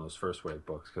hands on those first wave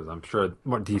books, because I'm sure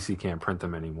DC can't print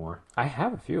them anymore. I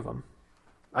have a few of them.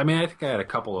 I mean, I think I had a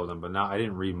couple of them, but I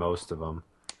didn't read most of them.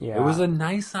 Yeah, it was a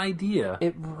nice idea.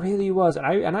 It really was,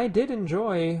 and I did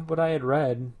enjoy what I had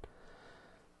read.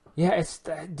 Yeah, it's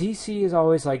DC is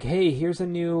always like, hey, here's a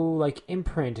new like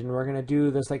imprint, and we're gonna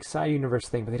do this like side universe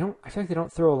thing, but they don't. I feel like they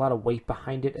don't throw a lot of weight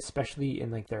behind it, especially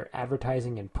in like their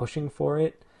advertising and pushing for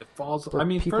it. It falls. I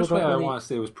mean, first way I want to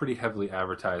say it was pretty heavily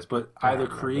advertised, but either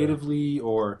creatively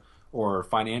or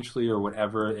financially or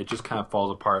whatever, it just kind of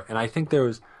falls apart. And I think there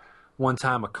was one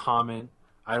time a comment.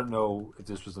 I don't know if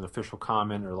this was an official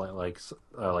comment or like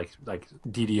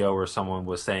DDO or someone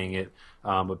was saying it,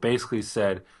 but basically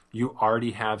said, you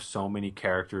already have so many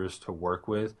characters to work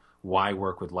with. Why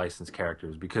work with licensed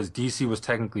characters? Because DC was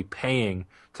technically paying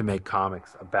to make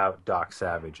comics about Doc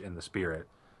Savage and the Spirit.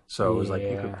 So it was like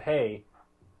you could pay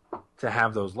to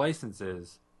have those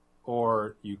licenses,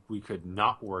 or we could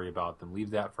not worry about them,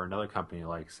 leave that for another company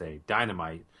like, say,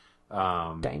 Dynamite.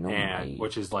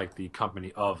 Which is like the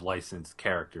company of licensed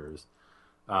characters,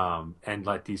 and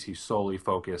let DC solely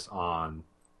focus on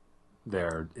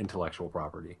their intellectual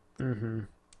property. Mm-hmm.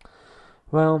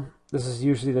 Well, this is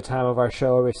usually the time of our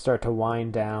show where we start to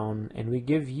wind down, and we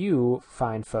give you,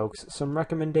 fine folks, some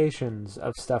recommendations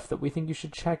of stuff that we think you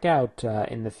should check out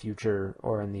in the future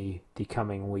or in the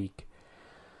coming week.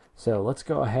 So let's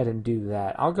go ahead and do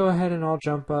that. I'll go ahead and I'll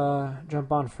jump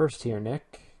on first here,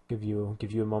 Nick. Give you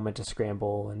a moment to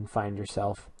scramble and find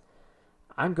yourself.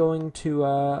 I'm going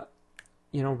to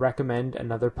recommend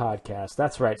another podcast.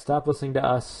 That's right. Stop listening to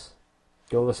us.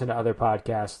 Go listen to other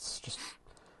podcasts. Just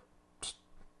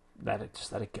let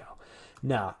it go.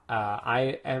 No,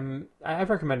 I've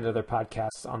recommended other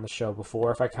podcasts on the show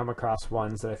before. If I come across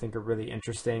ones that I think are really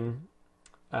interesting,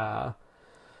 or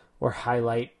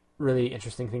highlight really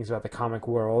interesting things about the comic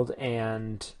world,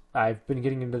 and I've been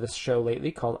getting into this show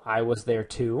lately called I Was There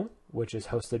Too, which is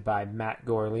hosted by Matt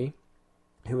Gorley,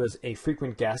 who is a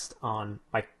frequent guest on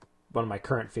one of my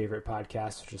current favorite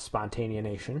podcasts, which is Spontanea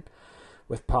Nation,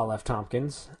 with Paul F.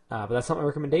 Tompkins. But that's not my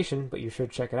recommendation, but you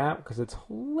should check it out because it's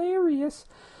hilarious.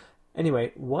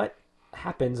 Anyway, what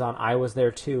happens on I Was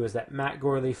There Too is that Matt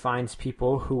Gorley finds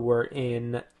people who were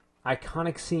in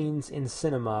iconic scenes in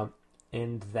cinema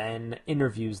and then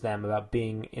interviews them about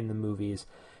being in the movies.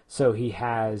 So he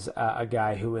has a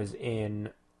guy who is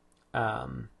in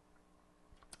Leon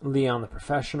the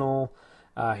Professional.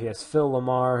 He has Phil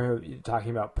LaMarr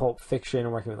talking about Pulp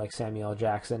Fiction, working with like Samuel L.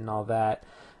 Jackson and all that.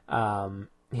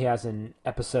 He has an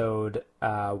episode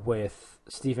with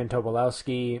Stephen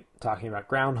Tobolowsky talking about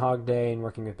Groundhog Day and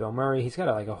working with Bill Murray. He's got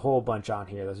a whole bunch on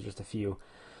here. Those are just a few.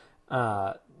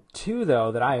 Two,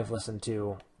 though, that I have listened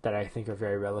to that I think are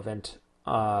very relevant,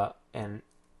 and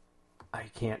I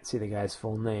can't see the guy's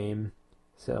full name,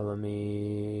 so let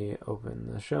me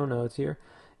open the show notes here.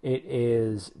 It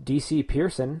is DC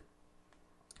Pearson,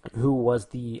 who was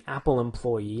the Apple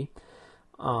employee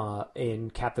in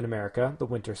Captain America, the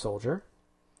Winter Soldier,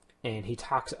 and he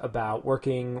talks about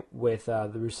working with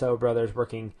the Russo brothers,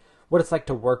 what it's like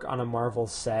to work on a Marvel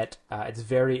set. It's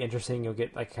very interesting. You'll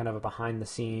get like kind of a behind the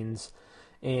scenes,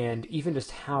 and even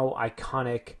just how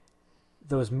iconic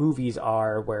those movies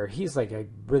are, where he's like a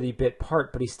really bit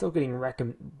part, but he's still getting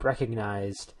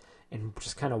recognized, and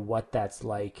just kind of what that's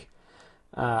like.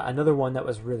 Another one that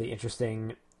was really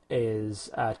interesting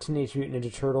is Teenage Mutant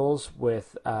Ninja Turtles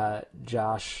with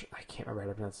Josh. I can't remember how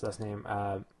to pronounce his last name.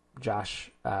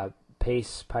 Josh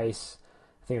Paice. I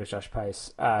think it was Josh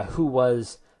Paice, who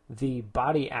was the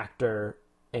body actor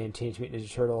in Teenage Mutant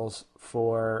Ninja Turtles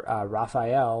for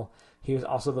Raphael. He was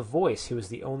also the voice. He was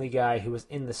the only guy who was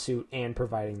in the suit and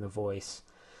providing the voice.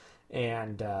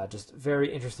 And just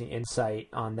very interesting insight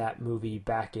on that movie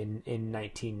back in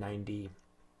 1990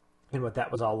 and what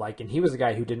that was all like. And he was a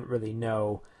guy who didn't really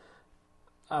know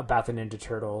about the Ninja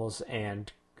Turtles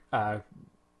and,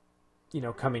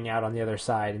 coming out on the other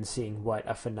side and seeing what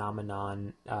a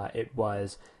phenomenon it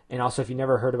was. And also, if you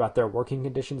never heard about their working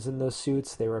conditions in those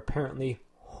suits, they were apparently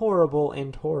horrible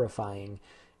and horrifying.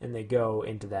 And they go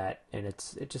into that, and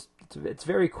it's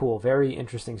very cool, very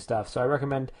interesting stuff. So I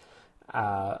recommend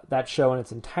that show in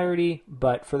its entirety.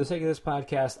 But for the sake of this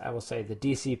podcast, I will say the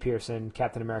DC Pearson,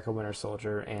 Captain America: Winter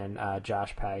Soldier, and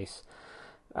Josh Paice,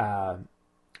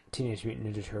 Teenage Mutant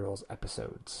Ninja Turtles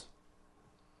episodes.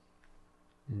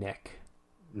 Nick,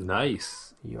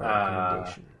 nice. Your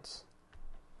recommendations.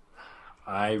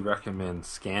 I recommend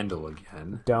Scandal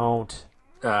again. Don't.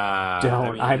 I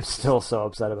Don't. mean, I'm still so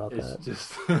upset about It's that.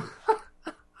 just.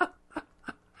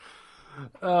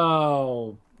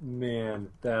 Oh man,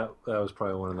 that was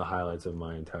probably one of the highlights of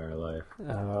my entire life.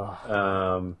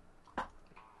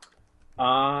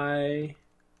 I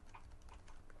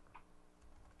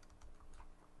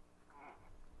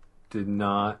did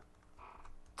not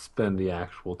spend the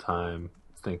actual time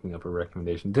thinking up a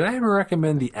recommendation. Did I ever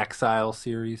recommend the Exile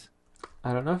series?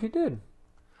 I don't know if you did.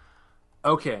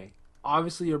 Okay.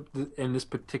 Obviously, in this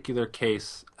particular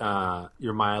case,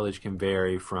 your mileage can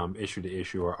vary from issue to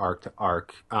issue or arc to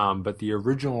arc. But the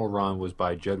original run was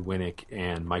by Judd Winnick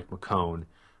and Mike McKone,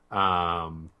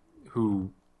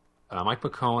 who Mike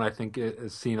McKone, I think,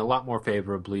 is seen a lot more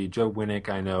favorably. Judd Winnick,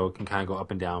 I know, can kind of go up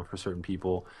and down for certain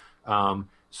people.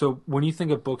 So when you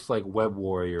think of books like Web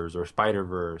Warriors or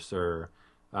Spider-Verse or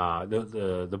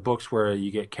the books where you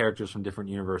get characters from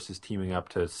different universes teaming up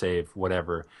to save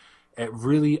whatever, it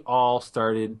really all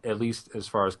started, at least as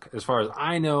far as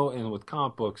I know, and with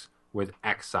comic books, with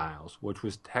Exiles, which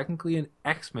was technically an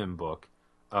X-Men book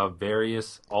of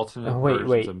various alternate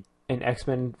versions of an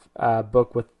X-Men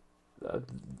book with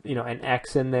an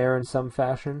X in there in some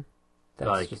fashion.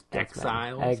 That's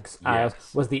Exiles. Exiles.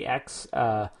 Yes. Was the X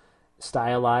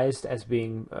stylized as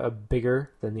being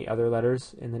bigger than the other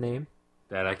letters in the name?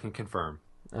 That I can confirm.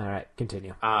 All right,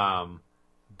 continue.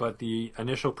 But the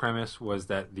initial premise was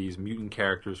that these mutant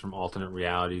characters from alternate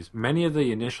realities, many of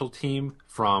the initial team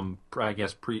from, I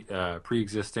guess,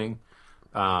 pre-existing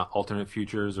alternate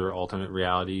futures or alternate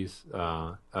realities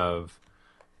of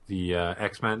the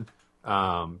X-Men,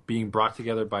 being brought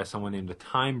together by someone named the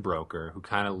Time Broker, who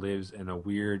kind of lives in a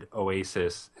weird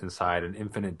oasis inside an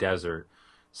infinite desert,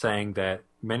 saying that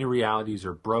many realities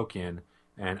are broken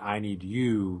and I need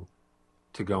you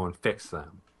to go and fix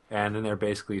them. And then they're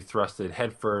basically thrusted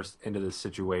headfirst into this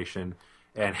situation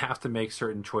and have to make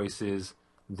certain choices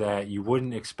that you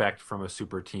wouldn't expect from a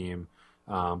super team,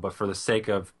 but for the sake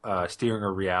of steering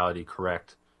a reality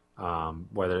correct,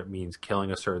 whether it means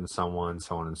killing a certain someone,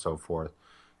 so on and so forth,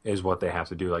 is what they have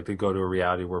to do. Like, they go to a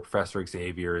reality where Professor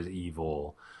Xavier is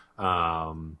evil.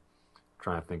 Trying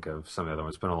to think of some of the other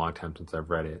ones. It's been a long time since I've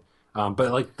read it.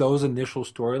 But like those initial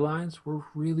storylines were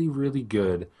really, really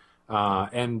good.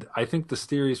 And I think the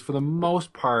series, for the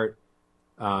most part,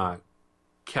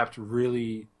 kept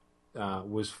really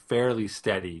was fairly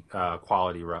steady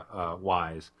quality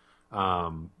wise.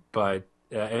 But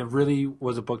it really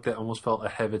was a book that almost felt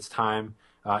ahead of its time.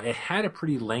 It had a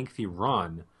pretty lengthy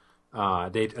run.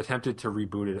 They attempted to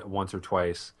reboot it once or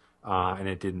twice, and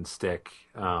it didn't stick.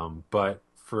 But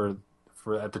for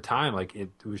at the time, like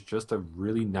it was just a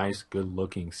really nice,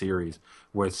 good-looking series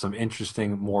with some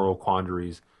interesting moral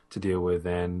quandaries to deal with.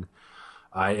 And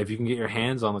if you can get your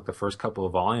hands on like the first couple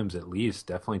of volumes at least,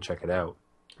 definitely check it out.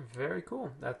 Very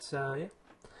cool. That's yeah.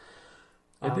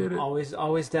 I did it.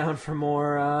 Always down for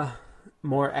more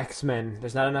X-Men.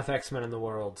 There's not enough X-Men in the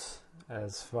world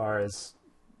as far as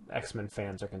X-Men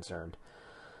fans are concerned.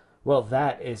 Well,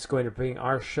 that is going to bring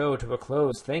our show to a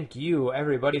close. Thank you,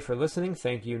 everybody, for listening.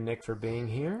 Thank you, Nick, for being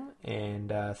here.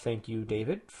 And thank you,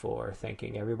 David, for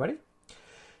thanking everybody.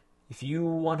 If you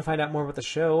want to find out more about the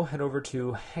show, head over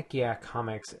to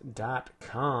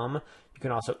heckyeahcomics.com. You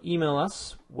can also email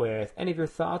us with any of your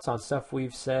thoughts on stuff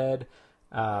we've said,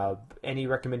 any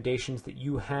recommendations that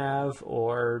you have,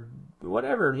 or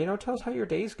whatever. Tell us how your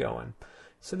day's going.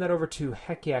 Send that over to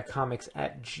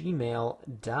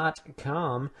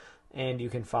heckyeahcomics@gmail.com, and you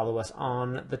can follow us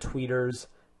on the tweeters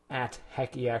at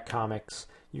heckyeahcomics.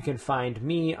 You can find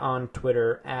me on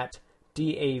Twitter at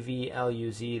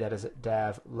DAVLUZ, that is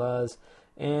Dav Luz,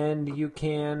 and you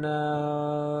can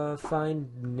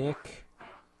find Nick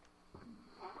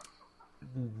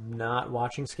not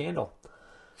watching Scandal.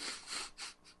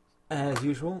 As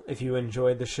usual, if you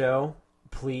enjoyed the show,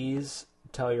 please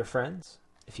tell your friends.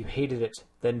 If you hated it,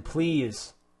 then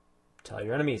please tell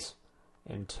your enemies.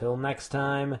 Until next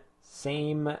time,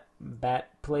 same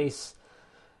bat place,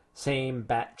 same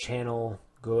bat channel.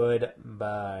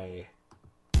 Goodbye.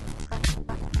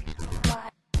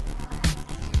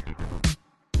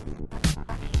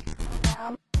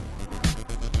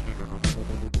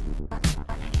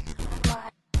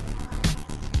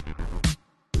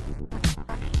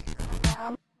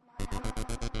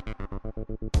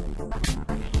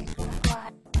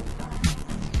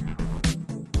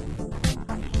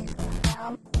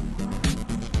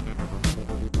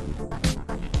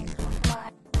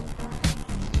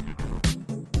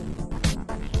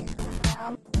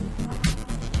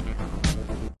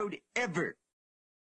 Ever.